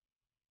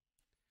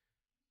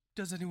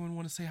 Does anyone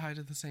want to say hi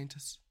to the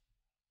Saints?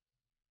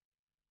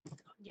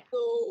 Yeah.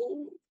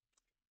 So,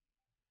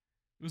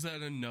 Was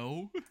that a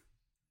no?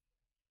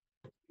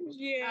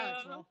 yeah.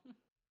 Alex will.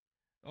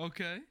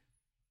 Okay.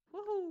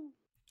 Woohoo!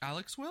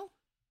 Alex will?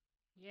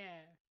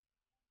 Yeah.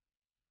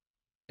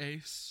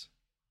 Ace.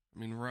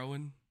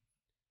 Rowan.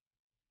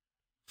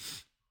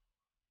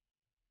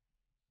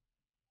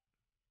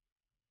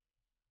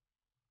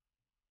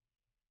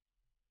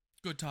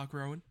 Good talk,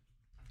 Rowan.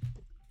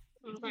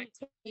 Oh, that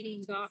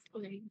eating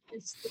gotling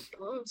is the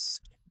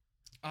best.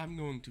 I'm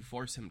going to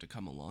force him to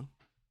come along.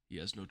 He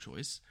has no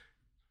choice.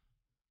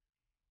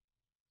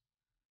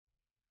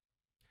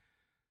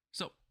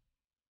 So,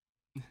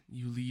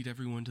 you lead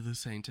everyone to the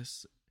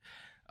Saintus.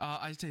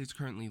 I'd say it's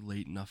currently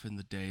late enough in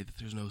the day that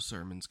there's no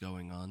sermons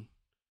going on.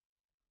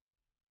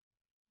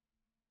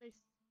 Nice.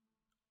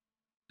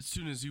 As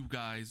soon as you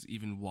guys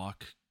even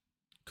walk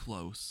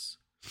close,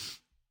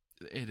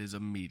 it is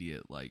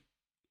immediate, like,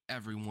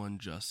 everyone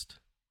just...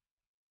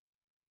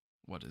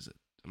 What is it?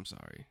 I'm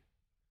sorry.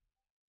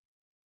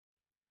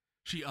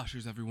 She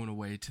ushers everyone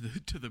away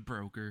to the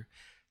broker,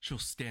 She'll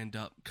stand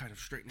up, kind of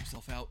straighten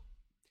herself out,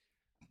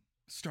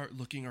 start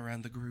looking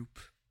around the group.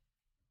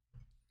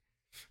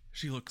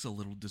 She looks a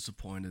little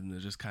disappointed and it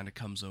just kind of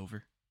comes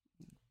over.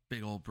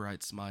 Big old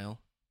bright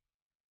smile.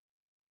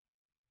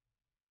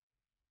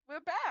 We're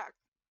back.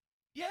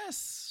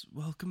 Yes,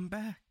 welcome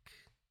back.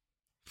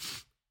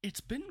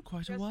 It's been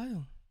quite a Yes.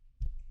 while.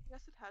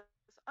 Yes, it has.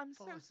 I'm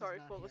Pholus is so sorry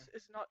not Pholus here.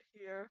 is not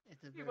here.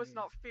 It's a He was very-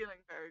 not feeling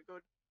very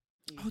good.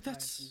 He's Oh, tired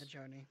that's- from the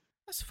journey.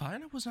 That's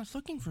fine, I was not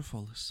looking for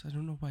Pholus. I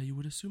don't know why you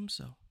would assume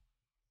so.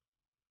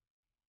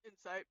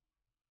 Insight.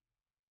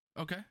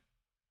 Okay.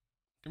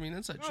 Give me an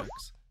insight Oof.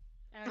 checks.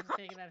 Alex is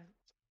taking that.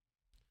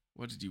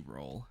 What did you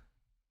roll?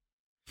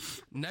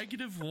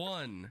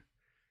 -1.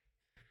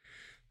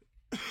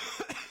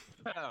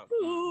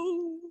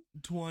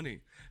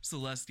 20.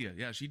 Celestia.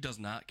 Yeah, she does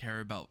not care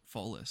about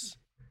Pholus.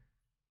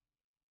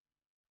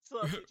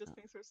 Celestia just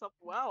thinks to herself,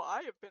 wow,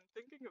 I have been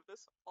thinking of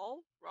this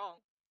all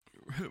wrong.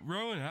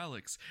 Rowan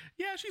Alex.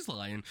 Yeah, she's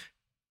lying.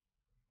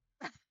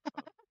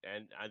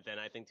 And then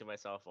I think to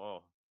myself,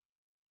 oh,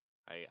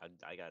 I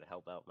gotta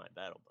help out my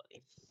battle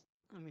buddy.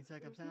 I mean,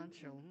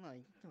 circumstantial.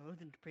 Like,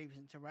 both into previous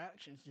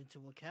interactions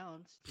into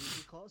accounts. To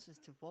be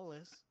closest to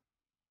Pholus.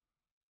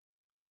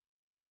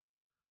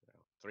 You know,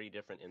 3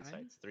 different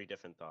insights, 3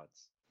 different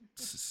thoughts.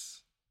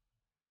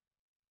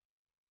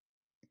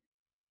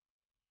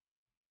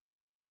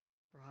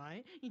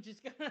 Right? You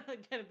just gotta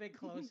get a bit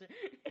closer.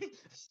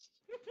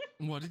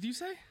 What did you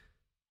say?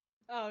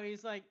 Oh,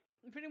 he's like,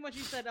 pretty much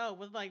he said, oh,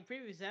 with like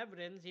previous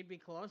evidence, he'd be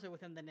closer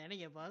with him than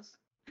any of us.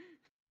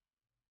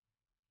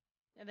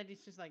 And then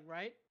he's just like,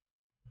 right?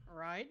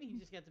 Right? He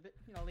just gets a bit,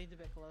 leans a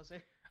bit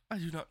closer. I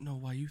do not know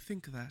why you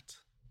think that.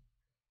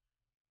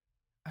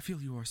 I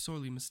feel you are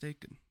sorely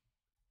mistaken.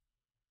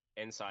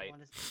 Insight.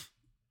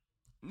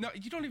 No,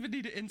 you don't even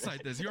need to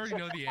insight this. You already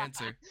know the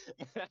answer.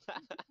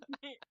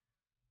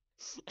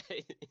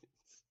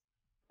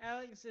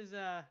 Alex is,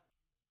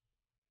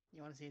 you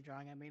want to see a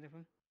drawing I made of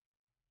him?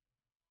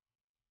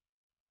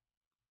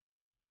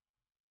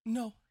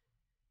 No.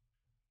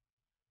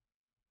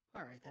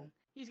 Alright then.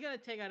 He's gonna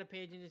take out a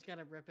page and just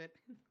gonna rip it.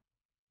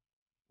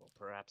 Well,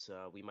 perhaps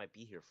we might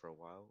be here for a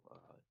while.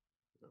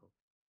 You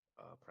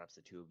know, perhaps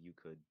the 2 of you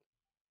could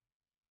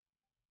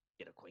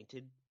get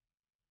acquainted.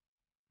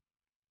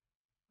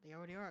 They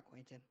already are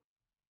acquainted.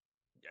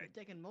 They've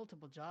taken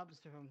multiple jobs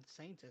from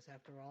Saintus,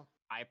 after all.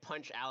 I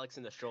punch Alex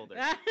in the shoulder.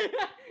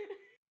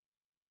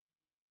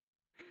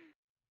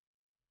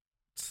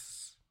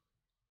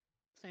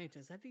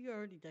 Saintus, have you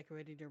already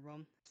decorated your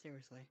room?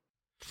 Seriously.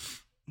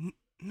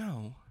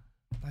 No,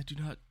 I do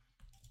not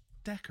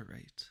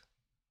decorate.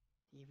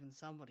 Even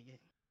somebody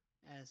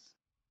as...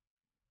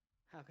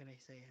 How can I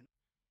say it?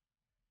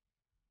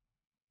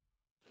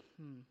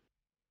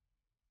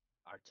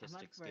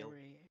 Artistic skill.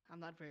 I'm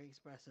not very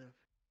expressive.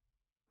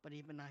 But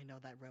even I know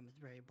that room is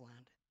very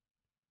bland.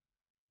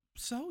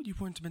 So, you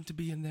weren't meant to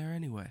be in there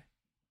anyway.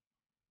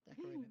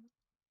 Decorated.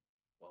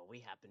 Well, we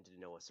happen to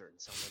know a certain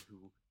someone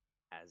who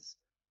has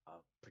a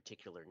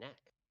particular knack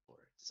for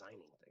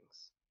designing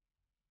things.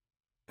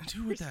 And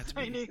who would that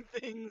be? Designing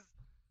things.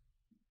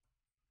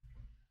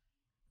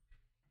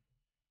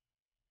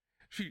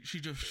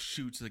 She just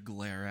shoots a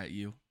glare at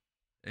you,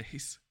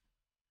 Ace.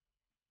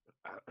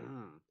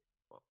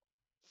 Well,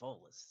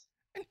 Pholus.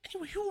 And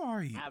anyway, who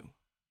are you?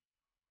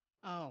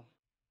 Oh.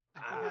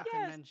 I forgot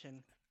yes. to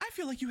mention. I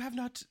feel like you have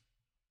not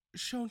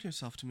shown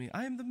yourself to me.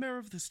 I am the mayor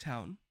of this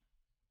town.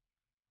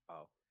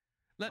 Oh.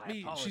 Let My me.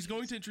 She's apologies.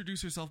 going to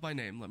introduce herself by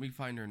name. Let me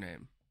find her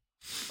name.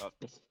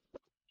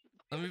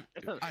 Let me.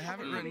 I have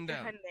it written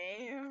down. Her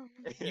name.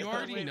 You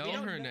already Wait, we know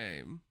don't her know-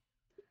 name.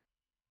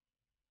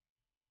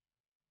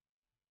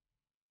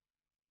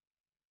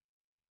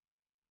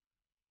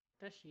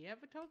 Does she have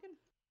a token?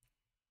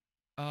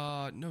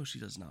 No, she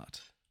does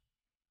not.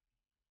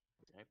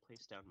 Did I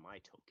place down my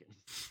token?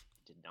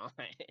 Did not.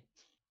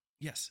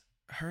 Yes,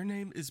 her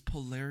name is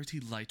Polarity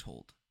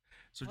Lighthold.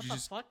 So What she the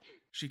just fuck?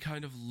 she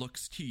kind of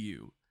looks to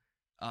you,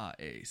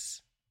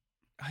 Ace.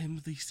 I am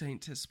the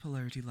Saintess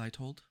Polarity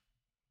Lighthold.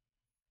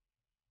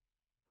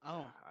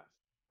 Oh.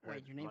 I've Wait,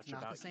 heard your name's much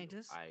not the about you.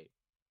 Saintess?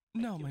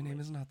 No, you, my name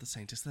Wait. is not the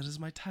Saintess. That is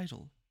my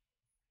title.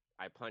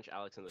 I punch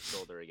Alex in the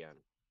shoulder again.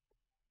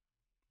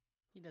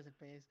 He doesn't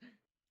phase.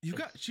 You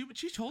got.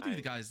 She told you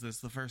I- guys this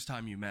the first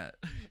time you met.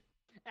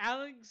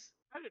 Alex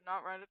I did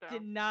not write it down.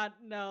 did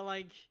not know,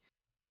 like...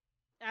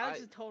 Alex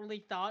I- has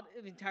totally thought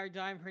the entire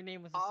time her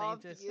name was the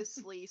Saintess.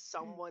 Obviously,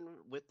 someone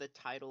with the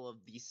title of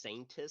the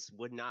Saintess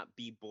would not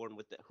be born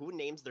with the. Who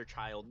names their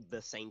child the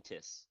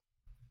Saintess?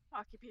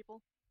 Hockey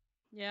people.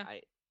 Yeah,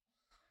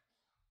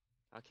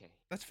 Okay.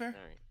 That's fair. All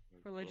right.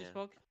 religious yeah.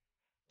 folk.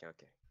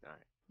 Okay. All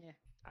right. Yeah.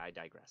 I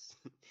digress.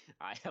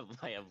 I have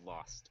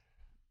lost.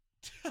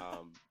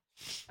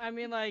 I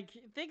mean, like,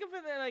 think of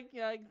it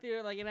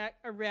through like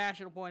a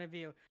rational point of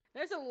view.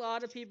 There's a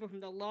lot of people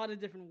from a lot of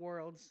different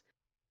worlds.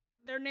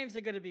 Their names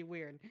are gonna be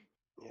weird.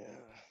 Yeah,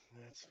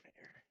 that's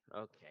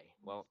fair. Okay.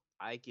 Well,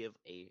 I give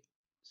a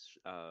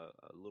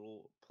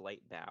little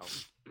polite bow.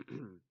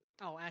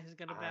 Oh, Ash is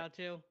gonna I- bow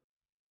too.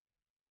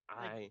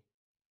 I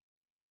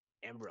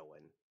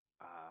Ambrowan,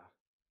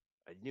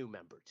 a new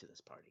member to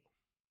this party.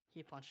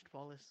 He punched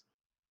Follis.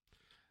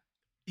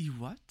 You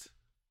what?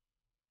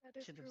 That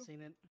is Should have true.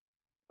 seen it.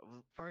 Uh,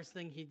 First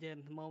thing he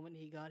did the moment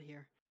he got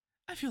here.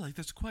 I feel like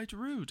that's quite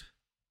rude.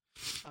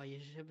 Oh, you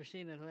should have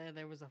seen it.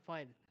 There was a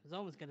fight. It was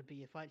almost gonna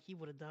be a fight. He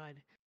would have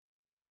died.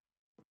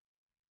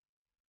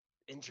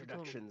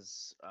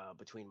 Introductions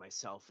between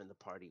myself and the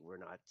party were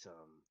not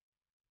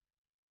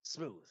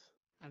smooth.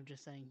 I'm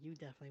just saying, you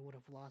definitely would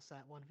have lost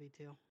that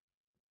 1v2.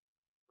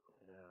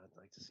 Yeah, I'd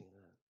like to see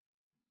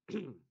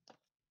that.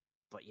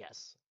 But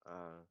yes,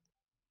 I'm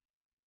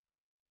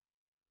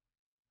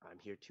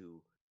here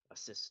to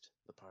assist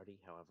the party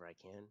however I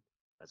can,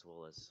 as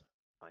well as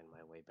find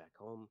my way back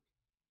home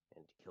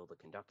and kill the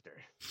conductor.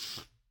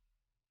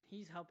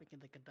 He's helping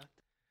the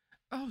conductor.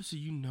 Oh, so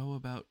you know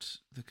about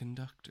the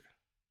conductor.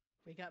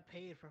 We got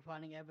paid for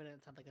finding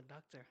evidence on the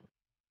conductor.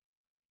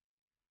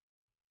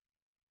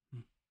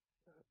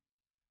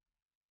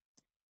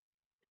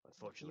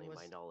 Unfortunately, was-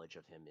 my knowledge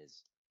of him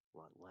is a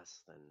lot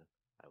less than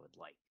I would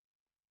like.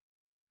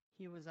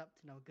 He was up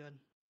to no good.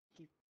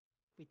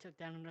 We took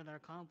down another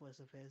accomplice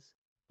of his.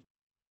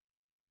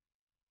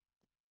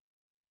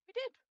 We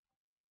did.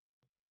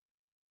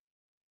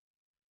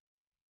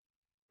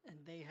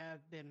 And they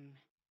have been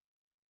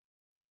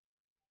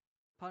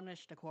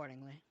punished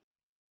accordingly.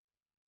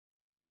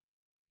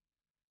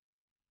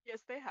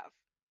 Yes, they have.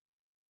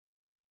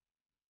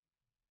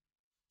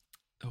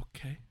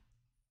 Okay.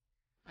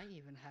 I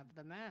even have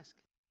the mask.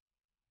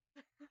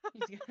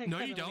 He's gonna No,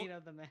 you kinda lean don't.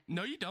 on the mask.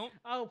 No, you don't.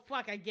 Oh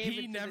fuck! I gave it.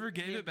 He to never the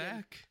gave it victim.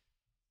 back.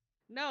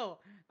 No,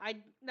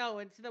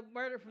 it's the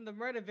murder from the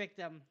murder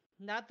victim,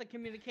 not the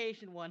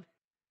communication one.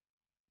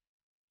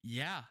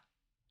 Yeah.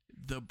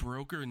 The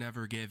broker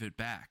never gave it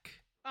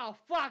back. Oh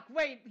fuck!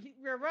 Wait,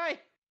 you're right.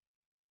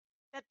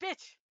 That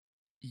bitch.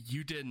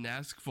 You didn't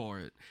ask for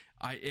it.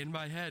 In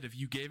my head, if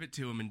you gave it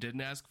to him and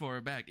didn't ask for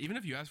it back, even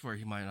if you asked for it,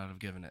 he might not have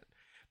given it.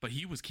 But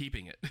he was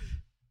keeping it.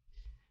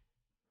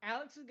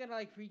 Alex is gonna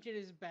like reach in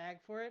his bag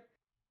for it,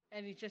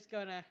 and he's just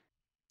gonna.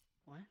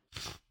 What?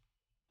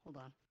 Hold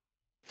on.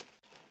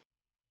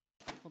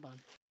 Hold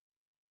on.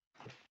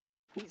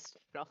 He's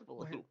shuffling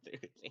Where through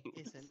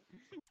things. Isn't.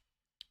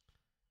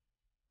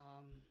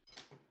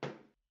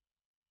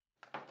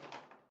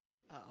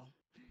 Uh-oh.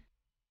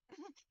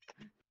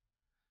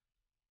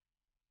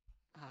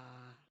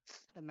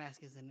 The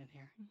mask isn't in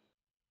here.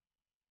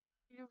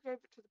 You gave it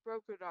to the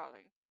broker,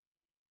 darling.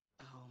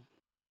 Oh.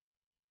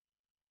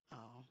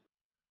 Oh.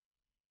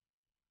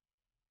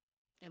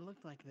 It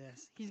looked like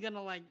this. He's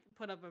gonna like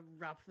put up a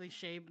roughly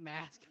shaved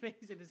mask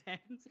face in his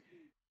hands.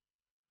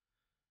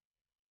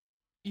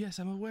 Yes,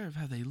 I'm aware of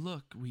how they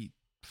look. We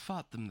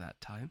fought them that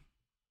time.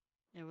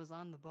 It was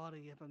on the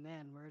body of a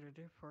man murdered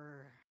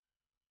for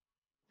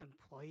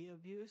employee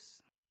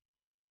abuse.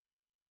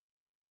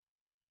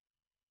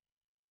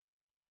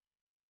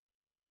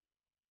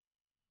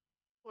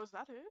 Was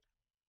that it?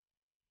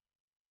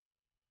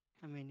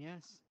 I mean,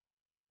 yes.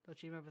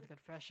 Don't you remember the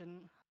confession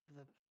of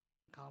the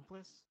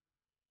accomplice?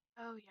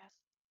 Oh, yes.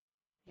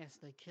 Yes,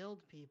 they killed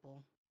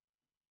people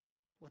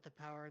with the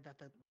power that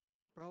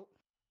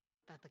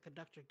the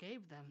conductor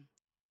gave them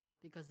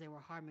because they were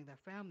harming their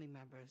family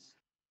members.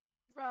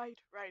 Right.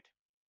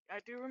 I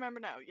do remember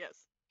now,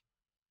 yes.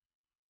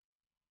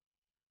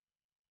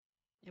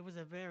 It was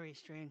a very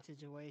strange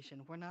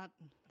situation. We're not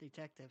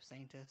detectives,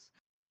 Saintus.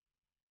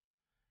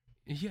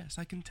 Yes,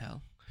 I can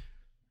tell.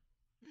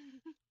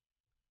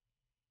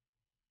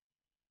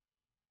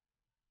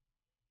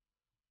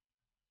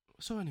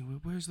 So anyway,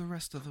 where's the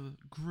rest of the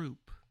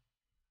group?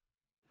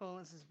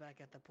 Polis is back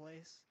at the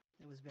place.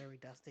 It was very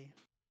dusty.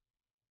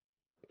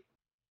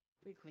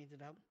 We cleaned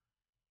it up.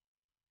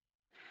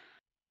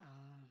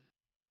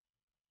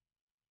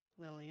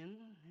 Lillian,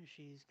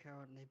 she's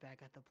currently back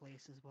at the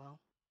place as well.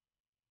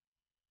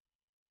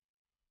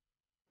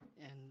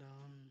 And,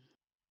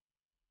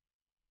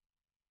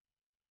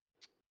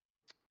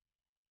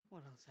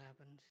 what else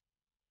happened?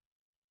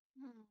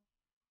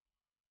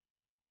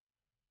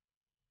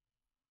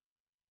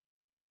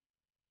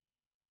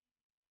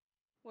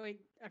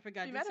 Wait, I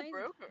forgot. We Did met a Saint-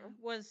 broker.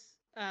 Was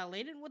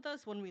Layden with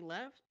us when we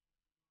left?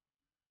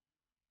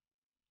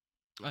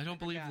 I don't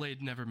believe forgot.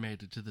 Lade never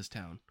made it to this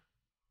town.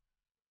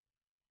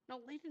 No,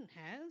 Layden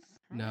has.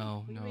 Right?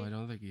 No, We no, made- I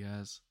don't think he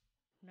has.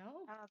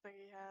 No, I don't think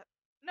he had.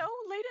 No,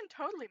 Layden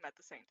totally met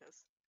the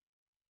Saintus.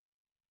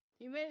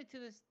 he made it to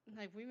this.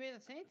 Like we made the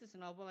Saintus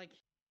and all, but like,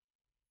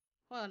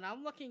 hold on,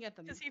 I'm looking at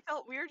the. Because he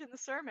felt weird in the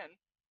sermon.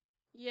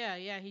 Yeah,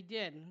 he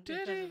did. Did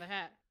because he? of the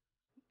hat.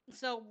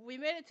 So we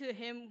made it to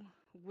him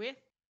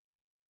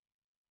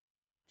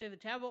to the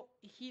temple.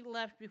 He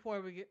left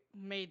before we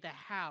made the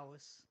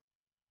house.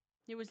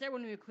 He was there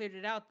when we cleared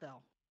it out,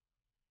 though.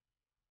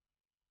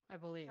 I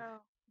believe. Oh,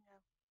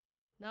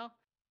 yeah. No?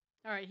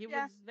 Alright, he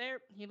Yeah. was there.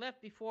 He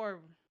left before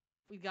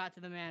we got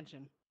to the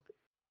mansion.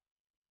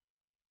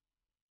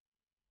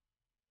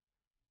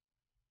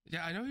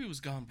 Yeah, I know he was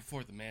gone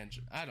before the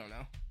mansion. I don't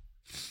know.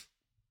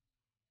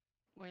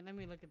 Wait, let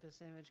me look at this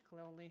image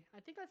clearly. I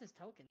think that's his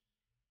token.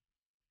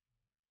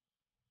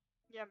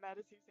 Yeah, Matt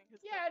is using his.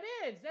 Yeah,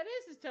 it is. That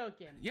is his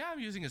token. Yeah, I'm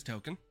using his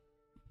token.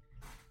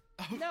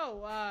 Oh.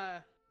 No,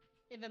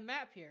 in the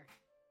map here,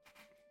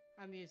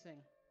 I'm using.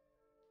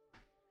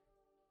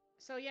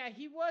 So yeah,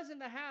 he was in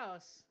the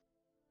house.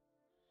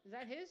 Is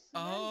that his?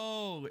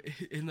 Oh,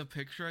 in the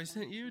picture I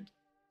sent you?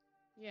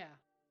 Yeah.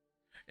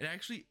 It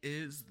actually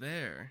is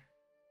there.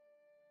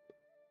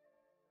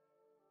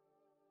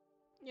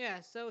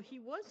 Yeah, so he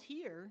was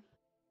here.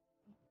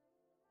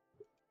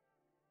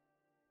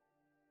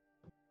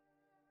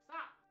 Stop!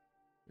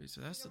 Wait,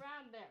 so that's the Get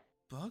around there.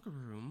 bug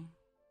room?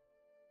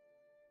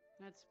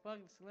 That's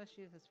bugs,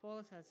 celestials, that's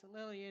Wallace, that's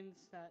lilians,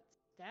 that's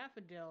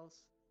daffodils.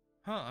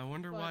 Huh, I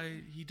wonder But-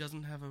 why he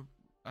doesn't have a...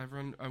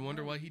 I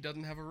wonder why he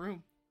doesn't have a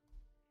room.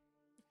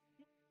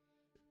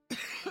 Was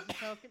the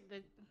token,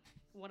 did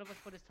one of us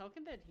put his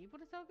token? Did he put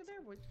his token there?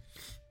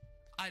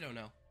 I don't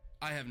know.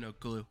 I have no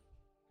clue.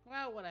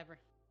 Well, whatever.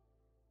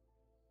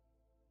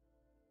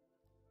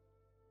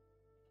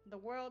 The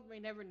world may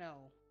never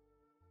know.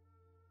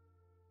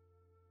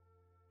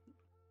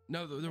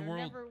 No, the There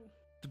world... Never,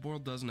 The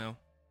world does know.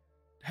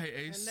 Hey,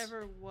 Ace. there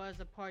never was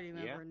a party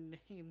member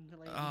named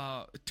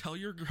Layden. Tell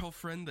your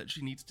girlfriend that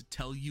she needs to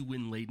tell you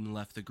when Layden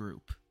left the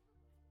group.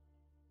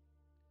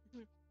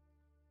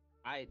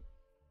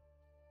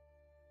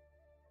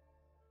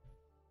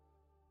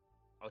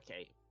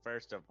 Okay,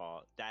 first of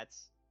all,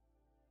 that's...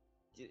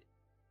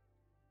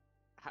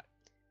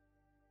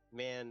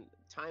 Man,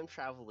 time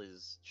travel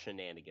is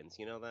shenanigans,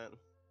 you know that?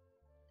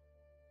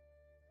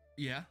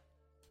 Yeah?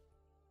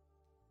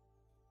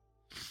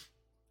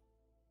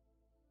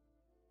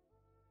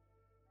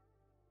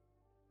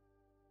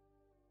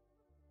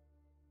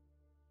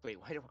 Wait,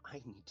 why do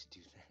I need to do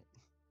that?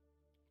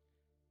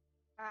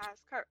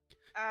 Ask her.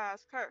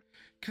 Ask her.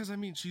 Because, I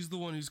mean, she's the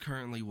one who's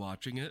currently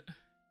watching it.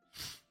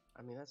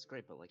 I mean, that's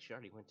great, but, like, she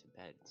already went to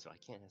bed, so I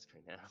can't ask her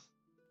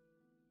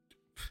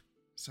now.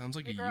 Sounds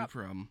like Wake a her you up.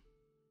 problem.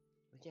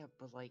 Yeah,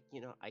 but, like,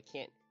 you know, I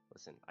can't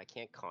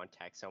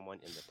contact someone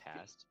in the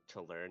past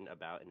to learn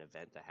about an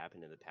event that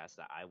happened in the past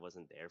that I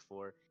wasn't there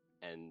for,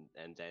 and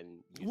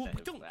then use Well,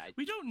 that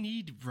we don't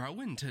need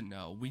Rowan to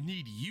know. We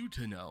need you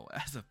to know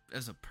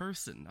as a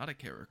person, not a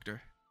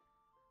character.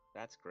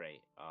 That's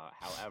great.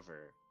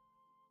 However,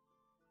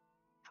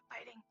 Stop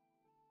fighting.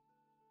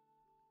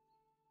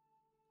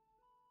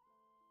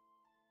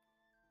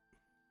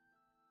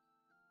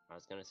 I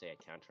was gonna say a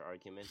counter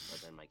argument,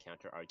 but then my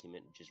counter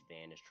argument just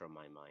vanished from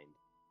my mind.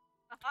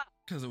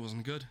 Because it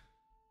wasn't good.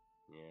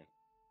 Yeah.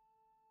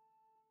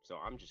 So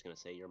I'm just gonna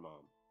say your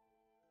mom.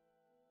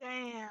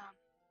 Damn.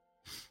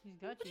 He's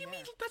got What do you you there.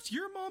 mean that's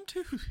your mom,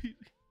 too?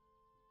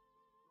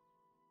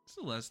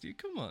 Celestia,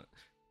 come on.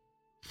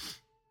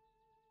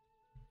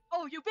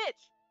 Oh, you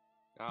bitch!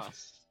 Oh,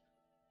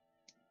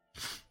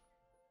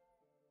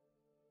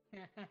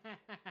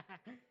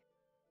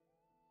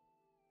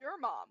 Your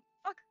mom.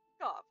 Fuck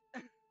off.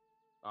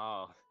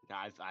 oh,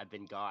 I've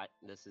been got.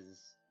 This is.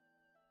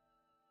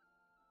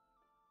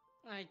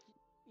 Like,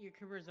 your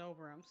career's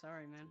over. I'm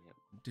sorry, man. Yep.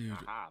 Dude,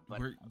 Aha,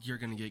 but you're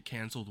gonna get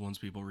canceled once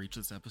people reach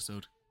this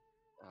episode.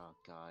 oh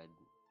god.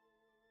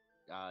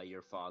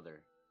 Your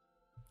father.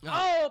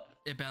 Oh!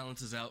 It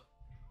balances out.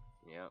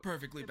 Yeah.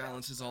 Perfectly It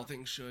balances balances all out.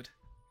 things should.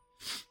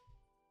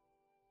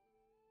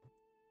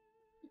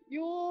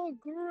 Your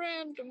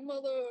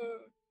grandmother.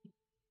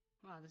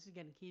 Wow, this is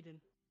getting heated.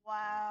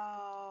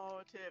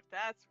 Wow, Tip,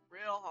 that's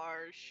real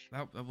harsh.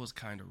 That was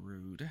kind of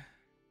rude.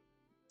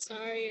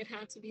 Sorry, it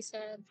had to be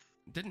said.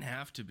 Didn't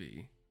have to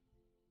be.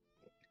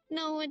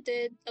 No, it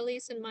did. At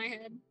least in my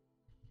head.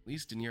 At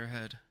least in your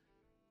head.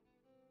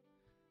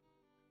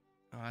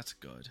 Oh, that's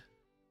good.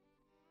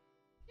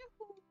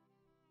 Yoo-hoo.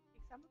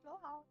 Big summer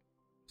blowout.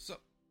 So,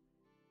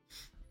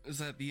 is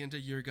that the end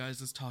of your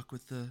guys' talk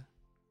with the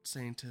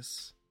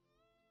scientists?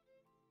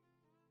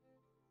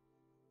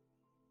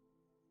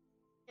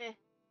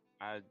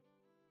 I'll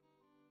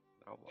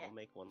Yeah.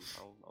 make one.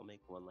 I'll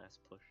make one last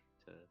push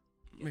to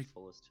get Make-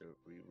 Fullest to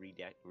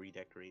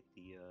redecorate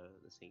the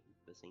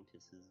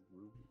Saintess's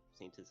room,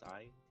 Saintess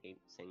eye,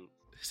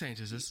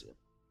 Scientists.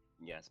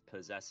 Yes,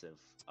 possessive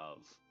of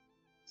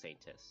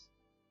Saintess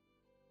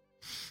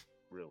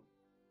room.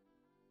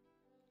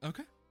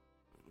 Okay.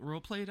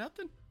 Role play it out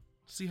then.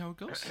 See how it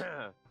goes.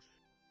 All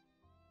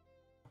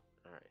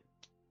right.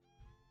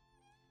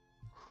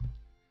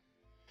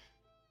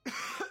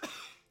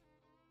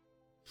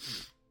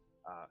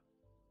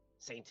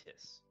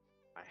 Saintess,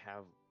 I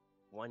have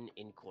one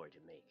encore to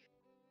make.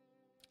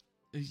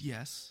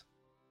 Yes.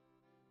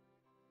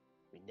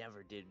 We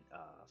never did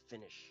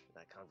finish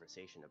that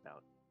conversation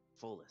about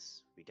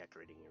Fullest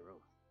redecorating your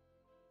room.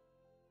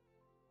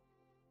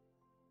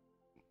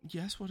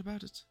 Yes, what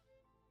about it?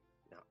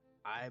 Now,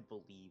 I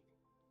believe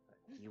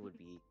he would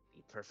be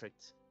the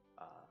perfect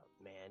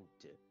man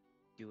to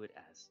do it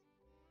as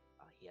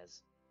he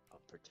has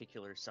a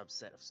particular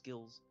subset of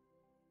skills,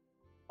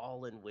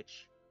 all in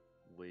which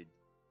would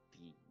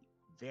be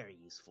very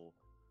useful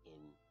in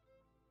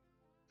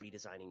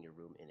redesigning your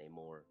room in a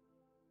more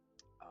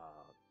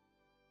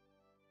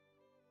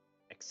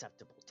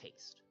acceptable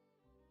taste.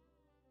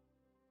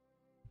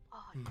 Oh,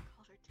 you Hmm.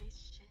 called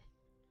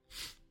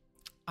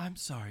I'm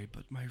sorry,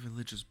 but my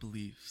religious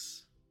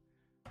beliefs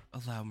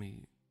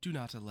do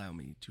not allow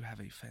me to have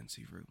a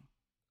fancy room.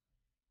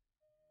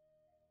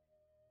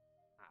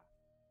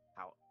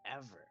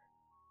 However,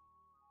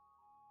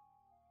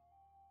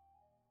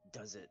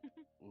 does it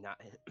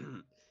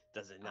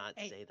not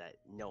hey. say that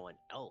no one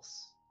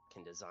else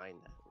can design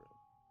that room?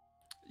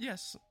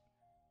 Yes,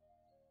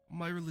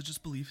 my religious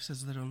belief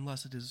says that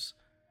unless it is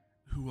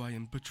who I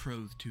am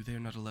betrothed to, they are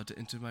not allowed to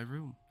enter my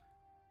room.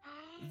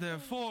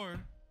 Therefore,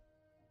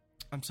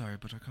 I'm sorry,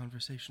 but our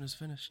conversation is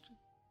finished.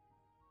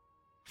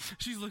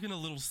 She's looking a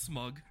little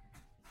smug.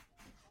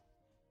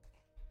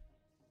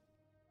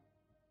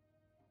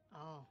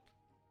 Oh.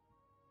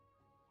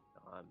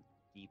 I'm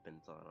deep in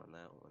thought on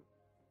that one.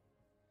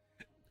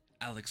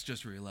 Alex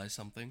just realized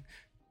something.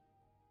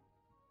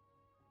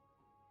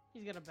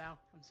 He's gonna bow.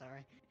 I'm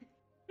sorry.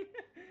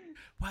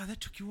 Wow,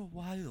 that took you a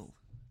while.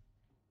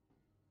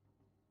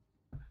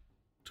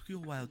 Took you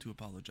a while to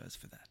apologize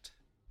for that.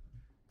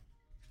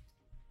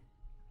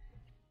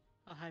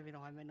 I'll have you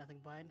know I meant nothing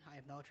by it. I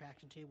have no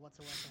attraction to you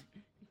whatsoever.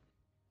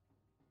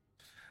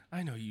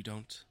 I know you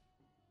don't.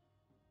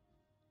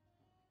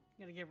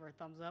 Gonna give her a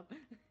thumbs up.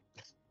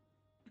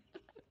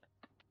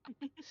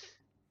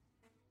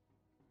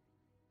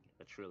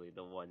 But truly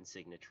the one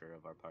signature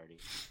of our party.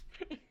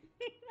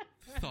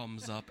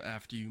 Thumbs up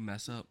after you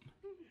mess up.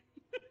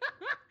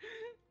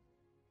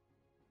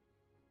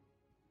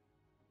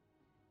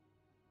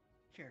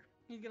 Sure.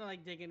 He's gonna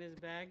like dig in his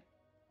bag.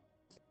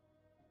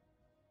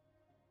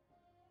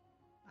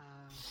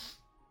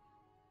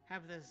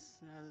 Have this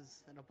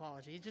as an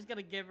apology. He's just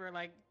gonna give her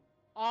like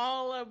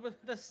all of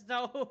the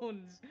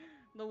stones,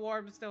 the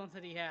warm stones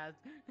that he has.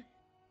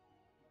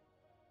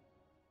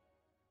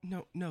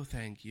 No,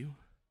 thank you.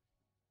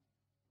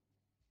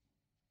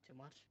 Too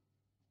much?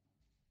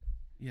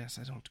 Yes,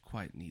 I don't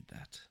quite need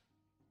that.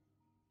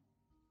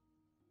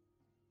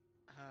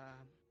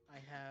 I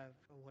have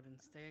a wooden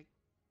stick.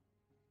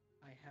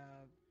 I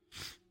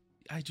have...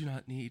 I do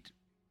not need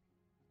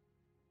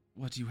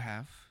what you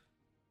have.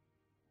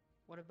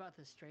 What about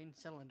the strange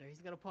cylinder? He's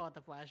gonna pull out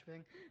the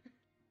flashbang.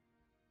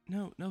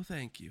 No,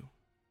 thank you.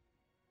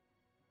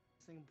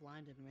 This thing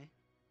blinded me.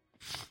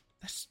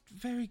 That's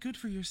very good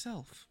for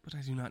yourself, but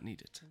I do not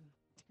need it.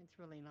 It's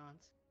really not.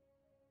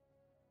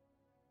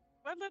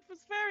 Well, it was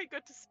very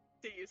good to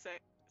see you,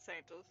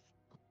 Saintus.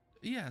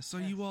 Yes, are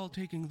Yes. you all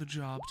taking the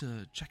job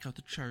to check out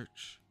the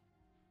church?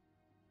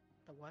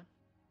 The what?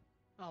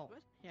 Oh,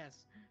 What?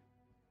 yes.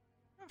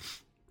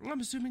 I'm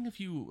assuming if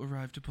you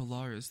arrived to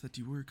Polaris that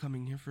you were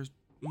coming here for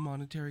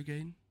monetary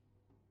gain?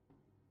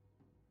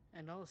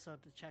 And also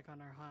to check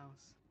on our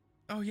house.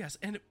 Oh yes,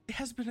 and it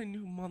has been a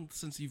new month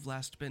since you've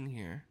last been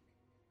here.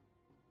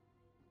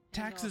 And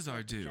Taxes also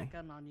are to due. check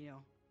in on you.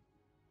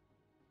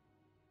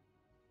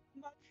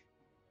 Much.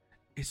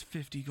 It's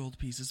 50 gold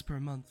pieces per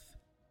month.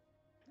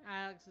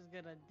 Alex is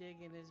gonna dig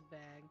in his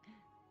bag.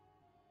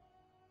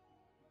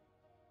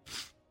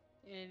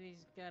 And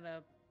he's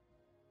gonna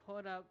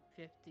put up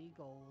 50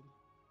 gold.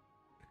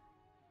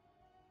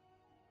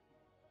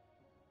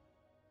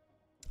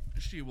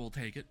 She will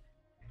take it.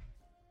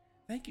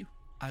 Thank you.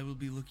 I will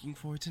be looking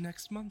forward to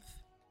next month.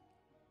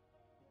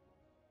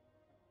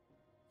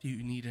 If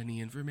you need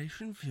any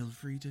information, feel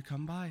free to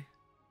come by.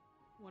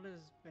 What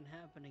has been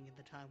happening in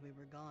the time we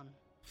were gone?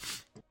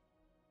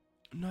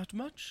 Not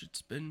much.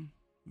 It's been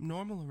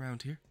normal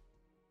around here.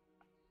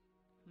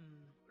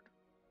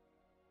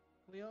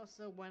 We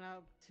also went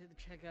out to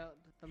check out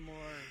the more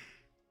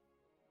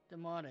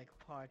demonic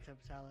parts of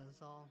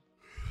Salazar.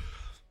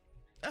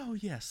 Oh,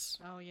 yes.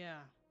 Oh yeah,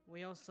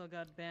 we also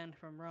got banned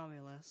from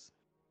Romulus.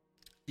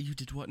 You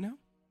did what now?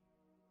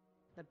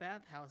 The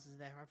bathhouses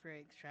there are very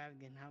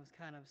extravagant. I was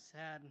kind of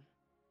sad.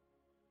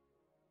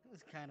 It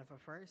was kind of a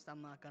first,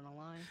 I'm not gonna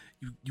lie.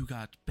 You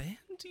got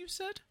banned, you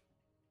said?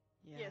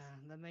 Yeah, Yes.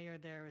 the mayor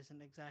there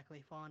isn't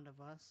exactly fond of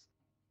us.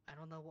 I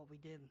don't know what we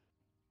did.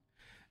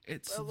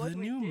 It's Well, what the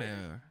we new did-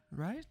 mayor,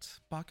 right?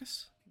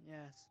 Bacchus?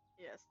 Yes,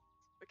 Yes.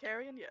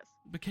 Vicarian, yes.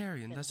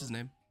 Bacarian, that's his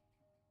name.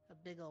 a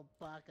big old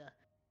baka.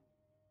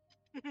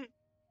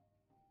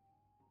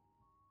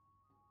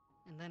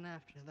 And then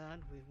after that,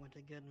 we went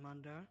to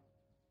Gudmundar.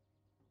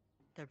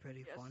 They're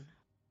pretty Yes. fun.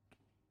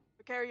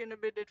 Vicarian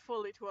admitted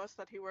fully to us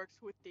that he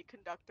works with the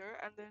conductor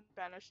and then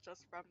banished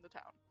us from the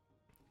town.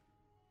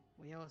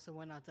 We also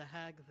went out to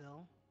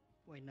Hagville.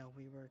 Wait, no,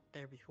 we were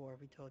there before.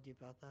 We told you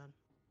about that.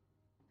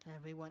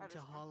 And we went That to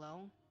is fun.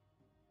 Hollow.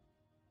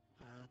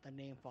 The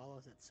name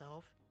follows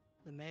itself.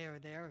 The mayor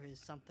there is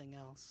something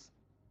else.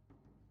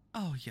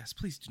 Oh, yes,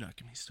 please do not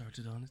get me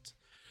started on it.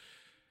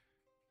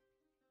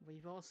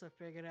 We've also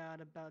figured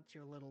out about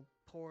your little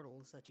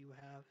portals that you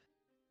have.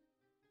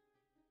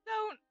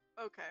 Don't.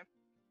 Okay.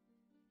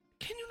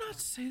 Can you not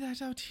say that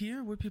out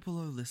here where people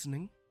are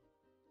listening?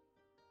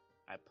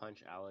 I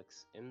punch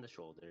Alex in the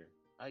shoulder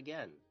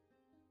again.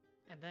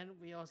 And then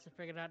we also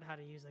figured out how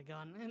to use a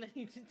gun. And then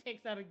he just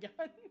takes out a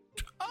gun.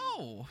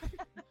 Oh!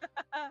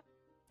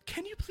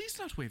 Can you please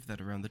not wave that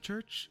around the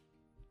church?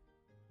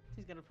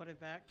 He's gonna put it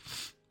back.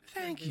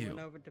 Thank And we you. went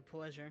over to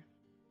Pleasure.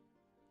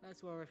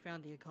 That's where we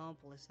found the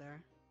accomplice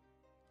there.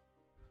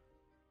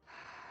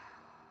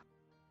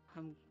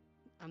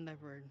 I'm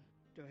never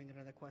doing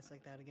another quest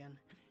like that again.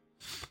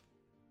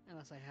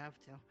 Unless I have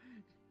to.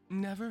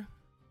 Never?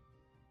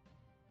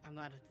 I'm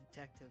not a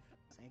detective,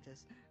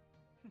 Saintus.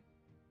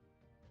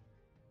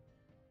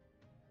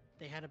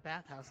 They had a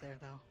bathhouse there,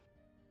 though.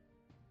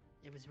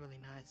 It was really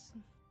nice.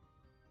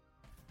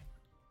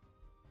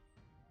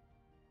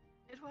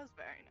 It was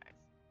very nice.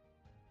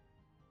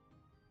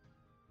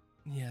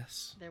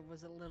 Yes. There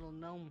was a little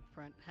gnome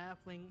front,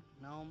 halfling,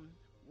 gnome,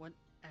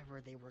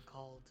 whatever they were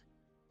called.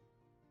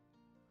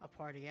 A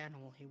party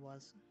animal he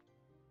was.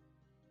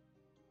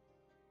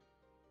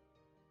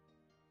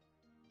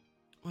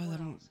 Well, What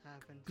I'm else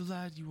happened?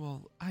 glad you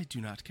all... I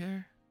do not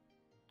care.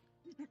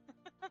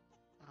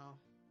 Oh,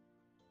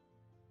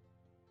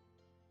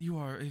 You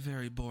are a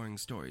very boring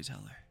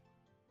storyteller.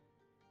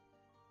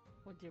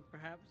 would you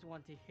perhaps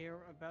want to hear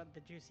about the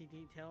juicy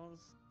details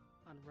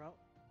on Ro?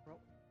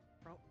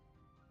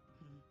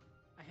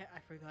 I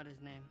forgot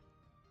his name.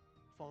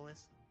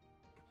 Follis.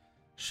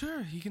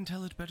 Sure, he can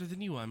tell it better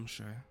than you, I'm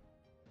sure.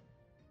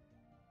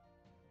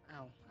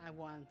 Oh, I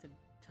wanted to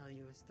tell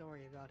you a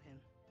story about him.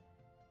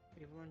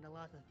 We've learned a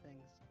lot of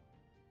things.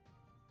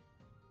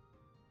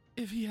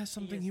 If he has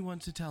something is- he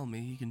wants to tell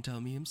me, he can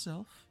tell me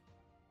himself.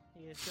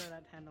 He is good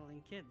at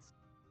handling kids.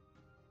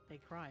 They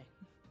cry.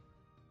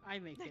 I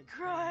make They kids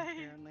cry.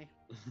 apparently.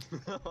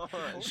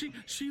 Alright.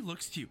 She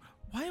looks to you.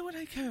 Why would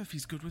I care if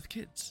he's good with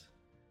kids?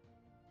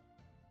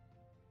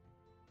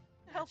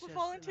 Help That's with just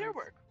volunteer nice.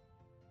 work.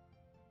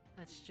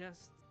 That's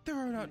just... There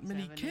are not It's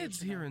many seven kids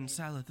days here without in me.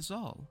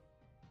 Salathazal.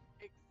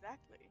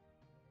 Exactly.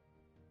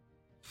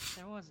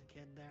 There was a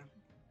kid there.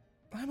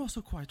 I'm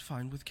also quite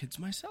fine with kids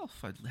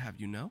myself, I'd have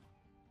you know.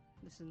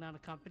 This is not a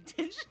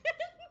competition.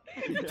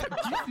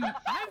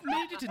 I've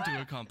made it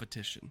into a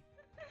competition.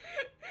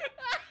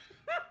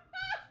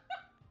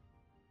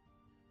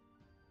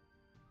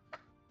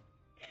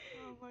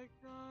 Oh my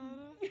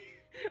god.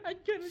 I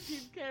couldn't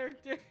keep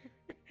character.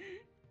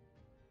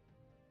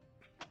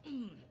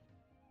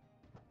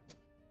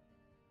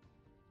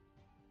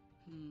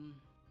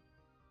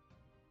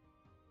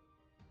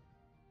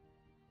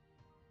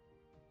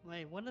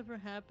 Wait, whatever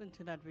happened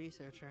to that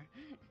researcher?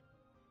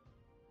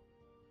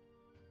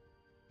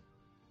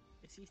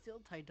 Is he still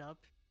tied up?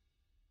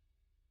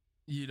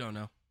 You don't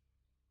know.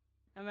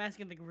 I'm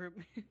asking the group.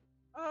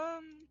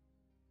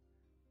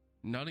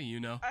 None of you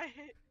know. I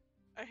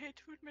hate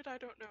to admit I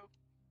don't know.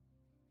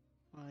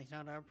 Well, it's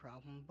not our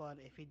problem, but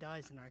if he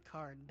dies in our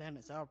card, then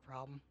it's our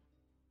problem.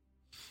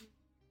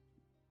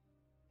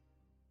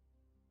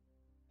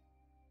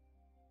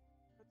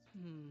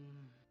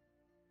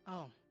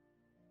 Oh.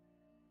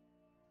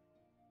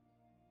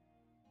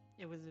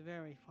 It was a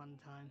very fun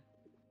time.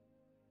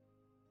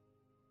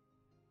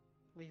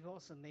 We've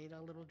also made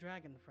a little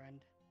dragon friend.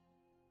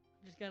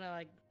 Just gonna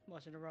like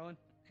watching it Rowan.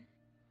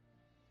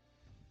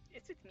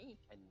 It's with me.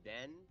 And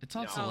then It's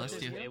on no,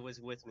 Celestia. It was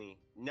with me.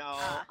 No,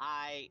 Ah.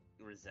 I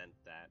resent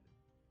that.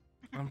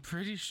 I'm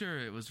pretty sure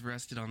it was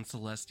rested on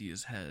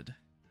Celestia's head.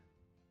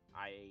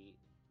 I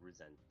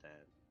resent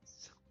that.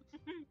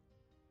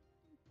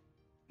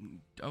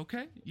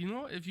 Okay, you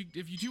know what? If you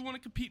do want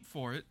to compete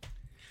for it,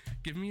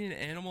 give me an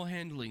animal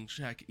handling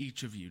check,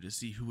 each of you, to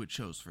see who it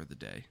chose for the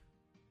day.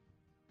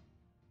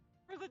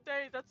 For the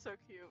day, that's so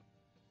cute.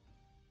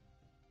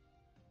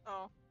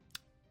 Oh.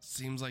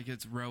 Seems like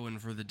it's Rowan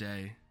for the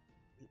day.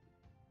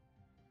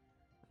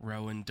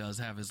 Rowan does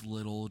have his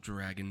little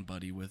dragon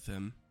buddy with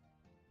him.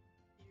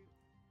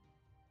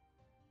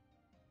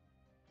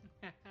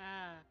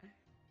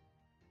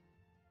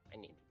 I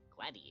need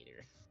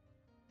gladiator.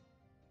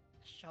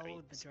 Show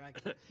Great. the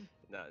dragon.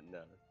 No.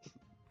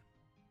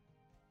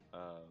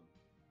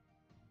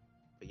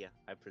 But yeah,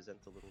 I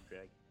present the little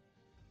dragon.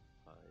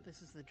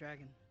 This is the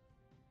dragon.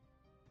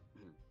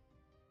 Mhm.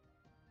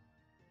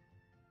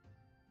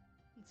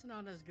 It's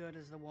not as good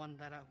as the one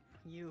that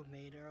you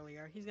made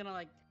earlier. He's gonna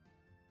like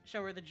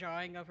show her the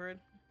drawing of her.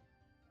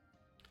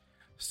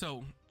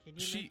 So Can you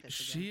she make this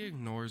she again?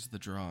 ignores the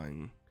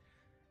drawing,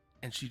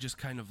 and she just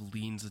kind of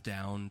leans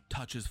down,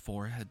 touches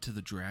forehead to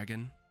the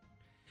dragon,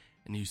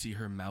 and you see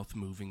her mouth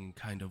moving,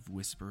 kind of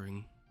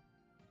whispering.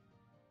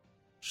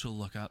 She'll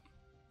look up.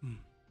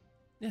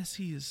 Yes,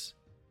 he's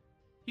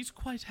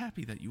quite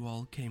happy that you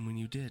all came when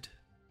you did.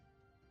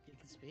 You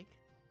can speak.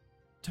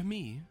 To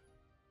me,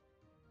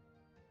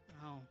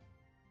 Oh.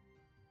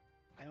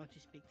 Why don't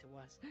you speak to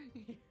us?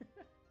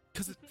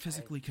 because it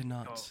physically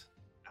cannot.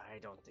 I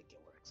don't think it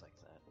works like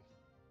that.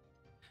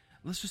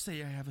 Let's just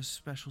say I have a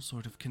special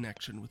sort of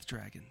connection with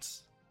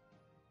dragons.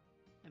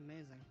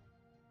 Amazing.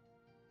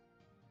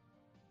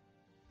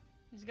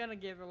 He's gonna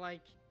give her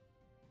like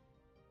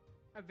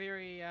a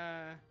very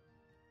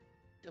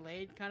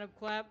delayed kind of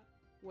clap,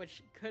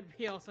 which could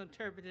be also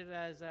interpreted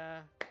as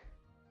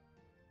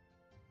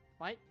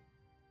what?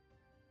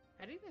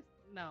 How do you think?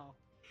 No.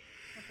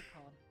 What's it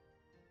called?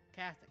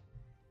 Casting.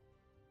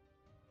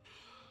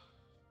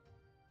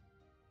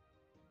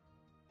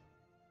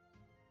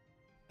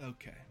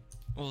 Okay.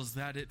 Well, is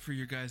that it for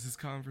your guys'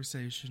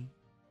 conversation?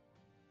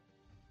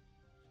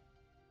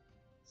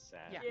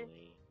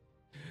 Sadly.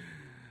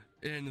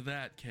 In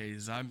that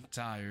case, I'm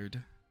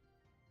tired.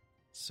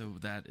 So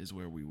that is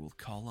where we will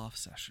call off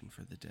session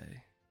for the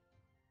day.